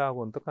 ಅದರಿಂದ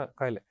ಆಗುವಂಥ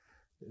ಕಾಯಿಲೆ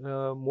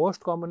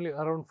ಮೋಸ್ಟ್ ಕಾಮನ್ಲಿ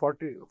ಅರೌಂಡ್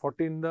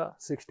 40 ಇಂದ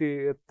 60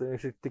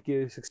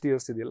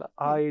 ಇಯರ್ಸ್ ಇದೆಯಲ್ಲ,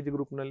 ಆ ಏಜ್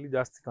ಗ್ರೂಪ್ ನಲ್ಲಿ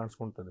ಜಾಸ್ತಿ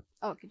ಕಾಣಿಸ್ಕೊಳ್ತದೆ.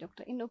 ಓಕೆ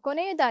ಡಾಕ್ಟರ್, ಇನ್ನು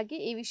ಕೊನೆಯದಾಗಿ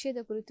ಈ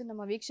ವಿಷಯದ ಕುರಿತು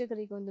ನಮ್ಮ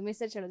ವೀಕ್ಷಕರಿಗೆ ಒಂದು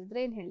ಮೆಸೇಜ್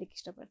ಹೇಳೋದಿದ್ರೆ ಏನ್ ಹೇಳಲಿಕ್ಕೆ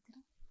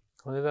ಇಷ್ಟಪಡ್ತೀರಾ?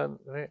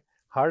 ಕೊನೆಯದಾದ್ರೆ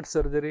ಹಾರ್ಟ್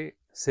ಸರ್ಜರಿ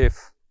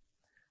ಸೇಫ್.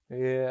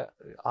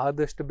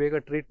 ಆದಷ್ಟು ಬೇಗ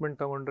ಟ್ರೀಟ್ಮೆಂಟ್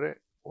ತಗೊಂಡ್ರೆ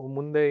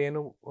ಮುಂದೆ ಏನು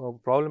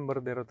ಪ್ರಾಬ್ಲಮ್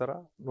ಬರದೇ ಇರೋ ಥರ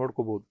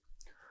ನೋಡ್ಕೋಬೋದು.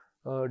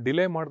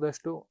 ಡಿಲೇ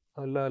ಮಾಡಿದಷ್ಟು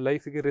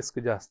ಲೈಫಿಗೆ ರಿಸ್ಕ್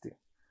ಜಾಸ್ತಿ.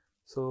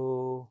 ಸೊ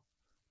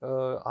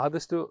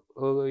ಆದಷ್ಟು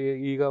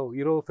ಈಗ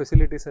ಇರೋ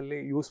ಫೆಸಿಲಿಟೀಸಲ್ಲಿ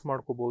ಯೂಸ್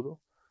ಮಾಡ್ಕೋಬೋದು.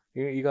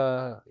 ಈಗ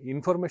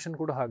ಇನ್ಫಾರ್ಮೇಷನ್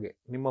ಕೂಡ ಹಾಗೆ,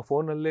 ನಿಮ್ಮ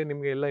ಫೋನಲ್ಲೇ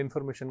ನಿಮಗೆ ಎಲ್ಲ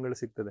ಇನ್ಫಾರ್ಮೇಷನ್ಗಳು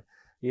ಸಿಗ್ತದೆ.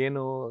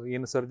 ಏನು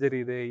ಸರ್ಜರಿ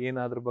ಇದೆ,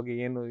 ಅದ್ರ ಬಗ್ಗೆ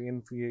ಏನು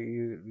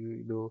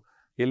ಇದು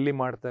ಎಲ್ಲಿ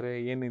ಮಾಡ್ತಾರೆ,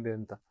 ಏನಿದೆ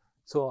ಅಂತ.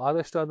 ಸೊ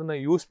ಆದಷ್ಟು ಅದನ್ನ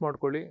ಯೂಸ್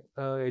ಮಾಡ್ಕೊಳ್ಳಿ,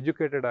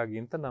 ಎಜುಕೇಟೆಡ್ ಆಗಿ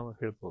ಅಂತ ನಾವು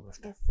ಹೇಳ್ಬೋದು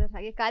ಅಷ್ಟೇ. ಸರ್,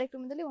 ಹಾಗೆ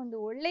ಕಾರ್ಯಕ್ರಮದಲ್ಲಿ ಒಂದು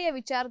ಒಳ್ಳೆಯ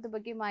ವಿಚಾರದ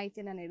ಬಗ್ಗೆ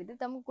ಮಾಹಿತಿಯನ್ನು ನೀಡಿದ್ರೆ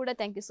ತಮಗೂ ಕೂಡ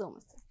thank you so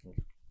much sir.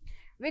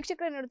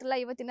 ವೀಕ್ಷಕರು ನೋಡ್ತಿಲ್ಲ,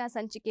 ಇವತ್ತಿನ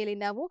ಸಂಚಿಕೆಯಲ್ಲಿ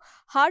ನಾವು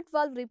ಹಾರ್ಟ್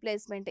ವಾಲ್ವ್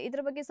ರಿಪ್ಲೇಸ್ಮೆಂಟ್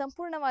ಇದರ ಬಗ್ಗೆ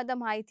ಸಂಪೂರ್ಣವಾದ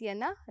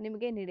ಮಾಹಿತಿಯನ್ನ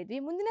ನಿಮಗೆ ನೀಡಿದ್ವಿ.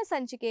 ಮುಂದಿನ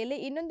ಸಂಚಿಕೆಯಲ್ಲಿ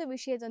ಇನ್ನೊಂದು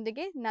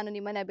ವಿಷಯದೊಂದಿಗೆ ನಾನು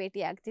ನಿಮ್ಮನ್ನ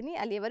ಭೇಟಿ ಆಗ್ತೀನಿ.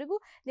 ಅಲ್ಲಿಯವರೆಗೂ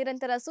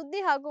ನಿರಂತರ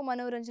ಸುದ್ದಿ ಹಾಗೂ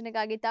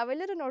ಮನೋರಂಜನೆಗಾಗಿ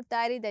ತಾವೆಲ್ಲರೂ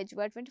ನೋಡ್ತಾ ಇರಿ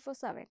ದೈಜಿವರ್ಲ್ಡ್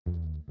 24/7.